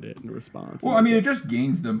Legend it in response. Well, I mean, it just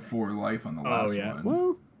gains them 4 life on the last one.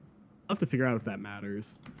 Well, I'll have to figure out if that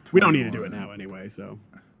matters. 21. We don't need to do it now anyway. So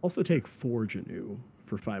also take 4 Janu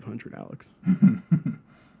for 500, Alex.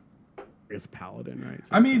 I guess Paladin, right?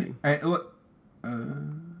 I mean,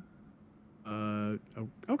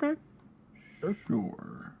 okay.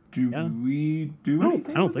 Sure. Do we do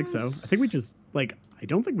anything? I don't think so. I think we just I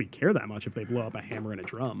don't think we care that much if they blow up a hammer and a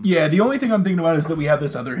drum. Yeah, the only thing I'm thinking about is that we have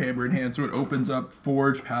this other hammer in hand, so it opens up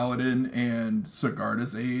Forge, Paladin, and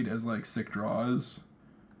Sigarda's Aid as like sick draws.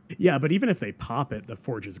 Yeah, but even if they pop it, the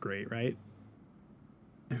Forge is great, right?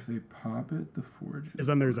 If they pop it, the Forge is... Because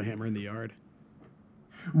then there's a hammer in the yard.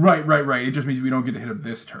 Right. It just means we don't get to hit him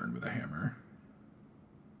this turn with a hammer.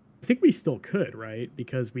 I think we still could, right?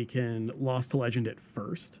 Because we can Lost to Legend it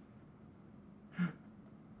first.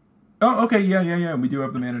 Oh, okay, yeah. We do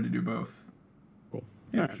have the mana to do both. Cool.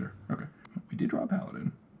 Yeah, right. Sure. Okay. We did draw a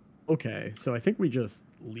Paladin. Okay, so I think we just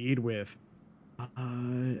lead with...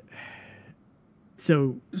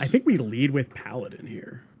 So I think we lead with Paladin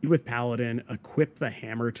here. Lead with Paladin, equip the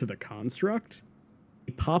hammer to the construct,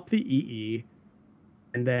 we pop the EE,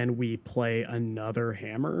 and then we play another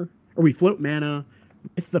hammer. Or we float mana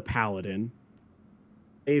with the Paladin.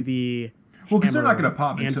 Play the well, because they're not going to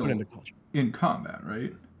pop until in combat,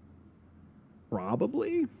 right?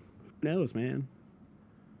 Probably. Who knows, man?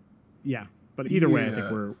 Yeah, but either way, I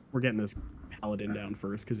think we're getting this Paladin down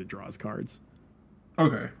first because it draws cards.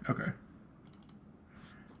 Okay.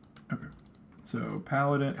 So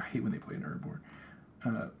Paladin, I hate when they play an herb board.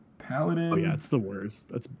 Paladin. Oh yeah, it's the worst.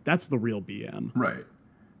 That's the real BM. Right.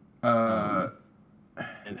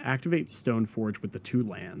 And activate Stoneforge with the 2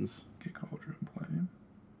 lands. Get Cauldron play.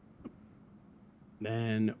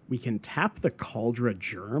 Then we can tap the Cauldron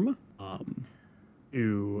Germ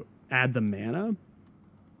to add the mana.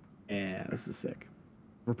 Yeah, this is sick.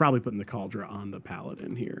 We're probably putting the Cauldron on the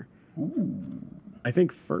Paladin here. Ooh. I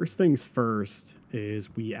think first things first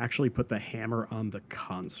is we actually put the hammer on the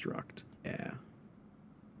construct. Yeah.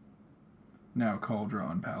 Now Cauldron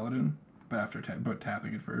on Paladin. after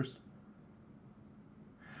tapping it first.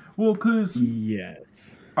 Well, because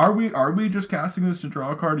yes, are we just casting this to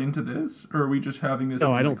draw a card into this, or are we just having this?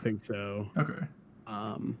 No, I don't think so. Okay.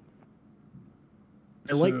 I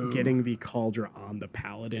like getting the Cauldron on the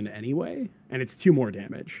Paladin anyway, and it's 2 more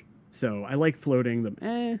damage. So I like floating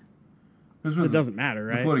them. So it doesn't matter,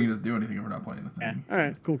 right? The floating doesn't do anything if we're not playing the thing. Yeah. All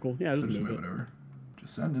right, cool. Yeah, just move it. Whatever.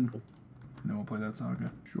 Just sending. Cool. And then we'll play that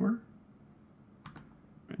Saga. Sure.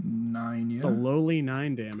 9, yeah. The lowly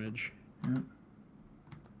 9 damage. Yeah.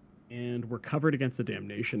 And we're covered against the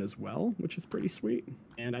Damnation as well, which is pretty sweet.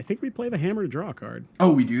 And I think we play the Hammer to draw a card.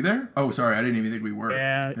 Oh, we do there? Oh, sorry, I didn't even think we were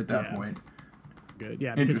at that point. Good.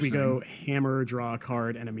 Yeah, because we go Hammer, draw a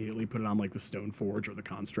card, and immediately put it on like the Stone Forge or the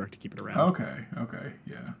Construct to keep it around. Okay,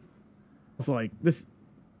 yeah. So like this,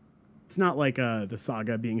 it's not like the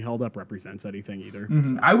Saga being held up represents anything either.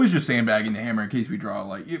 Mm-hmm. So. I was just sandbagging the Hammer in case we draw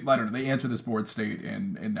like, I don't know, they answer this board state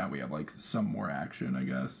and now we have like some more action, I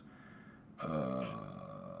guess.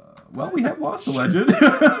 Well, we have Lost to Legend.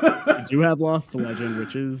 We do have Lost to Legend,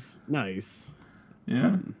 which is nice.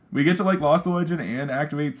 Yeah. We get to like Lost to Legend and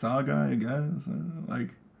activate Saga, I guess.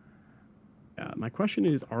 My question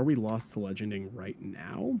is, are we Lost to Legending right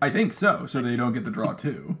now? I think so they don't get the draw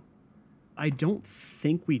too. I don't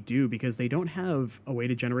think we do because they don't have a way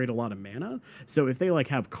to generate a lot of mana. So if they like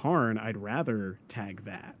have Karn, I'd rather tag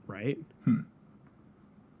that, right? Yeah,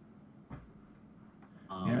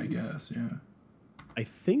 I guess, yeah. I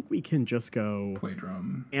think we can just go play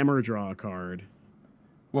drum. Hammer, draw a card.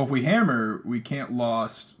 Well, if we hammer, we can't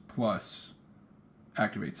Lost plus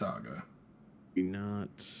activate Saga. We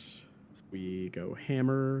go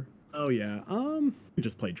Hammer. Oh yeah. We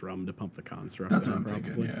just play drum to pump the Construct. That's what I'm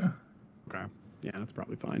thinking, yeah. Okay. Yeah, that's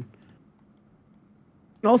probably fine.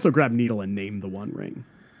 And also grab Needle and name the One Ring.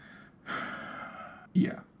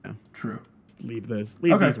 Yeah. True. Just leave these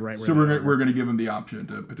right where so we're gonna give them the option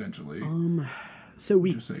to potentially so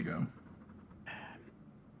we just say go. I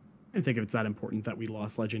don't think if it's that important that we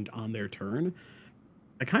Lost Legend on their turn.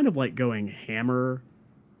 I kind of like going Hammer,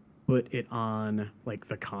 put it on like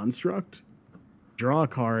the Construct, draw a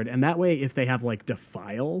card, and that way if they have like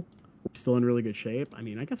Defile, we're still in really good shape. I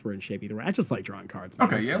mean, I guess we're in shape either way. I just like drawing cards.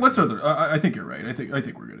 Okay, yeah, let's start. I think you're right. I think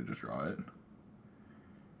we're gonna just draw it,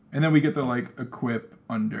 and then we get the like equip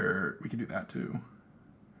under. We can do that too.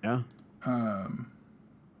 Yeah.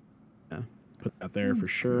 Put that there for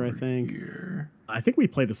sure. I think. Here. I think we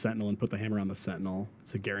play the Sentinel and put the Hammer on the Sentinel.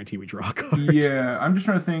 It's a guarantee we draw a card. Yeah, I'm just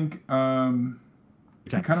trying to think. I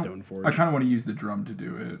kind of want to use the drum to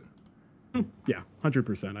do it. Yeah,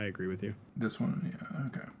 100%. I agree with you. This one, yeah,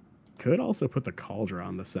 okay. Could also put the Cauldron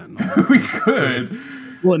on the Sentinel. We could.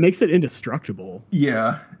 Well, it makes it indestructible.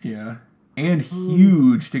 Yeah. And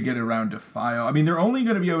huge to get around Defile. I mean, they're only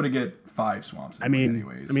going to be able to get 5 swamps.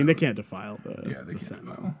 Anyways, they can't Defile the they can't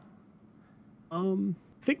Sentinel. I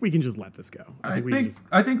think we can just let this go. I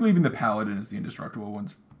think leaving the Paladin as the indestructible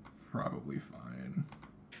one's probably fine.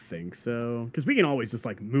 I think so. Because we can always just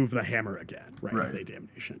like move the Hammer again, right? If they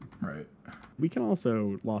Damnation. Right. We can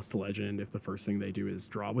also Lost to Legend if the first thing they do is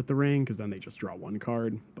draw with the ring, because then they just draw 1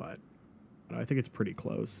 card. But I think it's pretty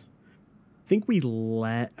close. I think we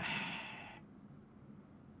let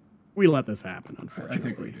this happen, unfortunately. I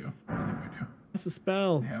think we do. That's a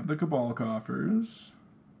spell. They have the Cabal Coffers.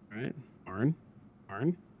 All right. Karn.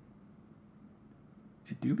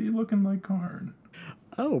 It do be looking like Karn.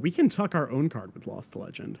 Oh, we can tuck our own card with Lost to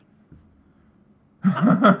Legend.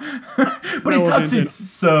 But it tucks it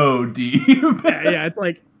so deep. yeah, it's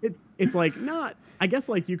like not. I guess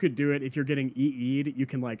like you could do it if you're getting EE'd. You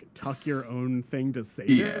can like tuck your own thing to save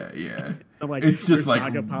it. Yeah. And, like it's just like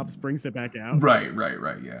Saga pops brings it back out. Right.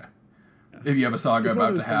 Yeah. If you have a Saga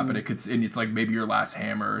about to happen, it's like maybe your last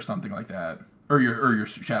Hammer or something like that, or your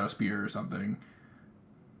Shadow Spear or something.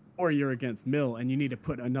 Or you're against Mill and you need to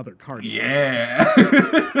put another card. Yeah.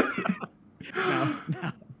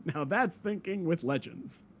 Now that's thinking with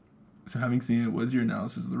Legends. So having seen it, was your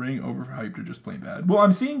analysis of the ring overhyped or just plain bad? Well,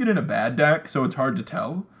 I'm seeing it in a bad deck, so it's hard to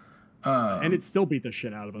tell. And it still beat the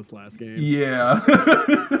shit out of us last game. Yeah.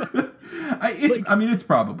 It's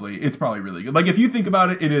probably really good. Like if you think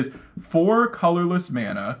about it, it is 4 colorless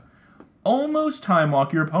mana, almost Time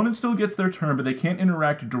Walk. Your opponent still gets their turn, but they can't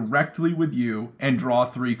interact directly with you and draw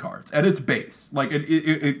 3 cards at its base. Like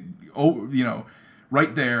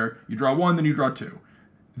right there, you draw 1, then you draw 2.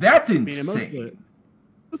 That's insane.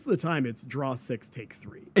 Most of the time, it's draw 6, take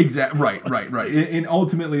 3. Exactly. Right. And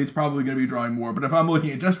ultimately, it's probably going to be drawing more. But if I'm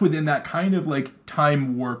looking at just within that kind of like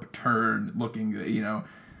time warp turn, looking,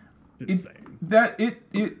 it's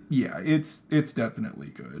definitely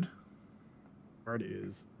good. Card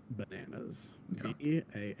is Bananas. Yeah.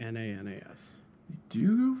 Bananas. You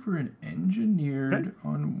do go for an engineered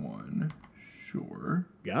on 1. Sure.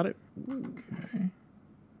 Got it. Ooh. Okay.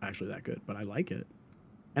 Actually, that good, but I like it.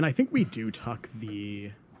 And I think we do tuck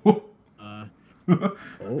the. Oh. Huh.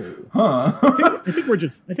 I think we're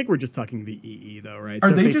just tucking the EE though, right?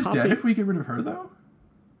 Are they just dead if we get rid of her though?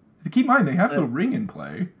 Keep in mind they have the ring in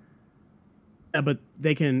play. Yeah, but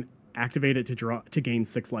they can activate it to gain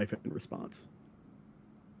 6 life in response.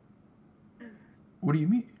 What do you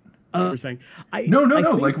mean? We're saying no.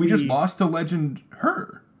 Like we just lost to Legend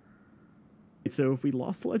her. So if we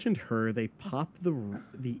lost to Legend her, they pop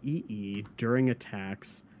the EE during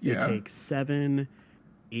attacks. They take 7,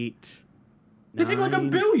 8. They take like 1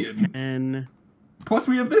 billion. 10. Plus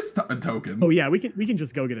we have this token. Oh yeah, we can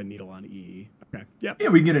just go get a needle on EE. Okay. Yeah. Yeah,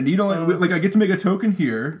 we can get a needle. Like I get to make a token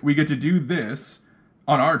here. We get to do this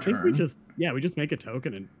on our turn. We just make a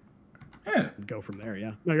token and go from there.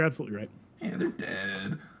 Yeah. No, you're absolutely right. Yeah, they're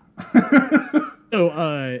dead.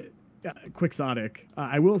 So, Quixotic,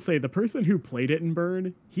 I will say the person who played it in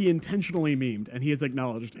Burn, he intentionally memed, and he has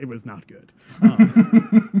acknowledged it was not good.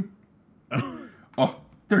 Oh,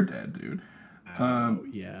 they're dead, dude.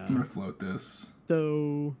 Yeah. I'm gonna float this.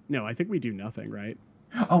 So, no, I think we do nothing, right?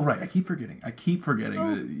 Oh, right. I keep forgetting that you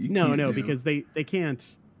can't do. Because they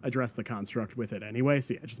can't address the construct with it anyway,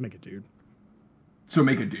 so yeah, just make a dude. So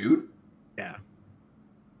make a dude? Yeah.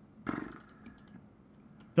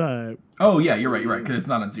 Oh, yeah, you're right, because it's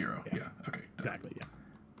not on 0. Yeah, okay. Exactly, yeah.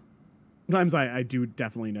 Sometimes I do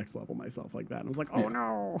definitely next level myself like that, and I was like, oh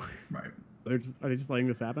no. Right. Are they just letting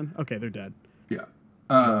this happen? Okay, they're dead. Yeah.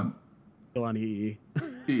 Still on EE.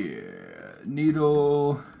 Yeah.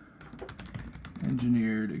 Needle.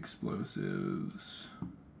 Engineered explosives.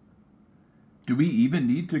 Do we even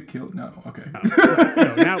need to kill? No. Okay.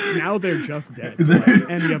 No, now they're just dead.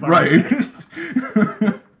 Any of our attacks.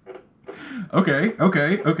 Okay.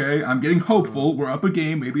 I'm getting hopeful. We're up a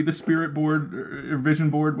game. Maybe the spirit board or vision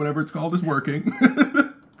board, whatever it's called, is working.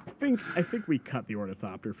 I think we cut the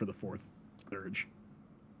ornithopter for the 4th surge.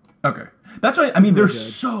 Okay. That's right. I mean, they're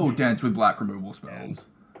so dense with black removal spells.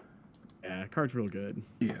 Yeah, card's real good.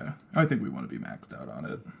 Yeah. I think we want to be maxed out on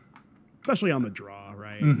it. Especially on the draw,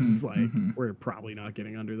 right? It's like we're probably not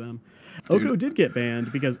getting under them. Dude. Oko did get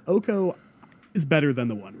banned because Oko is better than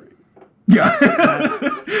the One Ring. Yeah.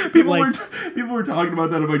 People were talking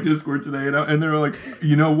about that on my Discord today, and they were like,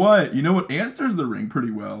 you know what answers the ring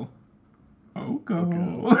pretty well?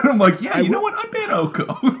 Oko. And I'm like, yeah, you know what? I ban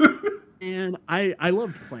Oko. And I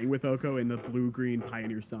loved playing with Oko in the blue-green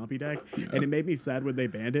Pioneer Stompy deck, and it made me sad when they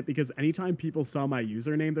banned it because anytime people saw my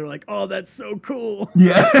username, they were like, "Oh, that's so cool!"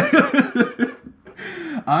 Yeah.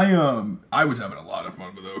 I was having a lot of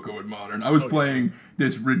fun with Oko in Modern. I was playing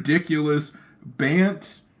this ridiculous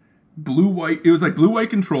Bant blue-white. It was like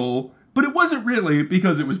blue-white control, but it wasn't really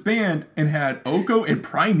because it was banned and had Oko and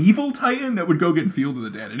Primeval Titan that would go get Field of the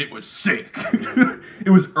Dead, and it was sick. It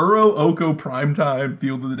was Uro, Oko, Primetime,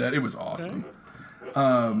 Field of the Dead. It was awesome.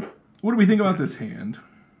 What do we think about this hand?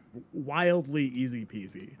 Wildly easy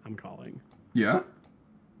peasy, I'm calling. Yeah?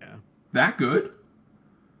 Yeah. That good?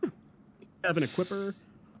 Have an equipper,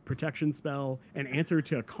 protection spell, an answer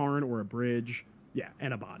to a Karn or a bridge,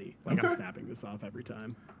 and a body. I'm snapping this off every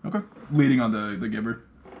time. Okay. Leading on the giver.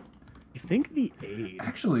 I think the aid.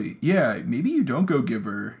 Actually, yeah, maybe you don't go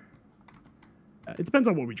giver. It depends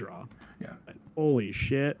on what we draw. Yeah. But holy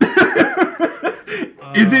shit.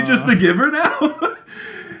 Is it just the giver now?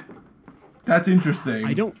 That's interesting.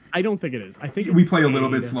 I don't think it is. I think we play a little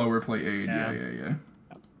bit slower, play aid. Yeah.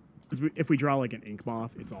 If we draw like an ink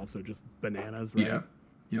moth, it's also just bananas, right? Yeah.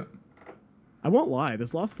 Yep. I won't lie.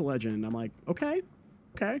 This Lost to Legend, I'm like, okay.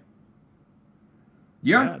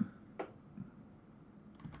 Yeah.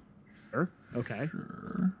 Sure. Okay.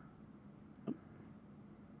 Sure.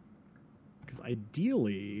 Because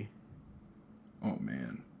ideally. Oh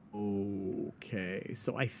man. Okay.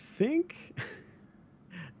 So I think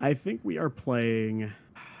we are playing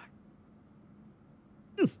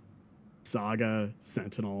just Saga,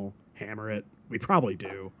 Sentinel, Hammer It. We probably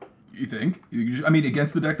do. You think?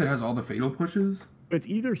 Against the deck that has all the fatal pushes? It's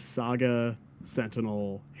either Saga,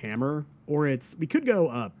 Sentinel, Hammer, or we could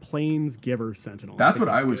go Plains, Giver, Sentinel. That's what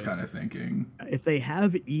I was kind of thinking. If they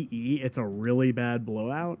have EE, it's a really bad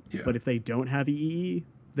blowout. Yeah. But if they don't have EE,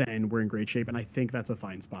 then we're in great shape, and I think that's a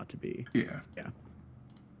fine spot to be. Yeah.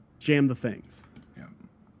 Jam the things. Yeah.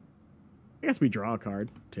 I guess we draw a card,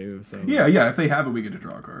 too. So Yeah, if they have it, we get to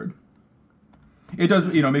draw a card. It does,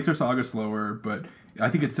 makes our Saga slower, but I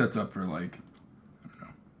think it sets up for, like, I don't know,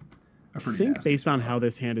 a pretty I think based spot. on how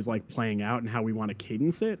this hand is, like, playing out and how we want to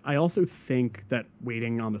cadence it, I also think that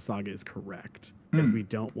waiting on the Saga is correct. because we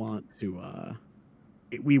don't want to.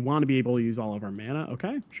 We want to be able to use all of our mana.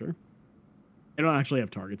 Okay, sure. I don't actually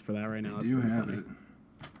have targets for that right now. I do have it.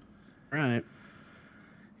 All right.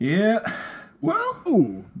 Yeah. Well,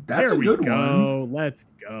 ooh, that's a good one. Let's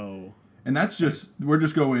go. And that's just, we're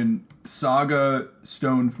just going Saga,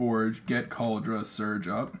 Stoneforge, get Cauldra, Surge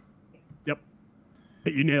up. Yep.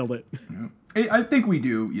 You nailed it. Yep. I think we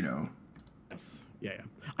do, you know. Yes. Yeah,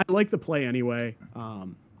 yeah. I like the play anyway.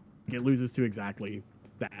 It loses to exactly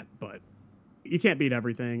that, but you can't beat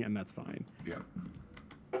everything, and that's fine. Yeah.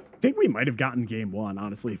 I think we might have gotten game one,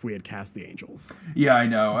 honestly, if we had cast the Angels. Yeah, I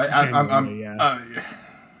know. I'm yeah.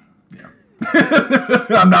 Yeah.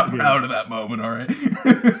 I'm not proud of that moment, all right?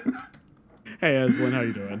 Hey, Aslan, how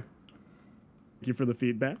you doing? Thank you for the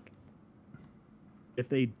feedback. If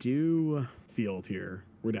they do field here,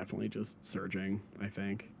 we're definitely just surging, I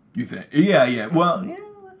think. You think? Yeah, yeah. Well, yeah,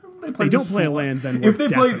 they don't play a land, then if they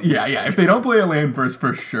play, yeah. If they don't play a land first,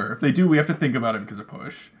 for sure. If they do, we have to think about it because of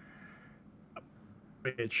push.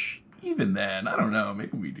 Which even then, I don't know.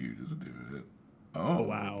 Maybe we do just do it. Oh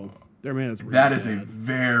wow, their man is really that is bad. A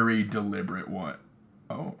very deliberate one.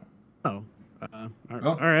 Oh. All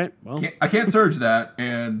right. Well, I can't surge that,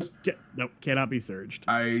 and nope, cannot be surged.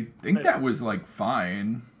 I think that was like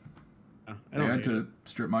fine. They had to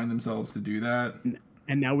strip mine themselves to do that.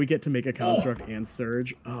 And now we get to make a construct and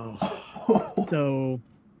surge. Oh. So,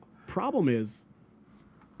 problem is,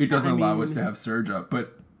 it doesn't allow us to have surge up,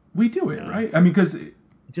 but we do it, right? I mean, because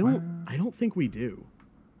I don't think we do.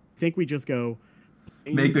 I think we just go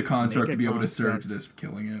make the construct to be able to surge this,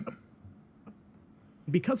 killing it.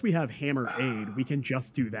 Because we have Hammer Aid, we can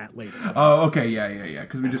just do that later. Oh, okay, yeah.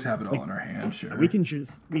 Because we just have it all in our hand. Sure. We can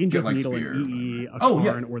just needle Spear, an EE, a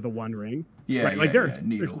Karn, or the One Ring. Yeah, right. Like there's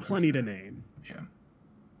plenty sure. to name. Yeah.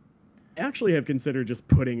 I actually have considered just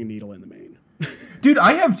putting a needle in the main. Dude,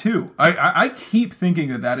 I have too. I keep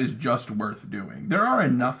thinking that is just worth doing. There are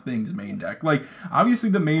enough things main deck. Like, obviously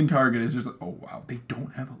the main target is just like, oh wow, they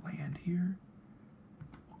don't have a land here.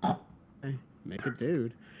 Make a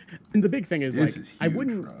dude. And the big thing is, this like, is huge I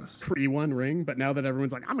wouldn't for us. pre-One Ring, but now that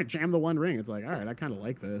everyone's like, I'm going to jam the One Ring, it's like, all right, I kind of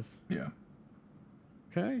like this. Yeah.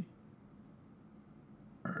 Okay.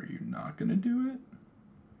 Are you not going to do it?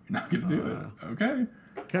 You're not going to do it. Okay.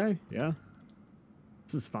 Okay, yeah.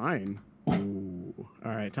 This is fine. Ooh.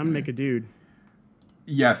 All right, time to make a dude.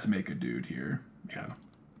 Yes, make a dude here. Yeah,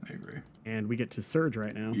 I agree. And we get to surge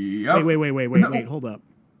right now. Yep. Wait, hold up.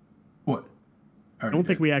 What? I don't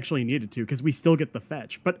think we actually needed to because we still get the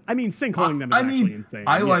fetch. But I mean, sinkholing them is actually insane.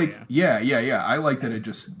 I I like that it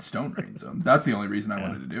just stone rains them. That's the only reason I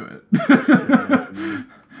wanted to do it.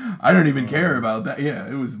 I don't even care about that. Yeah,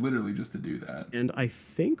 it was literally just to do that. And I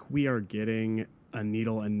think we are getting a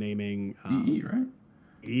needle and naming EE, right?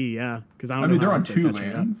 EE, yeah. Because I mean, they're on 2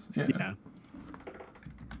 lands. Yeah.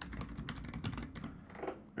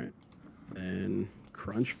 All right. And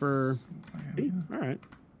crunch for. All right.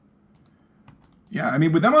 Yeah, I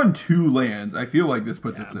mean, with them on 2 lands, I feel like this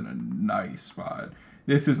puts us in a nice spot.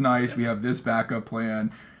 This is nice. We have this backup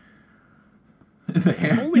plan.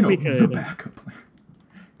 The backup plan.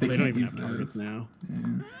 They don't can't even use have targets now.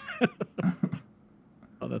 Yeah.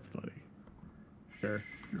 Oh, that's funny. Sure.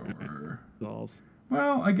 Solves.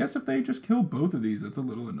 Well, I guess if they just kill both of these, it's a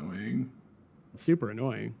little annoying. Super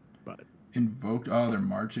annoying, but... Invoked. Oh, they're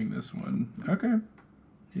marching this one. Okay.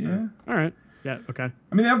 Yeah. All right. Yeah, okay.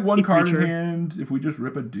 I mean, they have one card in hand. If we just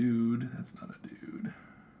rip a dude, that's not a dude.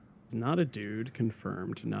 Not a dude.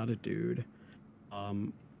 Confirmed. Not a dude.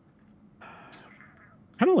 Kind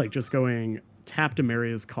of like just going tap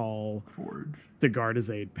Dimiria's Call. Forge. To guard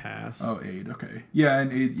his aid pass. Oh, aid. Okay. Yeah,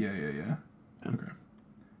 and aid. Yeah. Okay.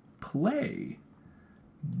 Play.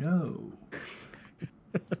 No.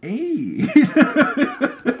 Aid.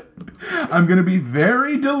 I'm going to be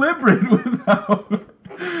very deliberate with how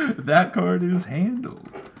that card is handled.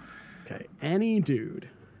 Okay, any dude.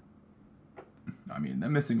 I mean,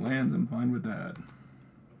 them missing lands, I'm fine with that.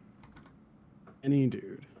 Any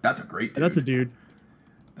dude. That's a great dude. That's a dude.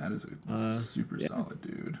 That is a super solid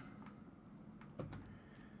dude.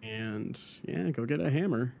 And, yeah, go get a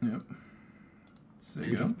hammer. Yep. So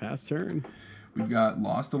and just pass turn. We've got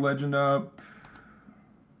Lost a Legend up,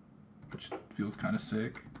 which feels kind of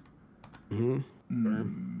sick.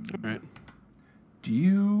 Mm-hmm. All right. Do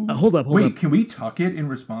you... hold up. Wait, can we tuck it in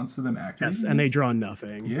response to them activating? Yes, and they draw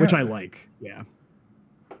nothing, which I like. Yeah.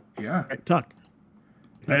 Yeah. Right, tuck.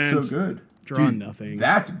 That's and so good. Draw nothing.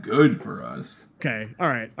 That's good for us. Okay. All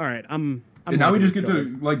right. I'm and now we just get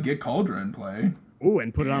to get Cauldra in play. Ooh,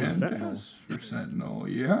 and put it on the Sentinel. For Sentinel,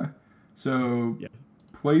 yeah. So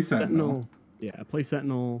play Sentinel. Yeah, play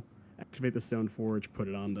Sentinel. Activate the Stoneforge. Put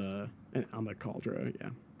it on the And on the Cauldron, yeah.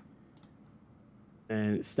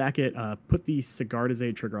 And stack it. Put the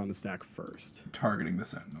Sigardizade trigger on the stack first. Targeting the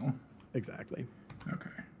Sentinel. Exactly. Okay.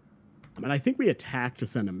 And I think we attack to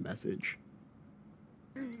send a message.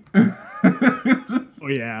 Oh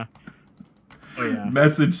yeah. Oh yeah.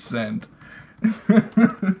 Message sent.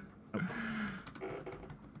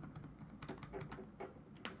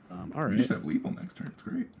 All right. You just have lethal next turn. It's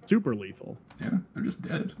great. Super lethal. Yeah, they're just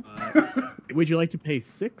dead. Would you like to pay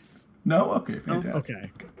 6? No? Okay, fantastic. Okay.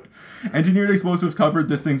 Engineered explosives covered.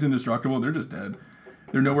 This thing's indestructible. They're just dead.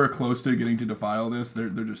 They're nowhere close to getting to defile this. They're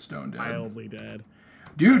just stone dead. Wildly dead.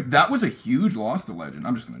 Dude, that was a huge loss to Legend.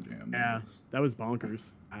 I'm just going to jam. Yeah, that was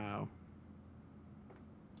bonkers. Wow.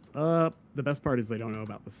 The best part is they don't know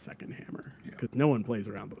about the second hammer. Because no one plays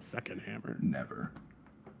around the second hammer. Never.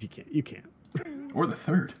 You can't. Or the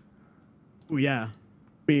third. Oh, yeah. I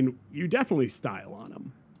mean, you definitely style on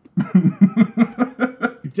them.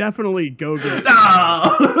 You definitely go get...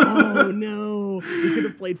 Oh, no. We could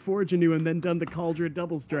have played Forge Anew and then done the Cauldron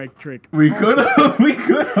double strike trick. We could have. We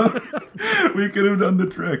could have done the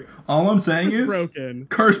trick. All I'm saying is... broken.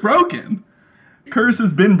 Curse broken. Curse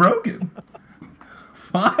has been broken.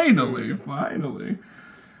 Finally.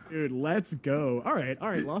 Dude, let's go. All right.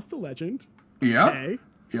 Lost to Legend. Yeah. Okay.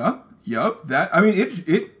 Yep. That, I mean,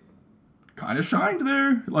 it kind of shined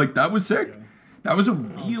there. Like, that was sick. Yeah. That was a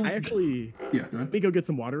real... I actually... Yeah, go ahead. Let me go get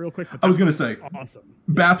some water real quick. I was going to say... Awesome.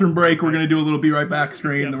 Bathroom break. We're going to do a little Be Right Back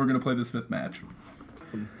stream, then we're going to play this 5th match.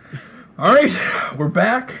 All right. We're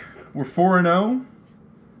back. We're 4-0.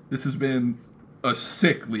 This has been a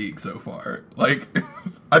sick league so far. Like,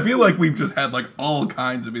 I feel like we've just had, like, all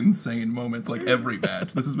kinds of insane moments, like, every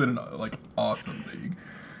match. This has been an, like, awesome league.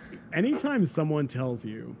 Anytime someone tells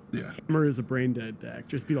you Hammer is a brain dead deck,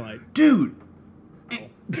 just be like, dude,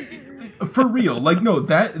 for real. Like, no,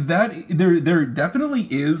 that there definitely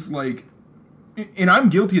is, like, and I'm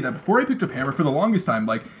guilty of that. Before I picked up Hammer, for the longest time,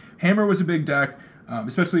 like, Hammer was a big deck,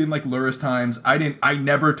 especially in, like, Luris times. I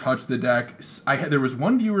never touched the deck. There was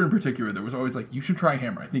one viewer in particular that was always like, you should try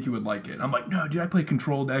Hammer. I think you would like it. And I'm like, no, dude, I play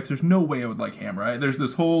control decks. There's no way I would like Hammer. There's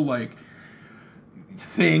this whole, like,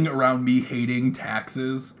 thing around me hating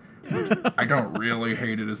taxes. I don't really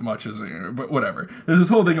hate it as much as, but whatever. There's this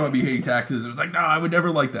whole thing about me hating taxes. It was like, no, I would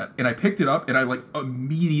never like that. And I picked it up, and I, like,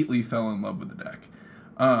 immediately fell in love with the deck.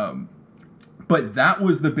 But that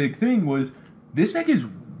was the big thing, was this deck is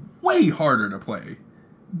way harder to play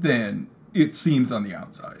than it seems on the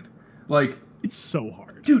outside. Like, it's so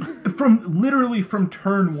hard. Dude, literally from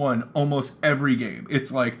turn 1, almost every game,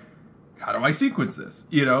 it's like, how do I sequence this?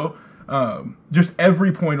 You know? Just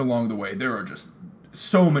every point along the way, there are just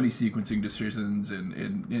so many sequencing decisions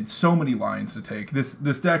and so many lines to take.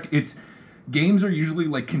 This deck, games are usually,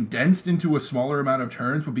 like, condensed into a smaller amount of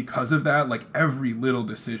turns, but because of that, like, every little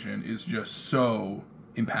decision is just so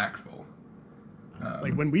impactful.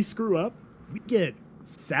 Like, when we screw up, we get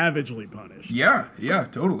savagely punished. Yeah,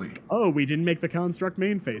 totally. Oh, we didn't make the construct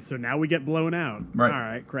main phase, so now we get blown out. Right. All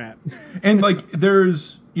right, crap. And, like,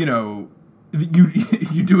 there's, you know,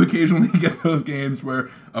 you do occasionally get those games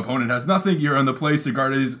where opponent has nothing, you're on the play,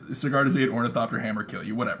 Sigardizade, Ornithopter, Hammer, kill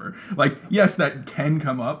you, whatever. Like, yes, that can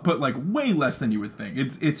come up, but, like, way less than you would think.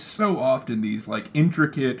 It's so often these, like,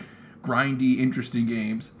 intricate, grindy, interesting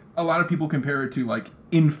games. A lot of people compare it to, like,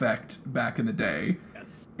 Infect back in the day.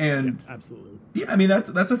 Yes. And yeah, absolutely. Yeah, I mean, that's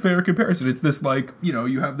a fair comparison. It's this, like, you know,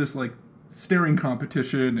 you have this, like, staring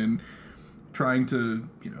competition and trying to,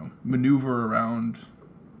 you know, maneuver around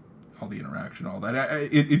all the interaction, all that.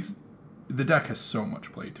 It's the deck has so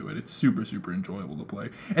much play to it. It's super, super enjoyable to play.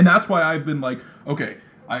 And that's why I've been like, okay,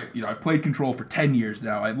 I've played Control for 10 years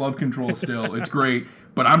now. I love Control still. It's great.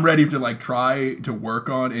 But I'm ready to, like, try to work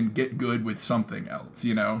on and get good with something else,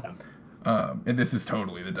 you know? Yeah. And this is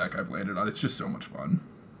totally the deck I've landed on. It's just so much fun.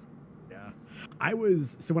 Yeah.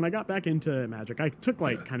 So when I got back into Magic, I took,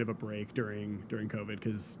 like, kind of a break during COVID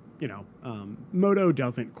because, you know, Moto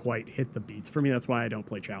doesn't quite hit the beats for me. That's why I don't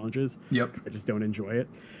play challenges. Yep. I just don't enjoy it.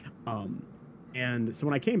 And so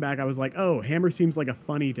when I came back, I was like, oh, Hammer seems like a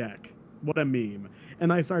funny deck. What a meme.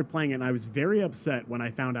 And I started playing it, and I was very upset when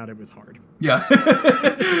I found out it was hard. Yeah.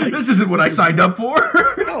 Like, this isn't what I signed up for.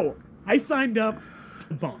 No, I signed up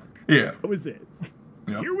to bonk. Yeah. That was it.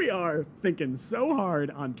 Yep. Here we are thinking so hard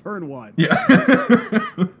on turn 1. Yeah.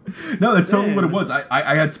 No, that's totally what it was.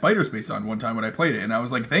 I had Spider Space on one time when I played it, and I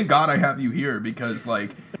was like, thank God I have you here because,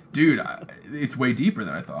 like, dude, it's way deeper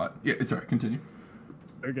than I thought. Yeah, sorry, continue.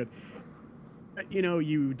 Very good. You know,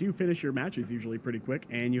 you do finish your matches usually pretty quick,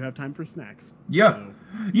 and you have time for snacks. Yeah. So,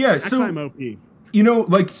 yeah, snack time OP. you know,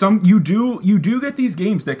 like you do get these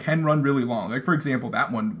games that can run really long. Like for example,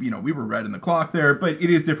 that one, you know, we were red in the clock there, but it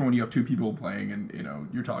is different when you have two people playing and, you know,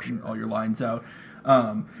 you're talking all your lines out.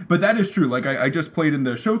 But that is true. Like I just played in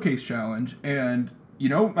the showcase challenge, and you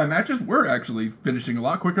know, my matches were actually finishing a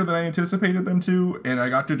lot quicker than I anticipated them to, and I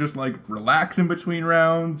got to just like relax in between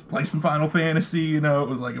rounds, play some Final Fantasy. You know, it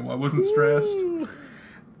was like I wasn't stressed. Ooh,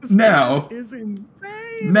 this Now game is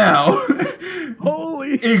insane. Now,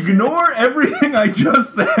 Holy ignore everything I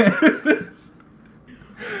just said.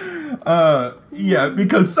 Yeah,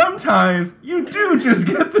 because sometimes you do just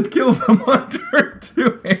get to kill them under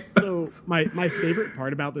two hands. So my favorite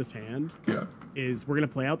part about this hand Yeah. is we're gonna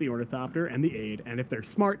play out the Ornithopter and the Aid, and if they're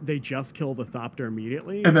smart, they just kill the Thopter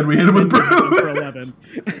immediately. And then we hit him with for Brew. 11.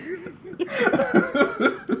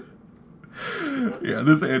 Yeah,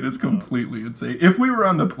 this hand is completely insane. If we were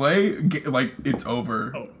on the play, like, it's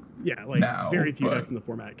over. Oh, yeah, like now, very few but- decks in the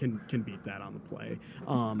format can beat that on the play.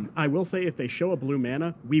 I will say if they show a blue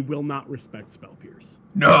mana, we will not respect Spell Pierce.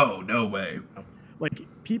 No way. Like,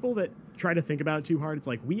 people that try to think about it too hard, it's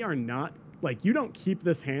like, we are not, like, you don't keep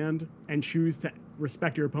this hand and choose to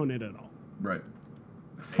respect your opponent at all. Right.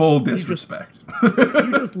 Full disrespect.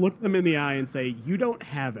 You just look them in the eye and say, you don't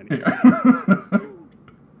have any.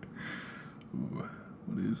 Ooh,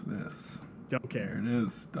 what is this? Don't There care. it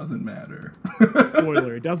is. Doesn't matter.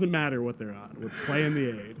 Spoiler, it doesn't matter what they're on. We're playing the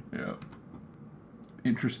Aid. Yeah.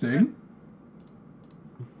 Interesting.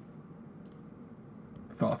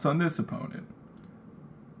 Thoughts on this opponent?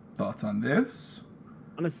 Thoughts on this?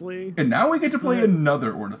 Honestly, And now we get to play Yeah.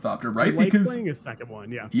 another Ornithopter, I right? like Because playing a second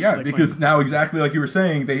one, yeah. yeah, I like because playing now exactly like you were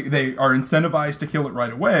saying, they are incentivized to kill it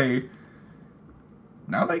right away.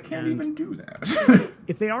 Now they can't And- even do that.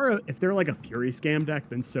 if they're like a Fury Scam deck,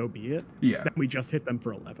 then so be it. Yeah. Then we just hit them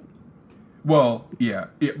for 11. Well, yeah,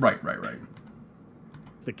 right.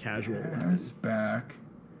 It's a casual one. Pass back,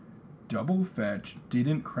 double fetch,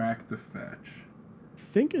 didn't crack the fetch. I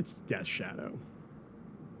think it's Death Shadow.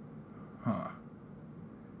 Huh.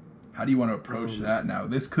 How do you want to approach that now?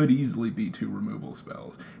 This could easily be 2 removal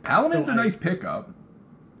spells. Paladin's a nice pickup.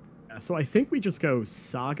 Yeah, so I think we just go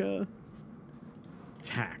Saga,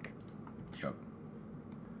 Tack. Yep.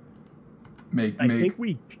 I think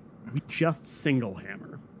we just single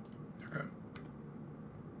hammer. Okay.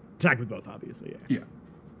 Attack with both, obviously, yeah. Yeah.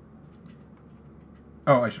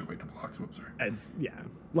 Oh, I should wait to block. Whoops, sorry. Yeah.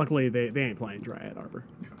 Luckily, they ain't playing Dryad Arbor.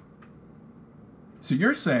 Yeah. So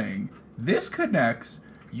you're saying this connects,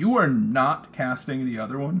 you are not casting the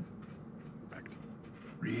other one? Correct.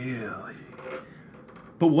 Really?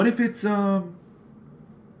 But what if it's, You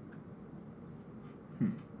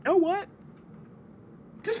know what?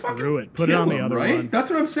 just fucking Screw it. Put it kill on the him, other right? one. That's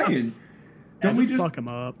what I'm saying. Don't we just fuck them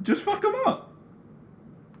up. just fuck him up?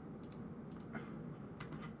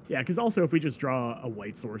 Yeah, because also if we just draw a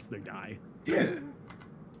white source, they die. Yeah.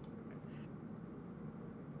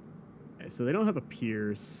 Okay, so they don't have a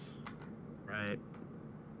Pierce. Right.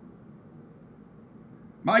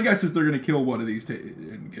 My guess is they're going to kill one of these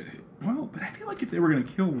and get hit. Well, but I feel like if they were going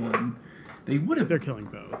to kill one, they would have. They're killing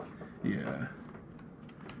both. Yeah.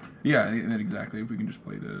 Yeah, and then exactly. If we can just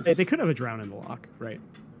play this. They could have a Drown in the Lock, right?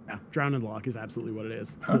 Yeah, Drown in the Lock is absolutely what it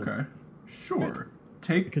is. Cool. Okay. Sure.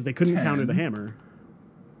 Take Because they couldn't 10. counter the hammer.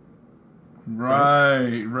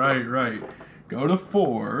 Right. Go to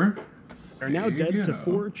 4. They're now There you dead to go.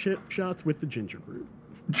 4 chip shots with the Ginger Brute.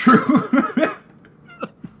 True.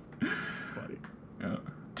 It's funny. Yeah.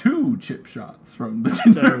 2 chip shots from the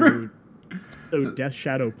Tinder. So Death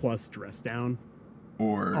Shadow plus Dress Down,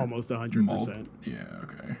 Or almost 100%. Yeah,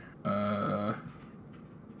 okay.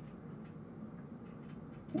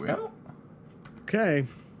 Well, Okay.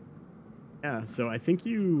 Yeah, so I think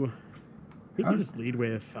you just lead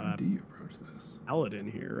with how do you approach this? Paladin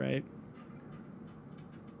here, right?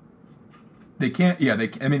 They can't. Yeah, they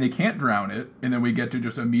can't drown it, and then we get to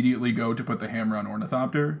just immediately go to put the hammer on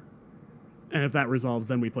Ornithopter. And if that resolves,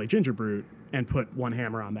 then we play Ginger Brute and put 1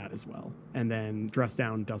 hammer on that as well. And then Dress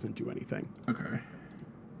Down doesn't do anything. Okay.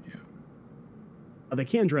 Yeah. They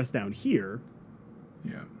can Dress Down here,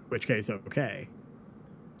 Yeah. which case, okay.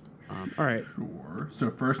 All right. Sure. So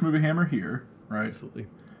first move a hammer here, right? Absolutely.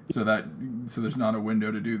 So there's not a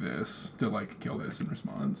window to do this to like kill this in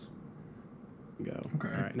response. Go.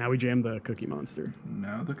 Okay. All right. Now we jam the Cookie Monster.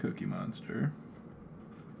 Now the Cookie Monster.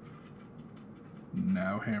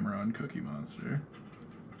 Now hammer on Cookie Monster.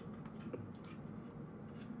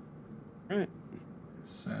 All right.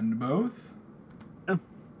 Send both.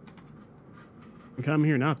 Come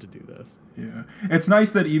here not to do this. Yeah. It's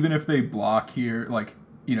nice that even if they block here, like,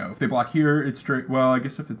 you know, if they block here, it's straight. Well, I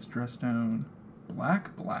guess if it's dressed down,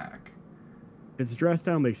 black. If it's Dress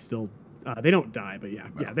Down, they still They don't die, but yeah,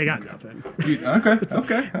 they got nothing.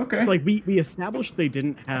 Okay, okay. It's like we established they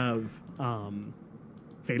didn't have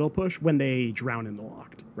fatal push when they drown in the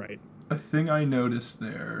locked, right? A thing I noticed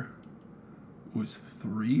there was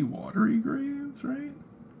 3 watery graves, right?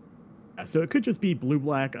 Yeah, so it could just be blue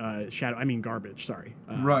black shadow. I mean garbage. Sorry.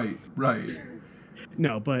 Right.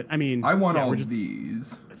 No, but I mean, I want all of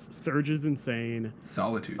these. Surge is insane.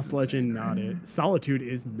 Solitude. Lost Legend, not it. Solitude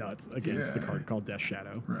is nuts against the card called Death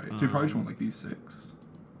Shadow. Right. So you probably just want like these 6.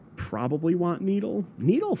 Probably want Needle.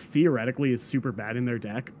 Needle theoretically is super bad in their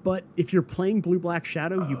deck, but if you're playing blue black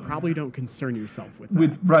shadow, you probably don't concern yourself with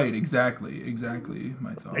that. Right, exactly.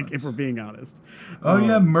 My thoughts. Like, if we're being honest. Oh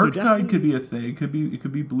yeah, Murktide could be a thing. It could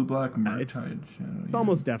be blue black Murktide. It's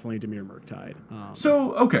almost definitely Dimir Murktide.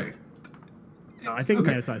 So okay. No, I think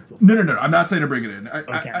Manatide still. No. I'm not saying to bring it in.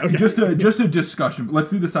 Okay. Just a discussion. But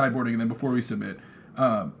let's do the sideboarding, and then before we submit,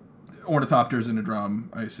 Ornithopters in a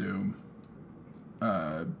drum, I assume.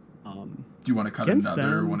 Do you want to cut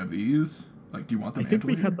another one of these? Like, do you want the mantle? I think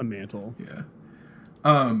we cut the mantle. Yeah.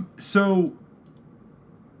 So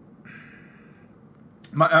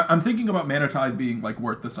I'm thinking about Manatide being like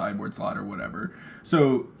worth the sideboard slot or whatever.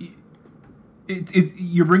 So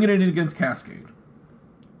you're bringing it in against Cascade.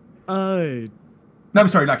 No, I'm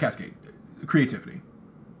sorry, not Cascade. Creativity.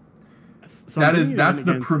 So that's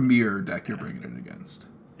the premier deck you're bringing it against.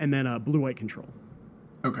 And then blue-white control.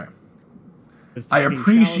 Okay. I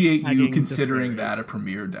appreciate you considering that a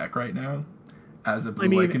premier deck right now as a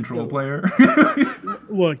blue-white control player.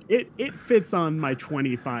 Look, it fits on my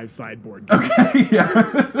 25 sideboard. Okay,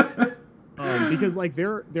 yeah. Because like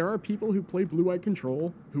there are people who play blue-white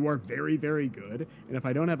control who are very, very good, and if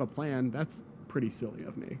I don't have a plan, that's pretty silly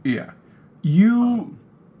of me. Yeah.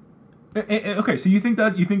 Okay, so you think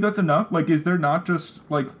that's enough? Like, is there not just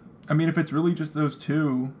like, I mean, if it's really just those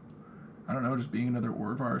 2, I don't know, just being another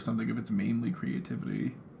Orvar or something. If it's mainly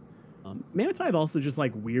creativity, Manatide also just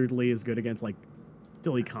like weirdly is good against like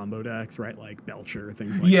silly combo decks, right? Like Belcher,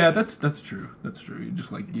 things like that. Yeah, that's true. That's true. You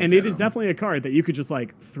just like, and it is definitely a card that you could just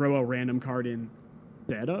like throw a random card in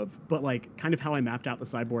instead of. But like, kind of how I mapped out the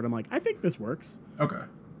sideboard, I'm like, I think this works. Okay.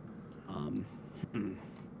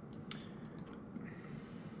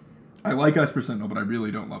 I like Esper Sentinel, but I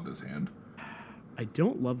really don't love this hand. I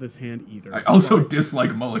don't love this hand either. I also dislike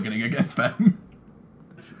mulliganing against them.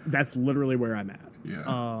 That's literally where I'm at.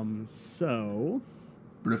 Yeah. So.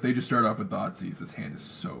 But if they just start off with Thoughtseize, this hand is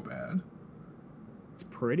so bad. It's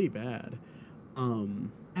pretty bad.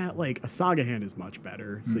 Like a Saga hand is much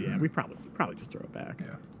better. So yeah, we probably just throw it back.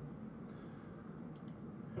 Yeah.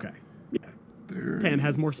 Okay. Yeah. This hand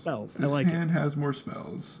has more spells. This hand has more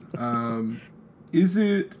spells. Is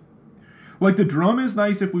it like the drum is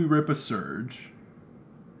nice if we rip a Surge?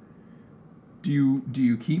 Do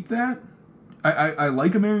you keep that? I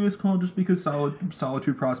like Amarius Call just because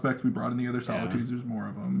Solitude prospects. We brought in the other Solitudes. There's more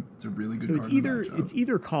of them. It's a really good card. So it's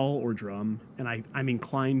either Call or Drum, and I'm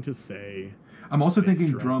inclined to say. I'm also thinking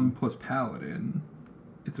drum plus Paladin.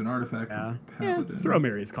 It's an artifact for Paladin. Yeah, throw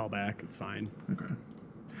Amarius Call back. It's fine. Okay.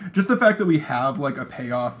 Just the fact that we have like a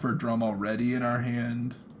payoff for drum already in our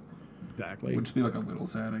hand. Exactly. Would just be like a little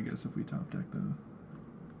sad, I guess, if we top deck though.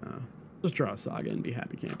 Just draw a Saga and be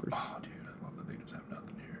happy campers. Oh, dude, I love that they just have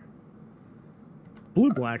nothing here.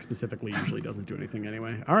 Blue-black specifically usually doesn't do anything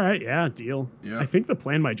anyway. All right, yeah, deal. Yeah. I think the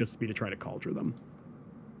plan might just be to try to Cauldron them.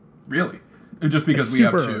 Really? Just because we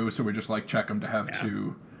have 2, so we just like check them to have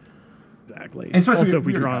 2. Exactly. And especially also, if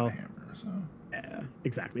we draw a hammer, so. Yeah,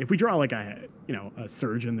 exactly. If we draw like a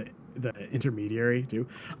Surge in the intermediary too.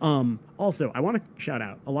 Also, I want to shout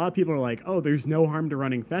out. A lot of people are like, "Oh, there's no harm to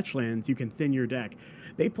running fetch lands. You can thin your deck."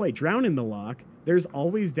 They play Drown in the Lock. There's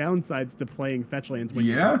always downsides to playing fetch lands when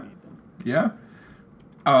you don't need them. Yeah.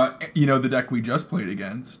 The deck we just played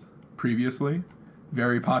against previously,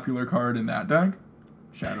 very popular card in that deck,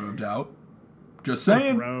 Shadow of Doubt. Just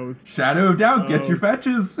saying. Gross. Shadow of Doubt gets your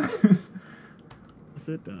fetches. Yes,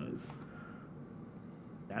 it does.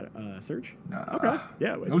 Surge? Nah. Okay.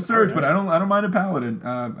 Yeah. No Surge, but I don't mind a Paladin.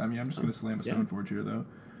 I'm just gonna slam a Stoneforge here though.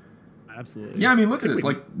 Absolutely. Yeah, I mean, look at this.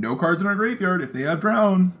 Like, no cards in our graveyard. If they have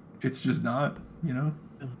Drown, it's just not,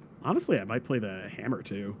 Honestly, I might play the Hammer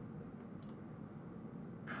too.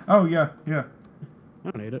 Oh yeah. I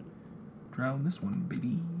don't hate it. Drown this one,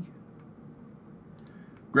 baby.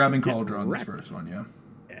 Grabbing Call, draw this first one. Yeah.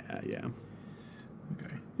 Yeah.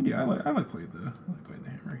 Okay. And yeah, I like playing the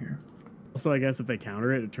Hammer here. Also, I guess if they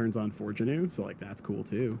counter it, it turns on Forgenew, so like that's cool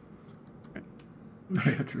too. Okay.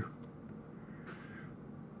 Yeah, true.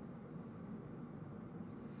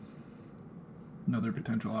 Another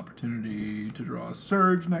potential opportunity to draw a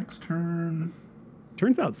Surge next turn.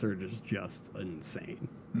 Turns out Surge is just insane.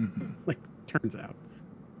 Like, turns out.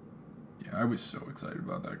 Yeah, I was so excited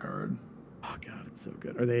about that card. Oh god, it's so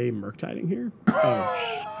good. Are they Murktiding here?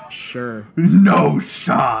 Oh, sure. No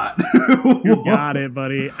shot. You got it,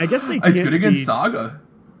 buddy. I guess they can't. It's good against Saga.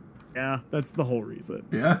 Yeah, that's the whole reason.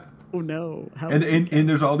 Yeah. Oh no. And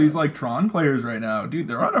there's all these like Tron players right now. Dude,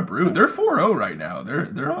 they're on a brew. They're 4-0 right now.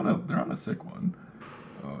 They're on a sick one.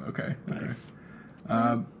 Oh, okay. Nice.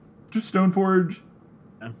 Just Stoneforge.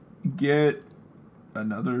 Yeah. Get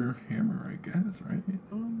another hammer, I guess, right?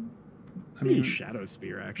 I mean, Shadow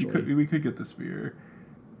Spear, actually. We could get the spear.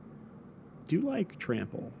 Do you like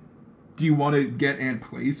Trample? Do you want to get and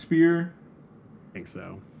play spear? I think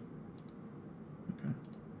so. Okay.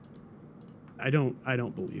 I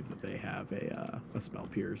don't believe that they have a spell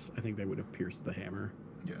pierce. I think they would have pierced the hammer.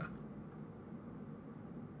 Yeah.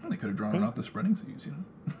 Well, they could have drawn it off the spreading seas, you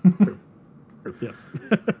know. True. Yes.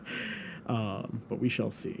 But we shall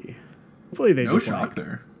see. Hopefully they no just shock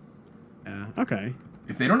there. Yeah. Okay.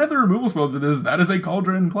 If they don't have the removal spell for this, that is a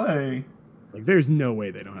cauldron play. Like, there's no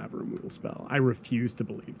way they don't have a removal spell. I refuse to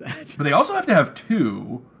believe that. But they also have to have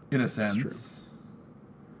two, in a sense.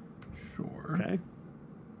 Sure. Okay.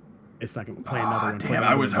 A second, play another one. Damn,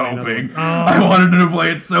 I was hoping. Oh. I wanted to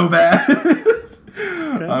play it so bad.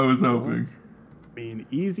 Okay. I was hoping. I mean,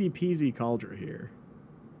 easy peasy Cauldron here.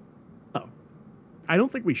 Oh. I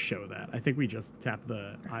don't think we show that. I think we just tap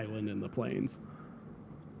the island and the plains.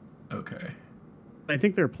 Okay. I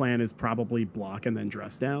think their plan is probably block and then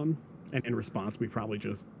dress down. And in response, we probably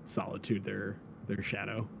just solitude their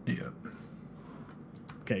shadow. Yep.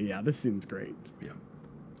 Okay, yeah, this seems great. Yep.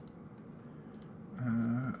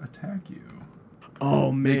 Attack you.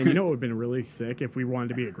 Oh, man, you know what would have been really sick if we wanted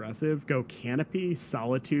to be aggressive? Go Canopy,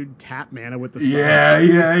 Solitude, tap mana with the Yeah.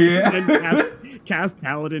 And cast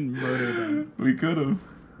Paladin, murder them. We could have.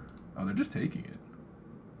 Oh, they're just taking it.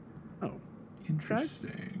 Oh. Interesting.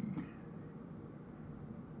 Okay.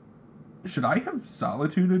 Should I have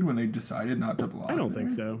solituded when they decided not to block? I don't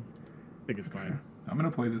think so. I think it's fine. I'm going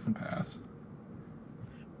to play this and pass.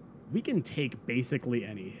 We can take basically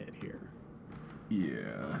any hit here.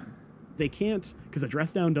 Yeah. They can't, because a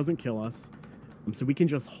dress down doesn't kill us. So we can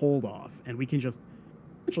just hold off, and we can just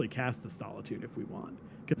actually cast the Solitude if we want.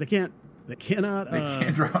 Because they cannot... They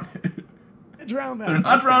can't drown it. Drown that. They're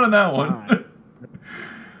not drowning that one.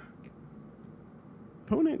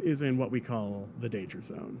 Opponent is in what we call the danger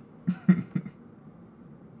zone.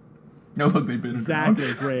 No, look, they've been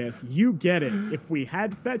exactly, Grace. You get it. If we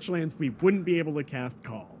had fetch lands, we wouldn't be able to cast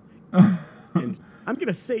Call. And I'm going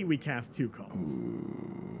to say we cast 2 calls.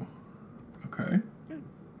 Ooh. Okay.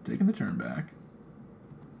 Taking the turn back.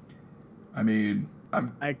 I mean,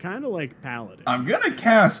 I kind of like Paladin. I'm going to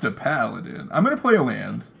cast a Paladin. I'm going to play a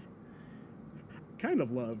land. Kind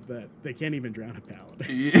of love that they can't even drown a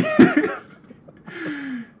Paladin. Yeah.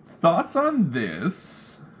 Thoughts on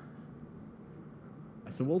this?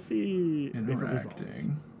 So we'll see if it resolves.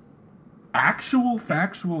 Actual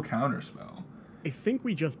factual counterspell. I think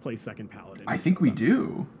we just play second Paladin. I think we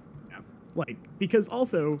do. Yeah. Like, because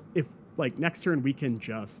also, if, like, next turn we can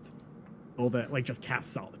just, just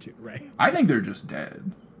cast Solitude, right? I think they're just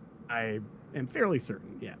dead. I am fairly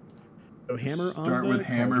certain, yeah. So Hammer on the Start with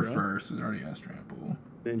Hammer Cauldron, first. It already has Trample.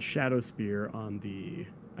 Then Shadow Spear on the...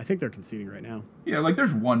 I think they're conceding right now. Yeah, like,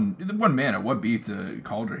 there's one mana. What beats a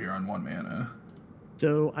Cauldron here on 1 mana?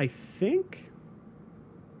 So I think...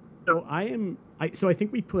 So I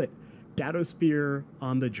think we put Shadow Spear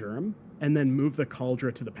on the Germ, and then move the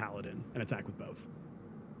Cauldron to the Paladin, and attack with both.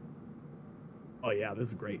 Oh yeah, this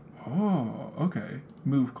is great. Oh, okay.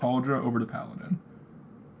 Move Cauldron over to Paladin.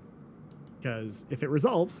 Because if it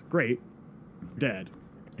resolves, great, dead.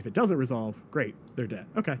 If it doesn't resolve, great, they're dead.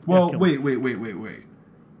 Okay. Well, wait.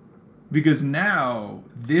 Because now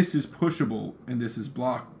this is pushable and this is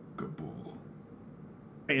blockable.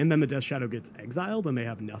 And then the Death Shadow gets exiled and they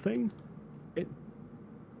have nothing.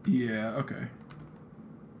 Yeah, okay.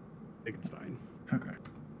 I think it's fine. Okay.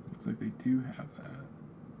 Looks like they do have that.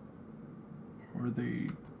 Or they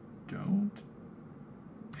don't.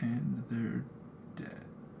 And they're dead.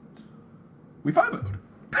 We 5-0'd.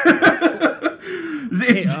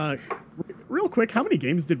 Hey, real quick, how many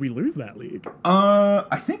games did we lose that league?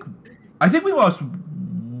 I think we lost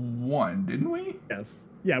 1, didn't we? Yes.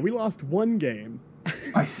 Yeah, we lost 1 game.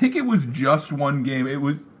 I think it was just 1 game.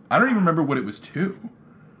 I don't even remember what it was to.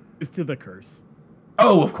 It's to the curse.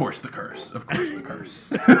 Oh, of course the curse. Of course the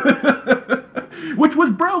curse. Which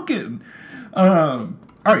was broken. All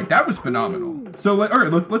right, that was phenomenal. So,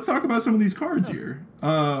 let's talk about some of these cards here.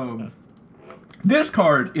 This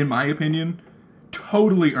card, in my opinion,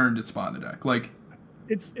 totally earned its spot in the deck. Like,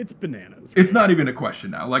 It's bananas. It's not even a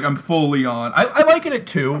question now. Like, I'm fully on. I like it at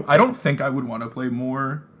 2. I don't think I would want to play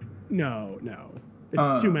more. No.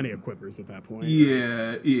 It's too many equippers at that point.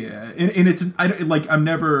 Yeah. And it's I'm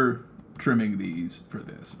never trimming these for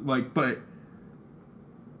this. Like, but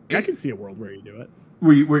I can see a world where you do it.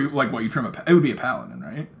 Where you like what you trim it would be a paladin,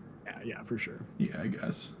 right? Yeah, for sure. Yeah, I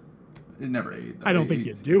guess. It never ate. I don't think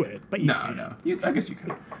you'd do it, but you can. No. I guess you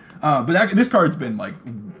could. But this card's been like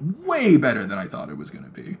way better than I thought it was going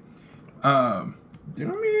to be. I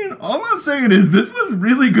mean, all I'm saying is this was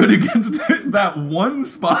really good against that one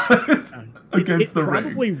spot against the ring. It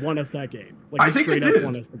probably won us that game. Like, I think it did.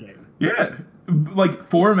 Won us the game. Yeah, like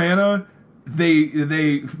 4 mana. They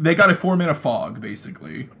got a 4 mana fog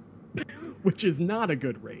basically, which is not a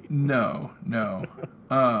good rate. No.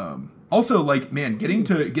 Also, like, man, getting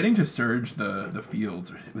to surge the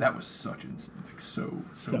fields, that was so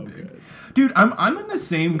big. Good. Dude, I'm in the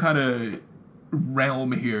same kind of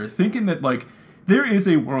realm here, thinking that like there is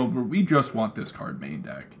a world where we just want this card main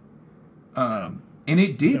deck. And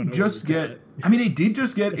it did just get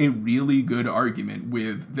a really good argument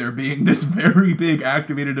with there being this very big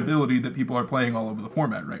activated ability that people are playing all over the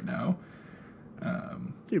format right now.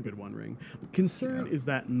 Stupid One Ring. Concern is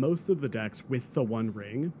that most of the decks with the One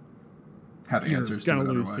Ring have answers to it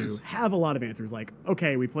otherwise. Have a lot of answers. Like,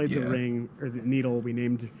 okay, we played the ring or the needle, we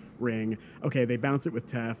named ring. Okay, they bounce it with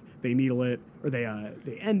Tef, they needle it, or they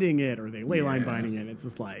ending it, or they leyline binding it. It's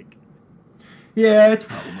just like, yeah, it's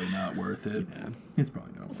probably not worth it. Yeah. It's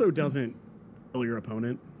probably not. Also, doesn't kill your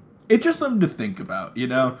opponent. It's just something to think about, you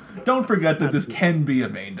know. Don't forget that this can be a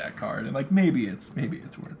main deck card, and like maybe it's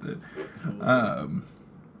worth it.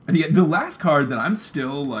 The last card that I'm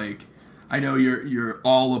still like, I know you're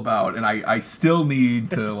all about, and I still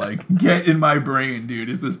need to like get in my brain, dude,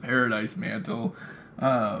 is this Paradise Mantle.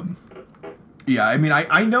 Yeah, I mean,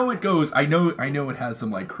 I know it goes. I know it has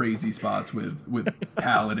some like crazy spots with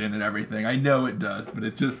Paladin and everything. I know it does, but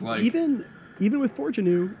it's just like even with Forge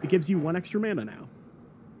Anew, it gives you 1 extra mana now.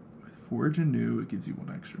 With Forge Anew, it gives you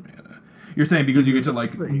 1 extra mana. You're saying because you get to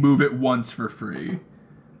like move it once for free.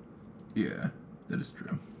 Yeah, that is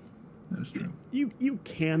true. That is true. You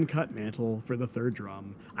can cut Mantle for the 3rd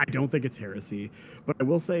drum. I don't think it's heresy, but I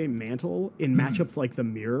will say Mantle in matchups like the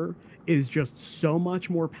Mirror is just so much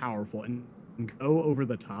more powerful and go over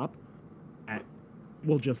the top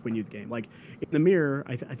will just win you the game. Like in the Mirror,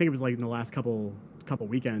 I think it was like in the last couple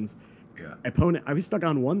weekends. Yeah. Opponent, I was stuck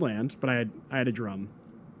on 1 land, but I had a drum,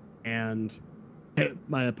 and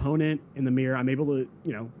my opponent in the Mirror, I'm able to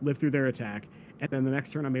live through their attack, and then the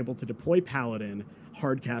next turn I'm able to deploy Paladin,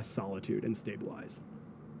 hardcast Solitude, and stabilize.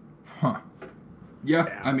 Huh.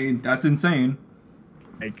 Yeah, I mean, that's insane.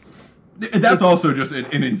 Like, that's also just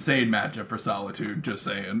an insane matchup for Solitude, just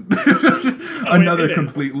saying. Another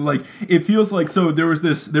complete, like, it feels like, so there was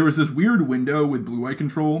this weird window with blue-white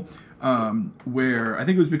control, where, I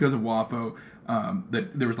think it was because of Wafo,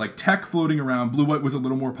 that there was, like, tech floating around. Blue-white was a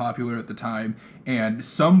little more popular at the time, and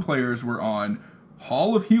some players were on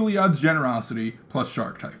Hall of Heliod's Generosity plus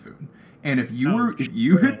Shark Typhoon. And if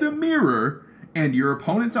you hit the Mirror and your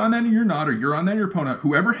opponent's on that and you're not, or you're on that and your opponent,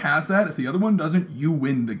 whoever has that, if the other one doesn't, you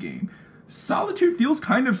win the game. Solitude feels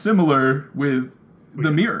kind of similar with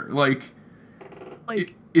the Mirror. Like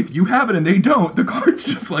if you have it and they don't, the card's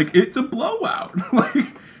just like, it's a blowout.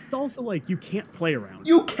 Like, it's also like you can't play around.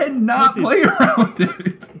 You cannot play around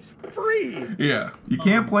it. It's free. Yeah, you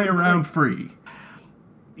can't play around free.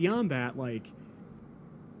 Beyond that, like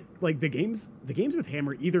the games with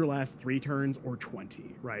Hammer either last 3 turns or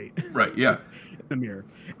 20, right? Right, yeah. The Mirror.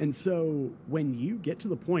 And so when you get to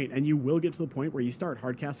the point, and you will get to the point where you start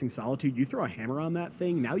hardcasting Solitude, you throw a hammer on that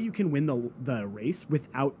thing, now you can win the race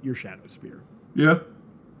without your Shadow Spear. Yeah.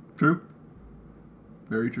 True.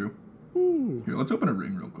 Very true. Ooh. Here, let's open a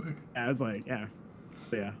ring real quick. I was like, yeah.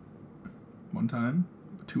 One time,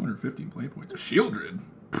 215 play points. A Shieldred.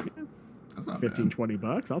 Yeah. That's not 15, bad. 20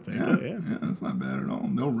 bucks. I'll take it. Yeah, that's not bad at all.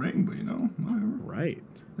 No ring, but whatever. Right.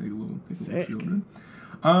 Take a little Shieldred.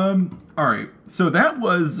 All right. So that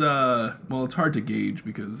was well, it's hard to gauge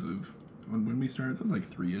because of when we started. It was like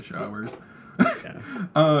 3-ish hours.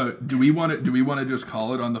 Yeah. Do we want to just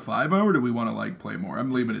call it on the 5-0, or do we want to like play more?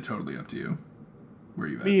 I'm leaving it totally up to you. Where are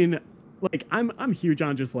you at? I mean, like I'm huge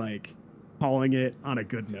on just like calling it on a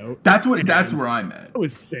good note. That's where I'm at. It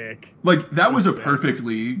was sick. Like that was a perfect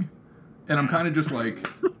league. And I'm kind of just like,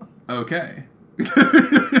 okay.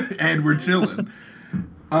 And we're chilling.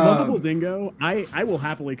 Lovable Dingo, I will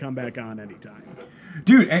happily come back on anytime.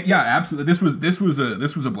 Dude, yeah, absolutely. This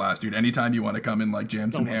was a blast, dude. Anytime you want to come and like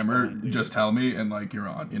jam some hammer, just tell me and like you're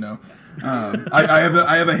on. You know, I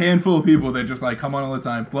have a handful of people that just like come on all the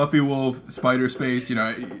time. Fluffy Wolf, Spider Space. You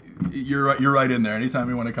know, you're right in there. Anytime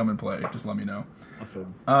you want to come and play, just let me know.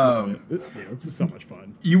 Awesome. This is so much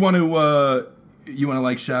fun. You want to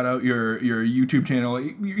like shout out your YouTube channel?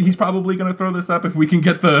 He's probably gonna throw this up if we can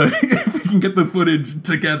get the if we can get the footage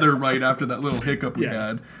together right after that little hiccup we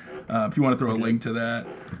had. If you want to throw a link to that.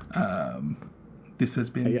 This has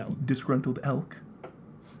been Disgruntled Elk.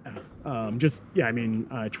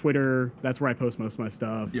 Twitter, that's where I post most of my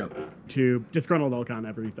stuff. Yep. To Disgruntled Elk on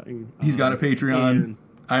everything. He's got a Patreon.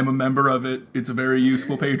 I'm a member of it. It's a very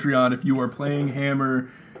useful Patreon if you are playing Hammer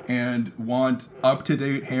and want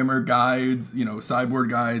up-to-date Hammer guides, you know, sideboard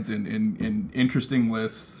guides and interesting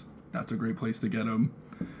lists. That's a great place to get them.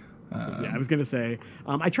 I was gonna say,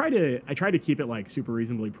 I try to keep it like super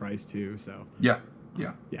reasonably priced too. So yeah,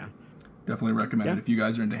 definitely recommend it. Yeah. If you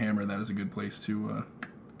guys are into Hammer, that is a good place to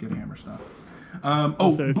get Hammer stuff.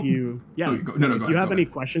 If you have any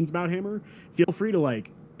questions about Hammer, feel free to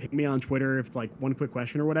like ping me on Twitter if it's like one quick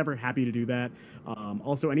question or whatever. Happy to do that.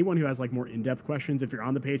 Also, anyone who has like more in-depth questions, if you're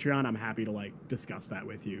on the Patreon, I'm happy to like discuss that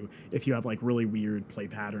with you. If you have like really weird play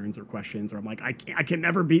patterns or questions, or I'm like, I can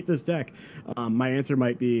never beat this deck. My answer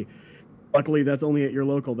might be, luckily that's only at your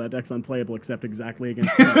local. That deck's unplayable except exactly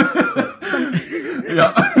against me.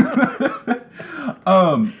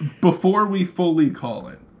 Before we fully call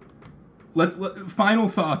it, final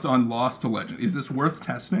thoughts on Lost to Legend. Is this worth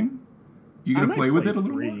testing? You gonna play with it a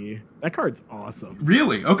little more? That card's awesome.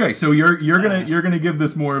 Really? Okay, so you're gonna give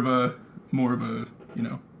this more of a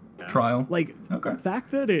trial. Like the fact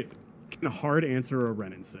that it can hard answer a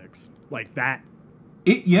Renin 6 like that.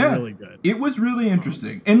 Really good. It was really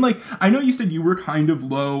interesting. And like I know you said you were kind of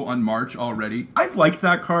low on March already. I've liked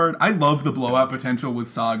that card. I love the blowout potential with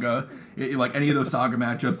Saga. Like any of those Saga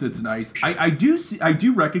matchups, it's nice. I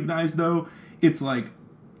do recognize though, it's like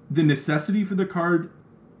the necessity for the card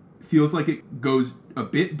feels like it goes a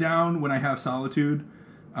bit down when I have Solitude.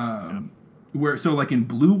 Where so like in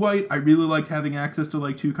blue-white, I really liked having access to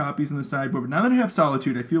like 2 copies in the sideboard. But now that I have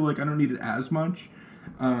Solitude, I feel like I don't need it as much.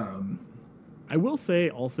 I will say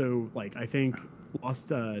also, like, I think Lost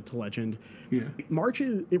to Legend, March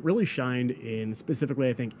it really shined in specifically,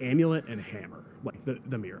 I think, Amulet and Hammer, like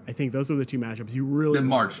the mirror. I think those were the 2 matchups you really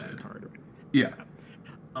March that card. Yeah.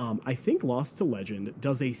 I think Lost to Legend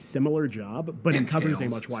does a similar job, but it covers a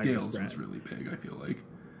much wider spread. Scales was really big, I feel like.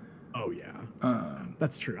 Oh yeah,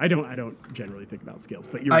 that's true. I don't generally think about Scales,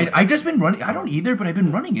 but you're I just been running. I don't either, but I've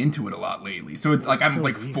been running into it a lot lately, so it's like I'm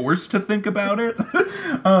like forced to think about it.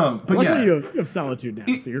 But you have Solitude now,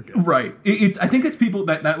 so you're good. Right. I think it's people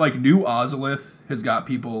that like new Ozolith has got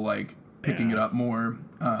people like picking it up more.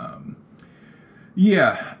 No,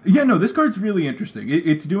 this card's really interesting.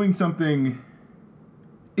 It's doing something.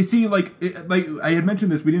 See, like I had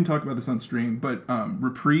mentioned this, we didn't talk about this on stream, but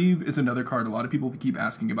Reprieve is another card a lot of people keep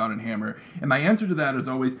asking about in Hammer, and my answer to that is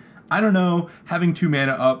always, I don't know, having 2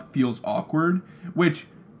 mana up feels awkward, which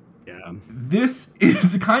this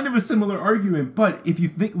is kind of a similar argument, but if you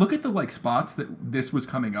look at the like spots that this was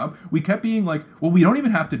coming up, we kept being like, well, we don't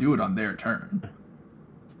even have to do it on their turn.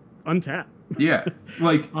 Untap. Yeah,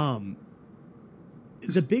 like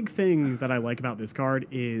the big thing that I like about this card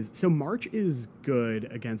is, so March is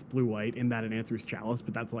good against blue-white in that it answers Chalice,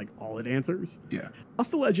 but that's like all it answers. Yeah. Lost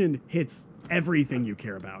to Legend hits everything you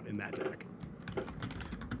care about in that deck.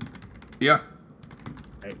 Yeah.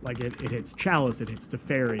 Right? Like it hits Chalice, it hits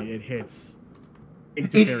Teferi, it hits...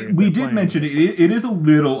 We did mention it is a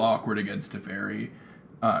little awkward against Teferi.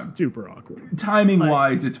 Super awkward.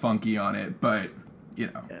 Timing-wise, it's funky on it, but, you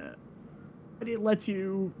know. But it lets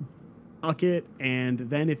you... it, and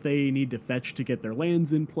then if they need to fetch to get their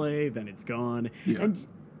lands in play, then it's gone. Yeah. And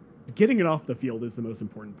getting it off the field is the most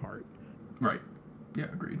important part. Right. Yeah,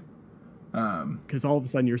 agreed. Because all of a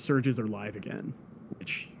sudden your surges are live again,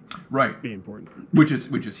 which be important. Which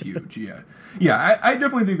is huge. Yeah. I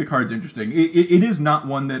definitely think the card's interesting. It is not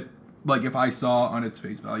one that, like, if I saw on its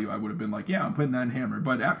face value, I would have been like, yeah, I'm putting that in Hammer.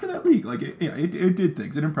 But after that league, like, it did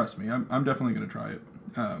things. It impressed me. I'm definitely gonna try it.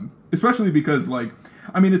 Especially because, like,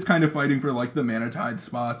 I mean, it's kind of fighting for, like, the Manatide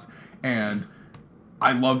spots, and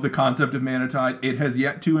I love the concept of Manatide. It has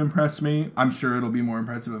yet to impress me. I'm sure it'll be more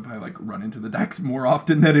impressive if I, like, run into the decks more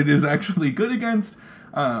often than it is actually good against.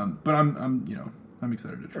 But I'm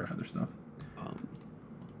excited to try other stuff.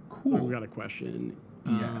 Cool. We got a question.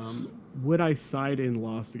 Yes. Would I side in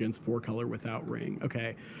Lost against 4-color without Ring?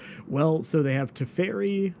 Okay. Well, so they have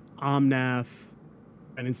Teferi, Omnath,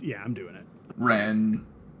 and I'm doing it. Ren.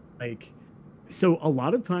 Like, So a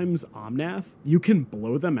lot of times Omnath, you can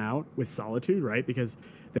blow them out with Solitude, right? Because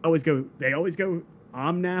they always go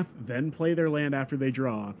Omnath, then play their land after they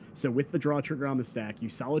draw. So with the draw trigger on the stack, you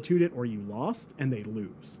Solitude it or you lost, and they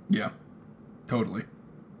lose. Yeah, totally.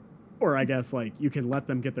 Or I guess like you can let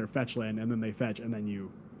them get their fetch land, and then they fetch, and then you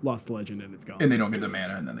lost the legend, and it's gone. And they don't get the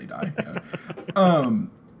mana, and then they die. Yeah.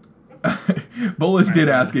 Bolus did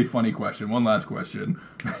ask a funny question. One last question.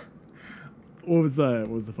 What was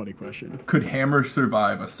the funny question? Could Hammer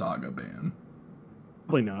survive a Saga ban?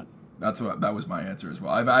 Probably not. That was my answer as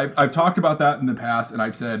well. I've talked about that in the past, and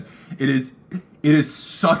I've said it is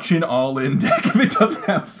such an all-in deck if it doesn't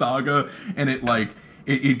have Saga, and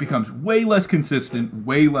it becomes way less consistent,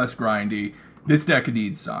 way less grindy. This deck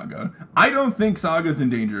needs Saga. I don't think Saga's in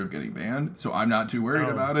danger of getting banned, so I'm not too worried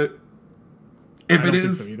about it. If it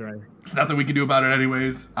is, it's nothing we can do about it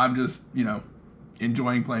anyways. I'm just,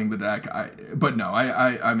 enjoying playing the deck.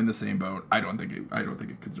 I'm in the same boat. I don't think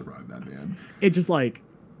it could survive that ban. It just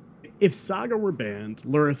if Saga were banned,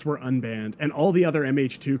 Lurrus were unbanned, and all the other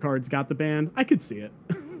MH2 cards got the ban, I could see it.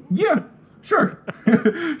 Yeah, sure,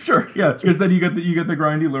 sure, yeah, because then you get the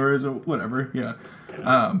grindy Lurrus or whatever, yeah.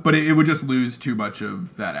 But it would just lose too much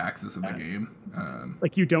of that axis of the game.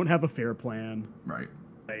 You don't have a fair plan, right?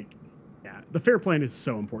 The fair plan is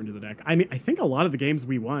so important to the deck. I mean, I think a lot of the games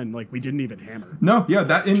we won, we didn't even hammer. No, yeah,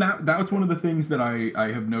 that was one of the things that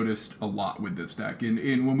I have noticed a lot with this deck.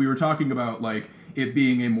 And when we were talking about it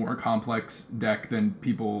being a more complex deck than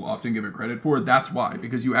people often give it credit for, that's why,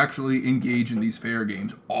 because you actually engage in these fair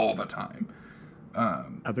games all the time.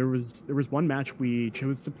 There was one match we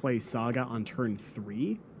chose to play Saga on turn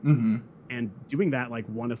 3, and doing that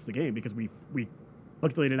won us the game because we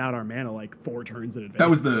calculated out our mana 4 turns in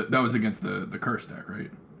advance. That was against the curse deck,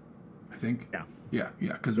 right? I think. Yeah.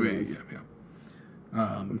 Because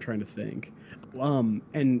I'm trying to think.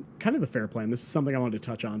 And kind of the fair plan. This is something I wanted to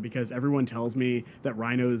touch on because everyone tells me that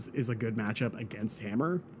Rhinos is a good matchup against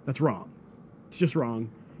Hammer. That's wrong. It's just wrong.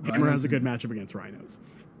 Hammer has a good matchup against Rhinos.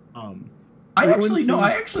 I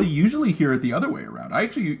actually usually hear it the other way around. I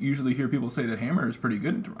actually usually hear people say that Hammer is pretty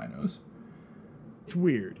good into Rhinos. It's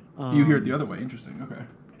weird. You hear it the other way. Interesting. Okay.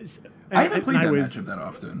 I haven't played that matchup that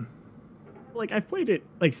often. I've played it.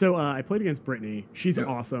 I played against Brittany. She's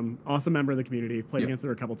awesome member of the community. Played against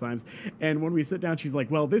her a couple times. And when we sit down, she's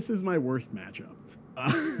like, well, this is my worst matchup.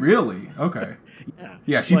 Really? Okay. Yeah.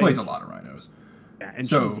 Yeah, she plays a lot of Rhinos. Yeah, and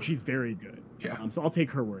she's very good. Yeah. So I'll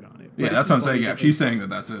take her word on it. Yeah, that's what I'm saying. Yeah, if she's saying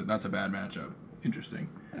that's a bad matchup. Interesting.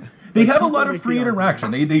 They have a lot of free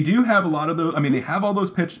interaction. They do have a lot of those. I mean, they have all those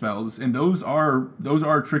pitch spells, and those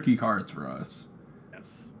are tricky cards for us.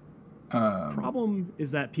 Yes. Problem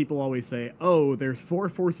is that people always say, "Oh, there's 4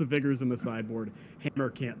 Force of Vigors in the sideboard. Hammer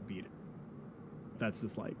can't beat it." That's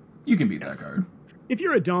just you can beat that card. If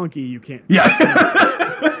you're a donkey, you can't. Yeah.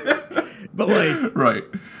 But right.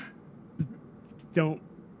 Don't.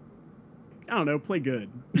 I don't know. Play good.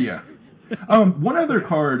 Yeah. One other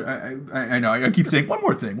card. I know. I keep saying one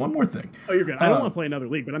more thing. Oh, you're good. I don't want to play another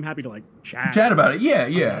league, but I'm happy to chat about it.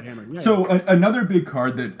 Yeah. So another big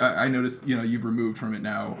card that I noticed, you've removed from it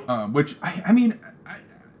now, which I mean,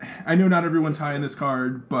 I know not everyone's high in this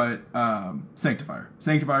card, but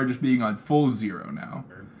Sanctifier just being on full 0 now.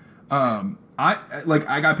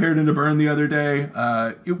 I got paired into Burn the other day.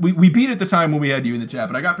 We beat it the time when we had you in the chat,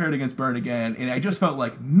 but I got paired against Burn again, and I just felt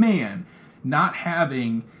like, man, not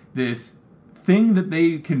having this thing that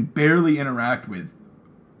they can barely interact with.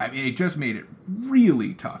 I mean, it just made it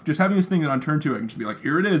really tough. Just having this thing that on turn 2, I can just be like,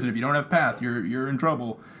 here it is, and if you don't have path, you're in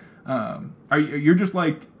trouble. You're just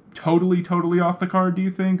totally off the card, do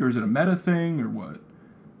you think? Or is it a meta thing, or what?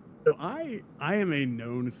 So I am a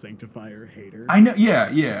known Sanctifier hater. I know,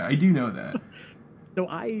 yeah, I do know that. So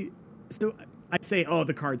I say, oh,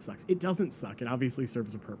 the card sucks. It doesn't suck. It obviously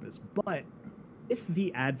serves a purpose, but with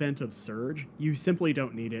the advent of Surge, you simply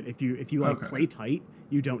don't need it. If you play tight,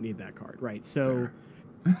 you don't need that card, right? So,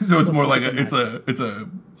 so it's more like it's a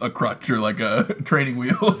crutch or like a training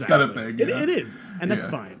wheels kind of thing. It is, and that's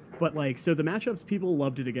fine. But so the matchups people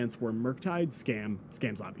loved it against were Murktide,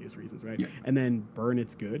 Scam's obvious reasons, right? Yeah. And then Burn,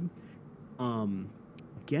 it's good.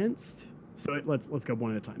 Let's go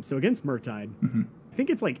one at a time. So against Murktide, I think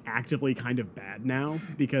it's actively kind of bad now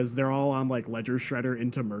because they're all on Ledger Shredder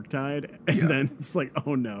into Murktide, and then it's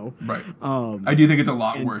oh no. Right. I do think it's a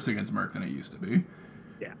lot worse against Murk than it used to be.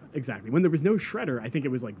 Yeah, exactly. When there was no Shredder, I think it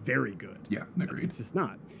was very good. Yeah, agreed. It's just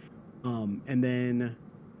not. And then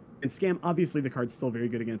Scam, obviously the card's still very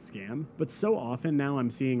good against Scam, but so often now I'm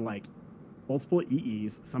seeing multiple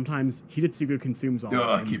EEs. Sometimes Hidetsugu consumes all.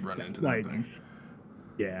 I keep running into that thing.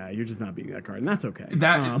 Yeah, you're just not beating that card, and that's okay.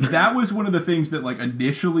 That was one of the things that, like,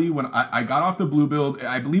 initially when I got off the blue build,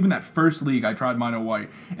 I believe in that first league I tried mono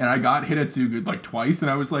white, and I got Hidetsugu like twice,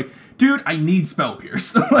 and I was like, dude, I need Spell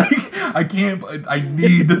Pierce. Like, I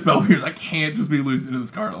need the Spell Pierce. I can't just be losing to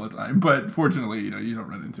this card all the time. But fortunately, you don't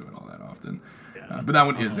run into it all that often. Yeah. But that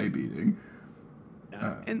one is a beating.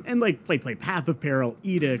 And like play Path of Peril,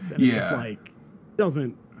 Edicts, and it's just like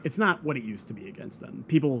it's not what it used to be against them.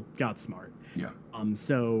 People got smart. Yeah.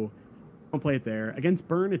 So don't play it there. Against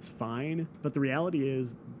Burn, it's fine, but the reality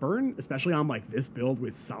is Burn, especially on like this build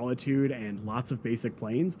with Solitude and lots of basic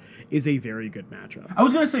planes, is a very good matchup. I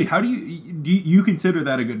was gonna say, how do you consider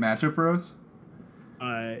that a good matchup for us?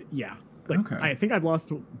 Yeah. Like, okay. I think I've lost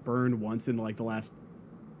to Burn once in like the last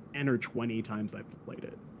 10 or 20 times I've played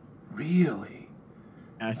it. Really?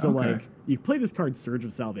 So like you play this card Surge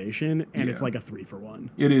of Salvation, and it's like a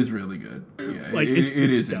 3-for-1. It is really good. Yeah, like it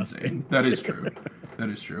is insane. That is true. That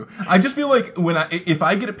is true. I just feel like if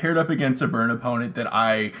I get it paired up against a Burn opponent that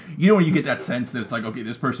when you get that sense that it's like, okay,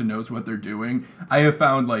 this person knows what they're doing, I have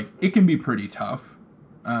found like it can be pretty tough.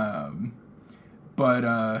 But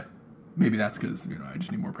maybe that's because I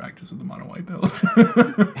just need more practice with the mono white build.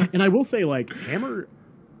 And I will say, like, Hammer,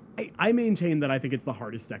 I maintain that I think it's the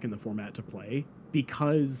hardest deck in the format to play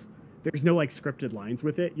because there's no like scripted lines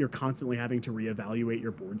with it. You're constantly having to reevaluate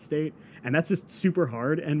your board state, and that's just super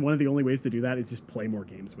hard. And one of the only ways to do that is just play more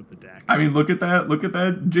games with the deck. I mean, look at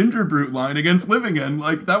that Ginger Brute line against Livingen.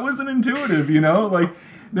 Like, that wasn't intuitive, like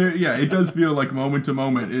there. Yeah, it does feel like moment to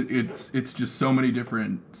moment. It's just so many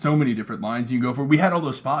different lines you can go for. We had all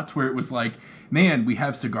those spots where it was like, man, we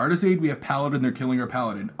have Sigarda's Aid, we have Paladin, they're killing our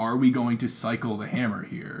Paladin. Are we going to cycle the Hammer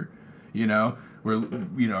here?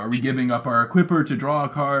 Are we giving up our Equipper to draw a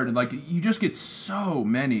card? And like, you just get so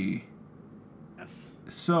many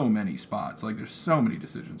spots. Like, there's so many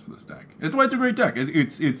decisions with this deck. That's why it's a great deck.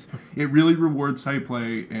 It really rewards type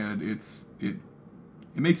play, and it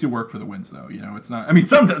makes you work for the wins, though. It's not. I mean,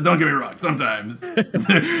 sometimes, don't get me wrong. Sometimes,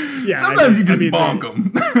 sometimes you just bonk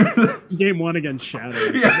them. Game 1 against Shadow.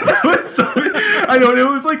 Yeah, that was so. I know, it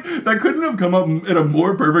was like that couldn't have come up at a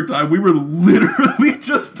more perfect time. We were literally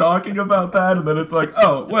just talking about that, and then it's like,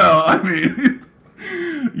 oh well. I mean,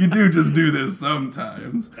 you do just do this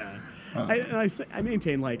sometimes. Yeah. I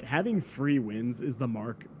maintain like having free wins is the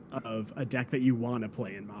mark of a deck that you want to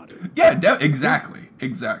play in Modern. Yeah, exactly.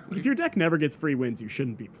 If your deck never gets free wins, you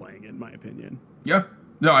shouldn't be playing it, in my opinion. Yeah.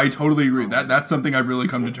 No, I totally agree. That's something I've really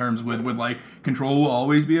come to terms with like, control will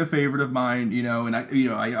always be a favorite of mine, and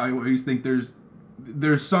I always think there's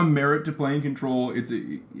some merit to playing control.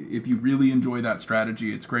 If you really enjoy that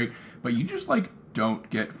strategy, it's great, but you just like don't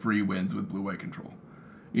get free wins with blue-white control.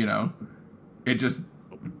 It just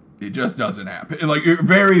doesn't happen. Like, it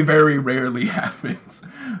very, very rarely happens.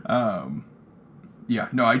 Yeah,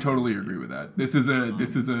 no, I totally agree with that. This is a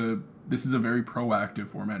very proactive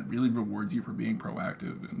format. It really rewards you for being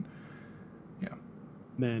proactive, and yeah.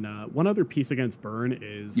 Then one other piece against Burn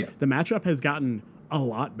is the matchup has gotten a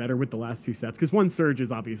lot better with the last 2 sets, because one Surge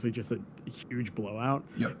is obviously just a huge blowout.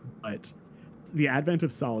 Yep. But the advent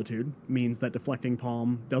of Solitude means that Deflecting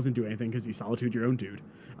Palm doesn't do anything because you Solitude your own dude.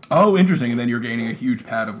 Oh, interesting. And then you're gaining a huge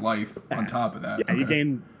pad of life on top of that. Yeah, you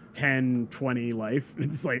gain 10, 20 life.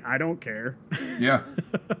 It's like, I don't care. Yeah,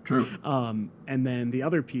 true. And then the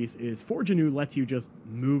other piece is Forge Anew lets you just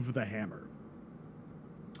move the hammer.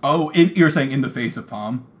 Oh, you're saying in the face of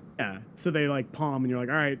Palm? Yeah. So they like Palm, and you're like,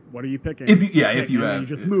 all right, what are you picking? If you have you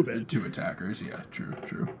just move it. 2 attackers. Yeah,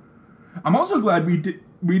 true. I'm also glad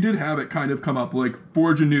we did have it kind of come up like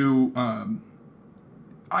Forge Anew.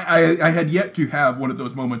 I had yet to have one of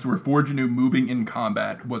those moments where Forge Anew moving in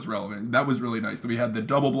combat was relevant. That was really nice. That we had the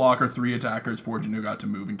double blocker, 3 attackers. Forge Anew got to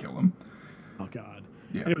move and kill him. Oh god.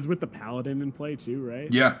 Yeah. And it was with the Paladin in play too,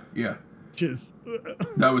 right? Yeah. Just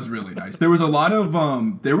that was really nice. There was a lot of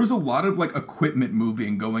like equipment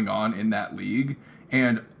moving going on in that league,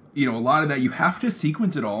 and a lot of that you have to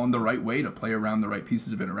sequence it all in the right way to play around the right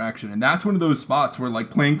pieces of interaction. And that's one of those spots where like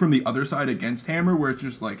playing from the other side against Hammer, where it's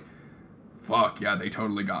just like, fuck yeah, they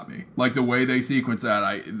totally got me. Like the way they sequence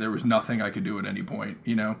that, there was nothing I could do at any point.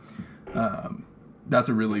 That's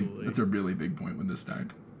a really big point with this deck.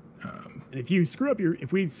 And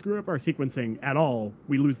if we screw up our sequencing at all,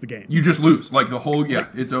 we lose the game. You just lose. Like the whole,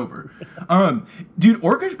 it's over. Dude,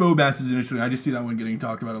 Orcish Bowbass is interesting. I just see that one getting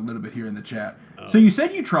talked about a little bit here in the chat. So you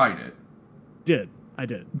said you tried it. I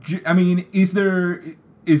did. I mean, is there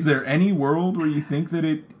any world where you think that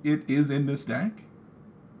it is in this deck?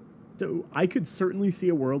 So I could certainly see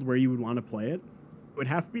a world where you would want to play it. It would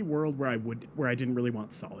have to be a world where I didn't really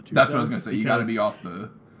want Solitude. That's what I was going to say. You got to be off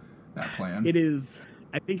that plan. It is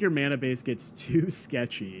I think your mana base gets too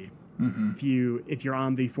sketchy if you're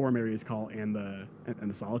on the Form Areas Call and the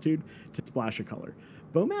Solitude to splash a color.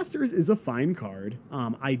 Bowmasters is a fine card.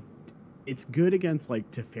 It's good against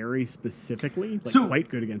like Teferi specifically, like so quite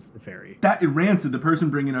good against Teferi. That Rancid, the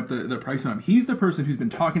person bringing up the price on him, he's the person who's been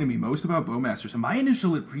talking to me most about Bowmasters. So my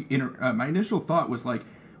initial thought was like,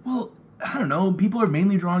 well, I don't know, people are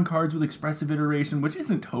mainly drawing cards with expressive iteration, which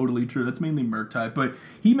isn't totally true. That's mainly Murktide. But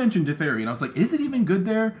he mentioned Teferi, and I was like, is it even good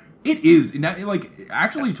there? It is. Like,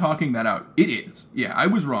 actually talking that out, it is. Yeah, I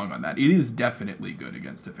was wrong on that. It is definitely good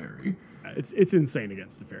against Teferi. It's insane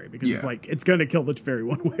against Teferi because it's like it's gonna kill the Teferi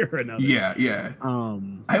one way or another. Yeah.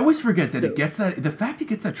 I always forget that it gets that. The fact it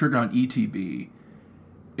gets that trigger on ETB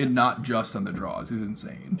and not just on the draws is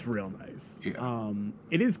insane. It's real nice. Yeah.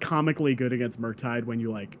 It is comically good against Murktide when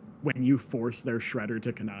you force their Shredder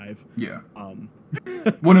to connive. Yeah.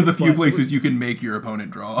 One of the few places you can make your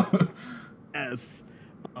opponent draw. Yes.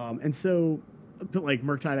 And so, like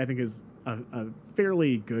Murktide, I think is a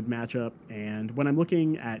fairly good matchup, and when I'm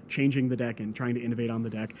looking at changing the deck and trying to innovate on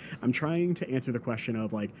the deck, I'm trying to answer the question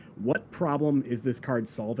of like, what problem is this card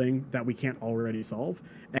solving that we can't already solve,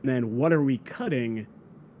 and then what are we cutting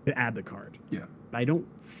to add the card? Yeah. I don't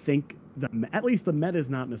think at least the meta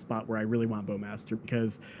is not in a spot where I really want Bowmaster,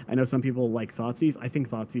 because I know some people like Thoughtseize. I think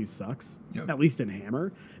Thoughtseize sucks, at least in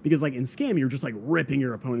Hammer, because like in Scam you're just like ripping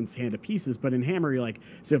your opponent's hand to pieces, but in Hammer you're like,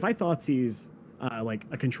 so if I Thoughtseize like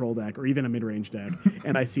a control deck or even a mid-range deck,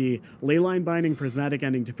 and I see Leyline Binding, Prismatic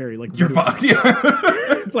Ending Teferi, like you're fucked. Yeah,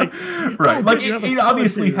 it's like right. Oh, like it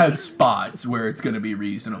obviously has spots where it's going to be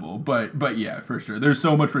reasonable, but yeah, for sure. There's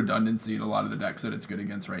so much redundancy in a lot of the decks that it's good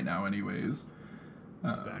against right now, anyways.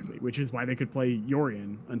 Exactly, which is why they could play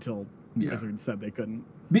Yorion until Wizard said they couldn't.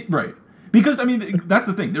 Right. Because, I mean, that's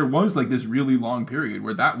the thing. There was, like, this really long period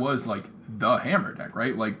where that was, like, the Hammer deck,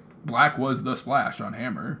 right? Like, Black was the splash on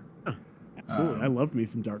Hammer. Absolutely. I loved me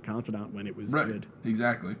some Dark Confidant when it was good.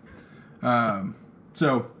 Exactly.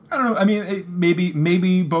 So, I don't know. I mean, maybe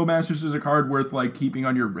Bowmasters is a card worth, like, keeping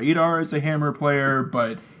on your radar as a Hammer player,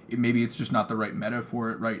 but maybe it's just not the right meta for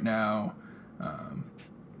it right now.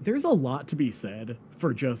 There's a lot to be said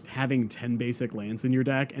for just having 10 basic lands in your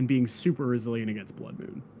deck and being super resilient against Blood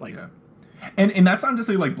Moon. Like, yeah. And that's not to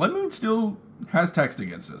say, like, Blood Moon still has text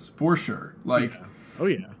against us, for sure. Like, oh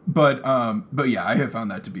yeah. But yeah, I have found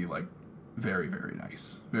that to be, like, very, very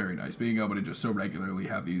nice. Very nice. Being able to just so regularly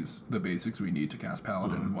have the basics we need to cast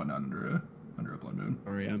Paladin and whatnot under a Blood Moon.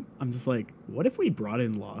 Sorry, I'm just like, what if we brought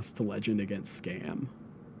in Lost to Legend against Scam?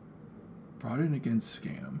 Brought in against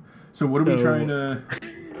Scam. So what are we trying to...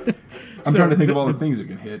 I'm trying to think of all the things it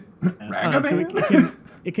can hit. Ragavan? So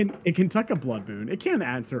it can tuck a Blood Moon. It can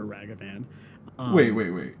answer a Ragavan.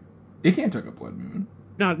 Wait. It can't tuck a Blood Moon.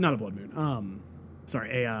 Not a Blood Moon.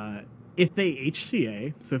 If they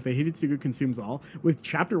HCA, so if they Hidetsugu consumes all, with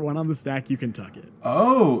Chapter 1 on the stack, you can tuck it.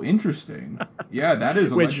 Oh, interesting. Yeah, that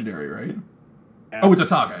is a legendary, right? Oh, it's a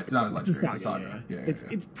saga. It's not a legendary. It's a saga. Yeah.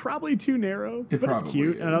 It's probably too narrow, but it's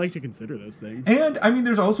cute, and I like to consider those things. And I mean,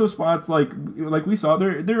 there's also spots like we saw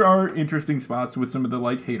there are interesting spots with some of the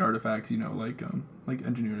like hate artifacts, you know, like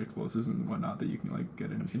engineered explosives and whatnot that you can like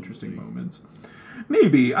get in interesting moments.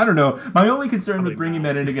 Maybe, I don't know. My only concern with bringing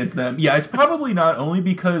that in against them, it's probably not, only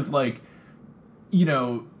because like, you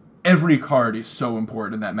know, every card is so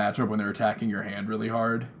important in that matchup when they're attacking your hand really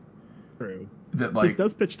hard. True. That like this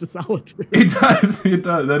does pitch to Solitude. It does.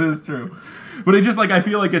 That is true. But it just like, I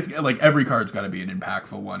feel like it's like every card's got to be an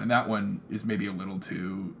impactful one, and that one is maybe a little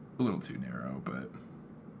too narrow. But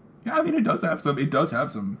yeah, I mean, it does have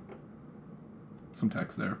some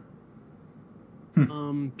text there.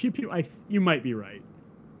 Pew pew. You might be right.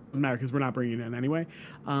 Doesn't matter because we're not bringing it in anyway.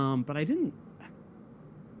 But I didn't.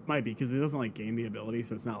 Might be because it doesn't like gain the ability,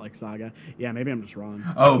 so it's not like Saga. Yeah, maybe I'm just wrong.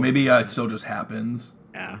 Oh, maybe it still just happens.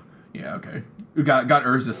 Yeah. Yeah, okay. We got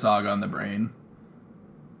Urza Saga on the brain.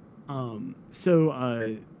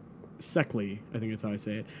 Secly, I think that's how I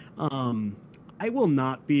say it. I will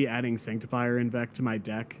not be adding Sanctifier Invect to my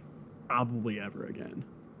deck probably ever again.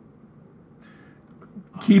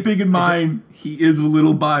 Keeping in mind, he is a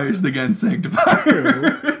little biased against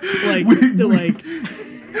Sanctifier.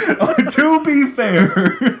 To be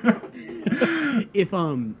fair.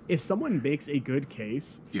 If someone makes a good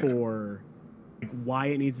case for why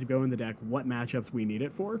it needs to go in the deck, what matchups we need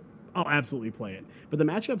it for, I'll absolutely play it. But the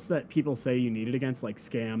matchups that people say you need it against, like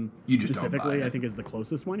Scam specifically, I think is the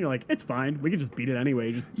closest one. You're like, it's fine. We can just beat it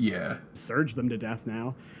anyway. Just surge them to death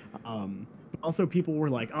now. Also, people were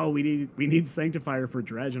like, oh, we need Sanctifier for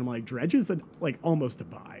Dredge. And I'm like, Dredge is almost a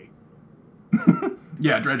buy.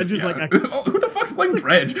 Yeah, Dredge is like who the fuck's playing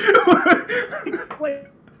Dredge?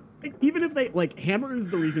 even if they like Hammer is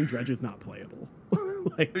the reason Dredge is not playable.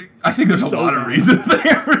 Like, I think there's a lot of reasons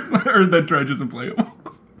that that Dredge isn't playable.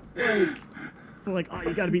 Like, oh,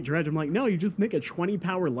 you got to beat Dredge. I'm like, no, you just make a 20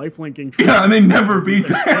 power lifelinking. Yeah, and they never beat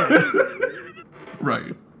that.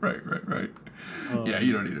 Right. Yeah,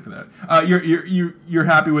 you don't need it for that. You're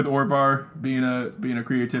happy with Orvar being a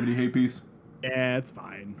creativity hate piece? Yeah, it's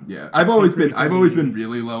fine. Yeah, I've always been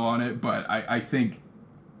really low on it, but I think,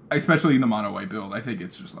 especially in the mono white build, I think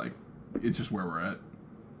it's just where we're at.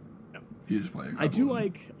 You just play I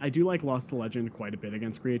do like Lost to Legend quite a bit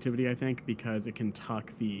against creativity, I think, because it can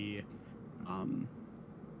tuck the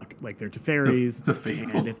like their Teferis. The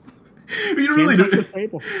Fable. And you really do. The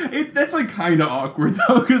Fable. That's like kind of awkward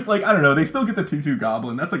though, because like I don't know, they still get the 2/2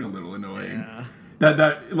 Goblin. That's like a little annoying. Yeah.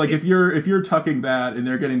 That like if you're tucking that and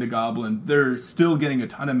they're getting the Goblin, they're still getting a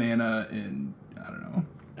ton of mana and I don't know.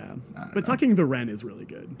 But tucking the Wren is really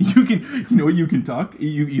good. You know what you can tuck?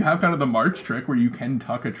 You have kind of the March trick where you can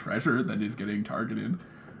tuck a treasure that is getting targeted.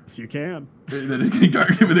 Yes, you can. That is getting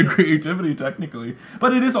targeted with a creativity, technically.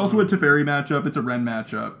 But it is also a Teferi matchup. It's a Wren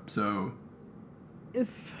matchup, so...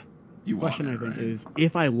 If... You question, want it, I think, right? is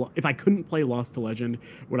if I couldn't play Lost to Legend,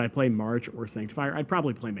 would I play March or Sanctifier? I'd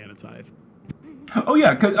probably play Mana Tithe. Oh,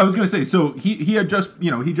 yeah, 'cause I was going to say, so he had just,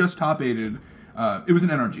 he just top-8'd... it was an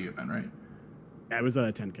NRG event, right? Yeah, it was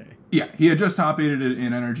a 10K. Yeah, he had just top-8'd it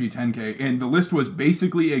in NRG 10K, and the list was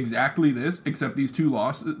basically exactly this, except these two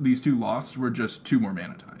losses were just 2 more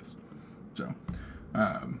Mana Tithes. So,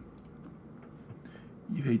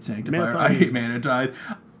 you hate Sanctifier, I hate Mana Tithe.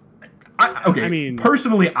 Okay, I mean,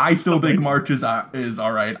 personally, I still think March is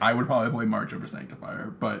all right. I would probably play March over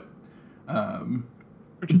Sanctifier, but... March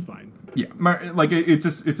is fine. Yeah, it's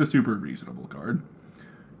a super reasonable card.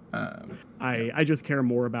 I just care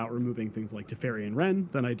more about removing things like Teferi and Wren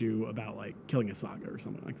than I do about like killing a Saga or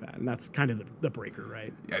something like that, and that's kind of the breaker,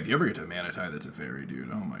 right? Yeah, if you ever get to Mana Tithe the Teferi, dude,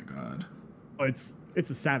 oh my god. Oh, it's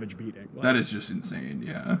a savage beating. Like, that is just insane,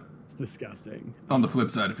 yeah. It's disgusting. On the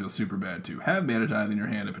flip side, it feels super bad to have Mana Tithe in your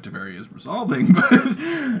hand if a Teferi is resolving,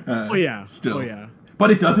 but still. Oh yeah. But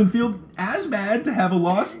it doesn't feel as bad to have a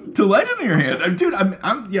Lost to Legend in your hand. Dude,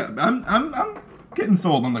 I'm getting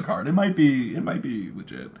sold on the card. It might be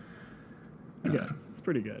legit. Yeah, it's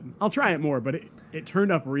pretty good. I'll try it more, but it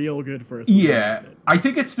turned up real good for us. Yeah, I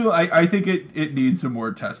think it's still. I think it needs some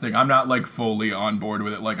more testing. I'm not like fully on board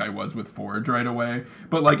with it like I was with Forge right away,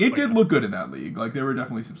 but like it did look good in that league. Like there were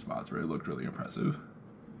definitely some spots where it looked really impressive.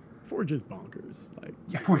 Forge is bonkers. Like,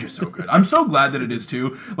 yeah, Forge is so good. I'm so glad that it is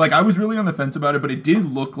too. Like I was really on the fence about it, but it did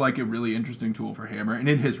look like a really interesting tool for Hammer, and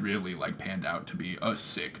it has really like panned out to be a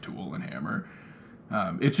sick tool in Hammer.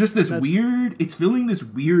 It's just this weird... It's filling this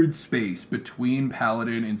weird space between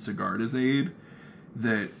Paladin and Sigarda's Aid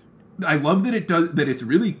that... I love that it's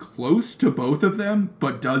really close to both of them,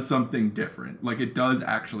 but does something different. Like, it does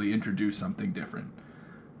actually introduce something different.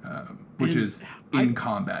 Which is in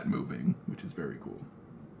combat moving, which is very cool.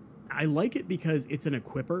 I like it because it's an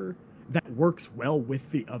equipper that works well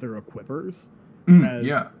with the other equippers.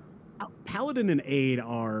 Yeah. Paladin and Aid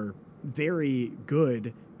are very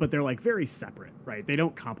good, but they're like very separate, right? They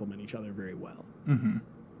don't complement each other very well. Mm-hmm.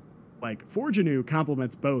 Like Forgeanu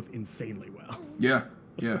complements both insanely well. Yeah.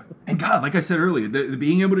 And God, like I said earlier, the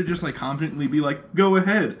being able to just like confidently be like, go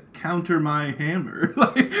ahead, counter my hammer.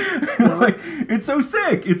 like it's so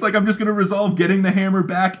sick. It's like I'm just gonna resolve getting the hammer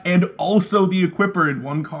back and also the equipper in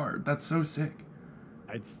one card. That's so sick.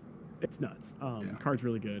 It's nuts. Card's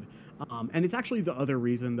really good. And it's actually the other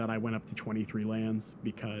reason that I went up to 23 lands,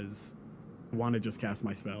 because I want to just cast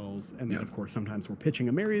my spells. And then, of course, sometimes we're pitching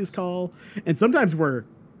a Maria's Call. And sometimes we're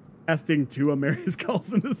casting 2 Maria's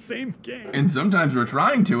Calls in the same game. And sometimes we're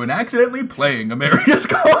trying to and accidentally playing a Maria's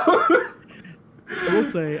Call. I will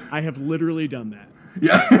say, I have literally done that.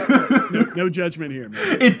 Yeah. No judgment here,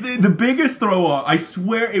 man. It's the biggest throw-off. I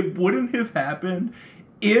swear it wouldn't have happened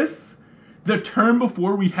if the turn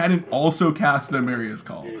before we hadn't also cast a Maria's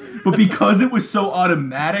Call. But because it was so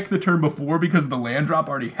automatic the turn before, because the land drop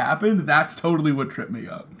already happened, that's totally what tripped me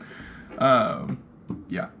up.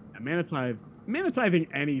 Yeah. Mana Tithing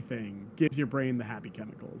anything gives your brain the happy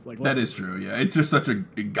chemicals. Like that is true, yeah. It's just such a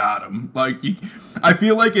got him. Like, I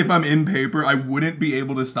feel like if I'm in paper, I wouldn't be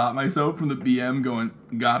able to stop myself from the BM going,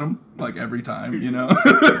 got him, like every time, you know?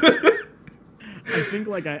 I think,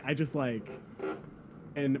 like, I just, like...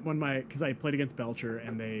 And when because I played against Belcher,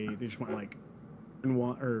 and they just went like,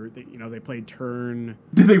 they played turn.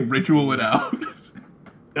 Did they ritual it out?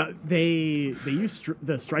 They used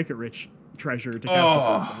the Strike It Rich treasure to cast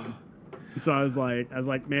the first one. So I was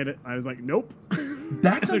like, nope.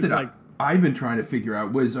 That's something I've been trying to figure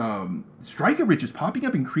out. Was Strike It Rich is popping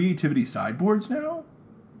up in creativity sideboards now?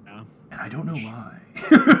 Yeah. I don't know why.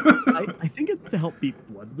 I think it's to help beat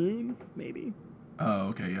Blood Moon, maybe. Oh,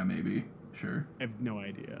 okay, yeah, maybe. Sure. I have no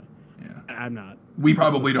idea. Yeah. I'm not. We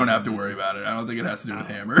probably don't have to worry about it. I don't think it has to do with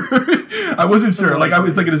hammer. I wasn't sure. Like, I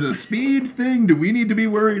was thinking, is it a speed thing? Do we need to be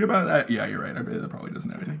worried about that? Yeah, you're right. That probably doesn't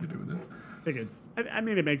have anything to do with this. I think it's... I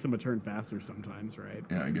mean, it makes them a turn faster sometimes, right?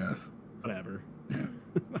 Yeah, I guess. Whatever. Yeah.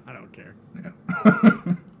 I don't care. Yeah.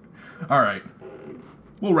 All right.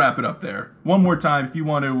 We'll wrap it up there. One more time, if you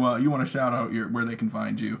want to shout out where they can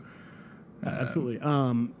find you. Absolutely.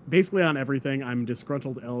 Basically on everything, I'm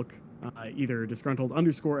Disgruntled Elk, either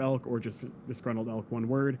Disgruntled_Elk or just Disgruntled Elk, one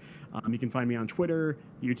word. You can find me on Twitter,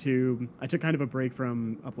 YouTube. I took kind of a break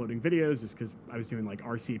from uploading videos just because I was doing like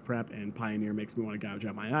RC prep, and Pioneer makes me want to gouge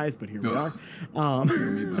out my eyes, but here we are.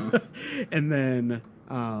 Me both. And then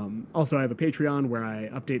also I have a Patreon where I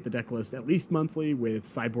update the deck list at least monthly with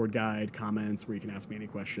sideboard guide, comments, where you can ask me any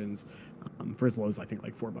questions for as low as I think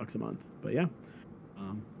like $4 a month. But yeah.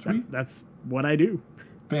 That's what I do.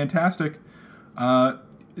 Fantastic.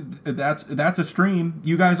 That's a stream.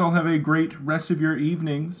 You guys all have a great rest of your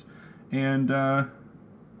evenings, and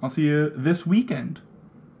I'll see you this weekend.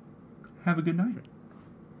 Have a good night.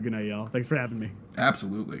 Good night, y'all. Thanks for having me.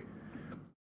 Absolutely.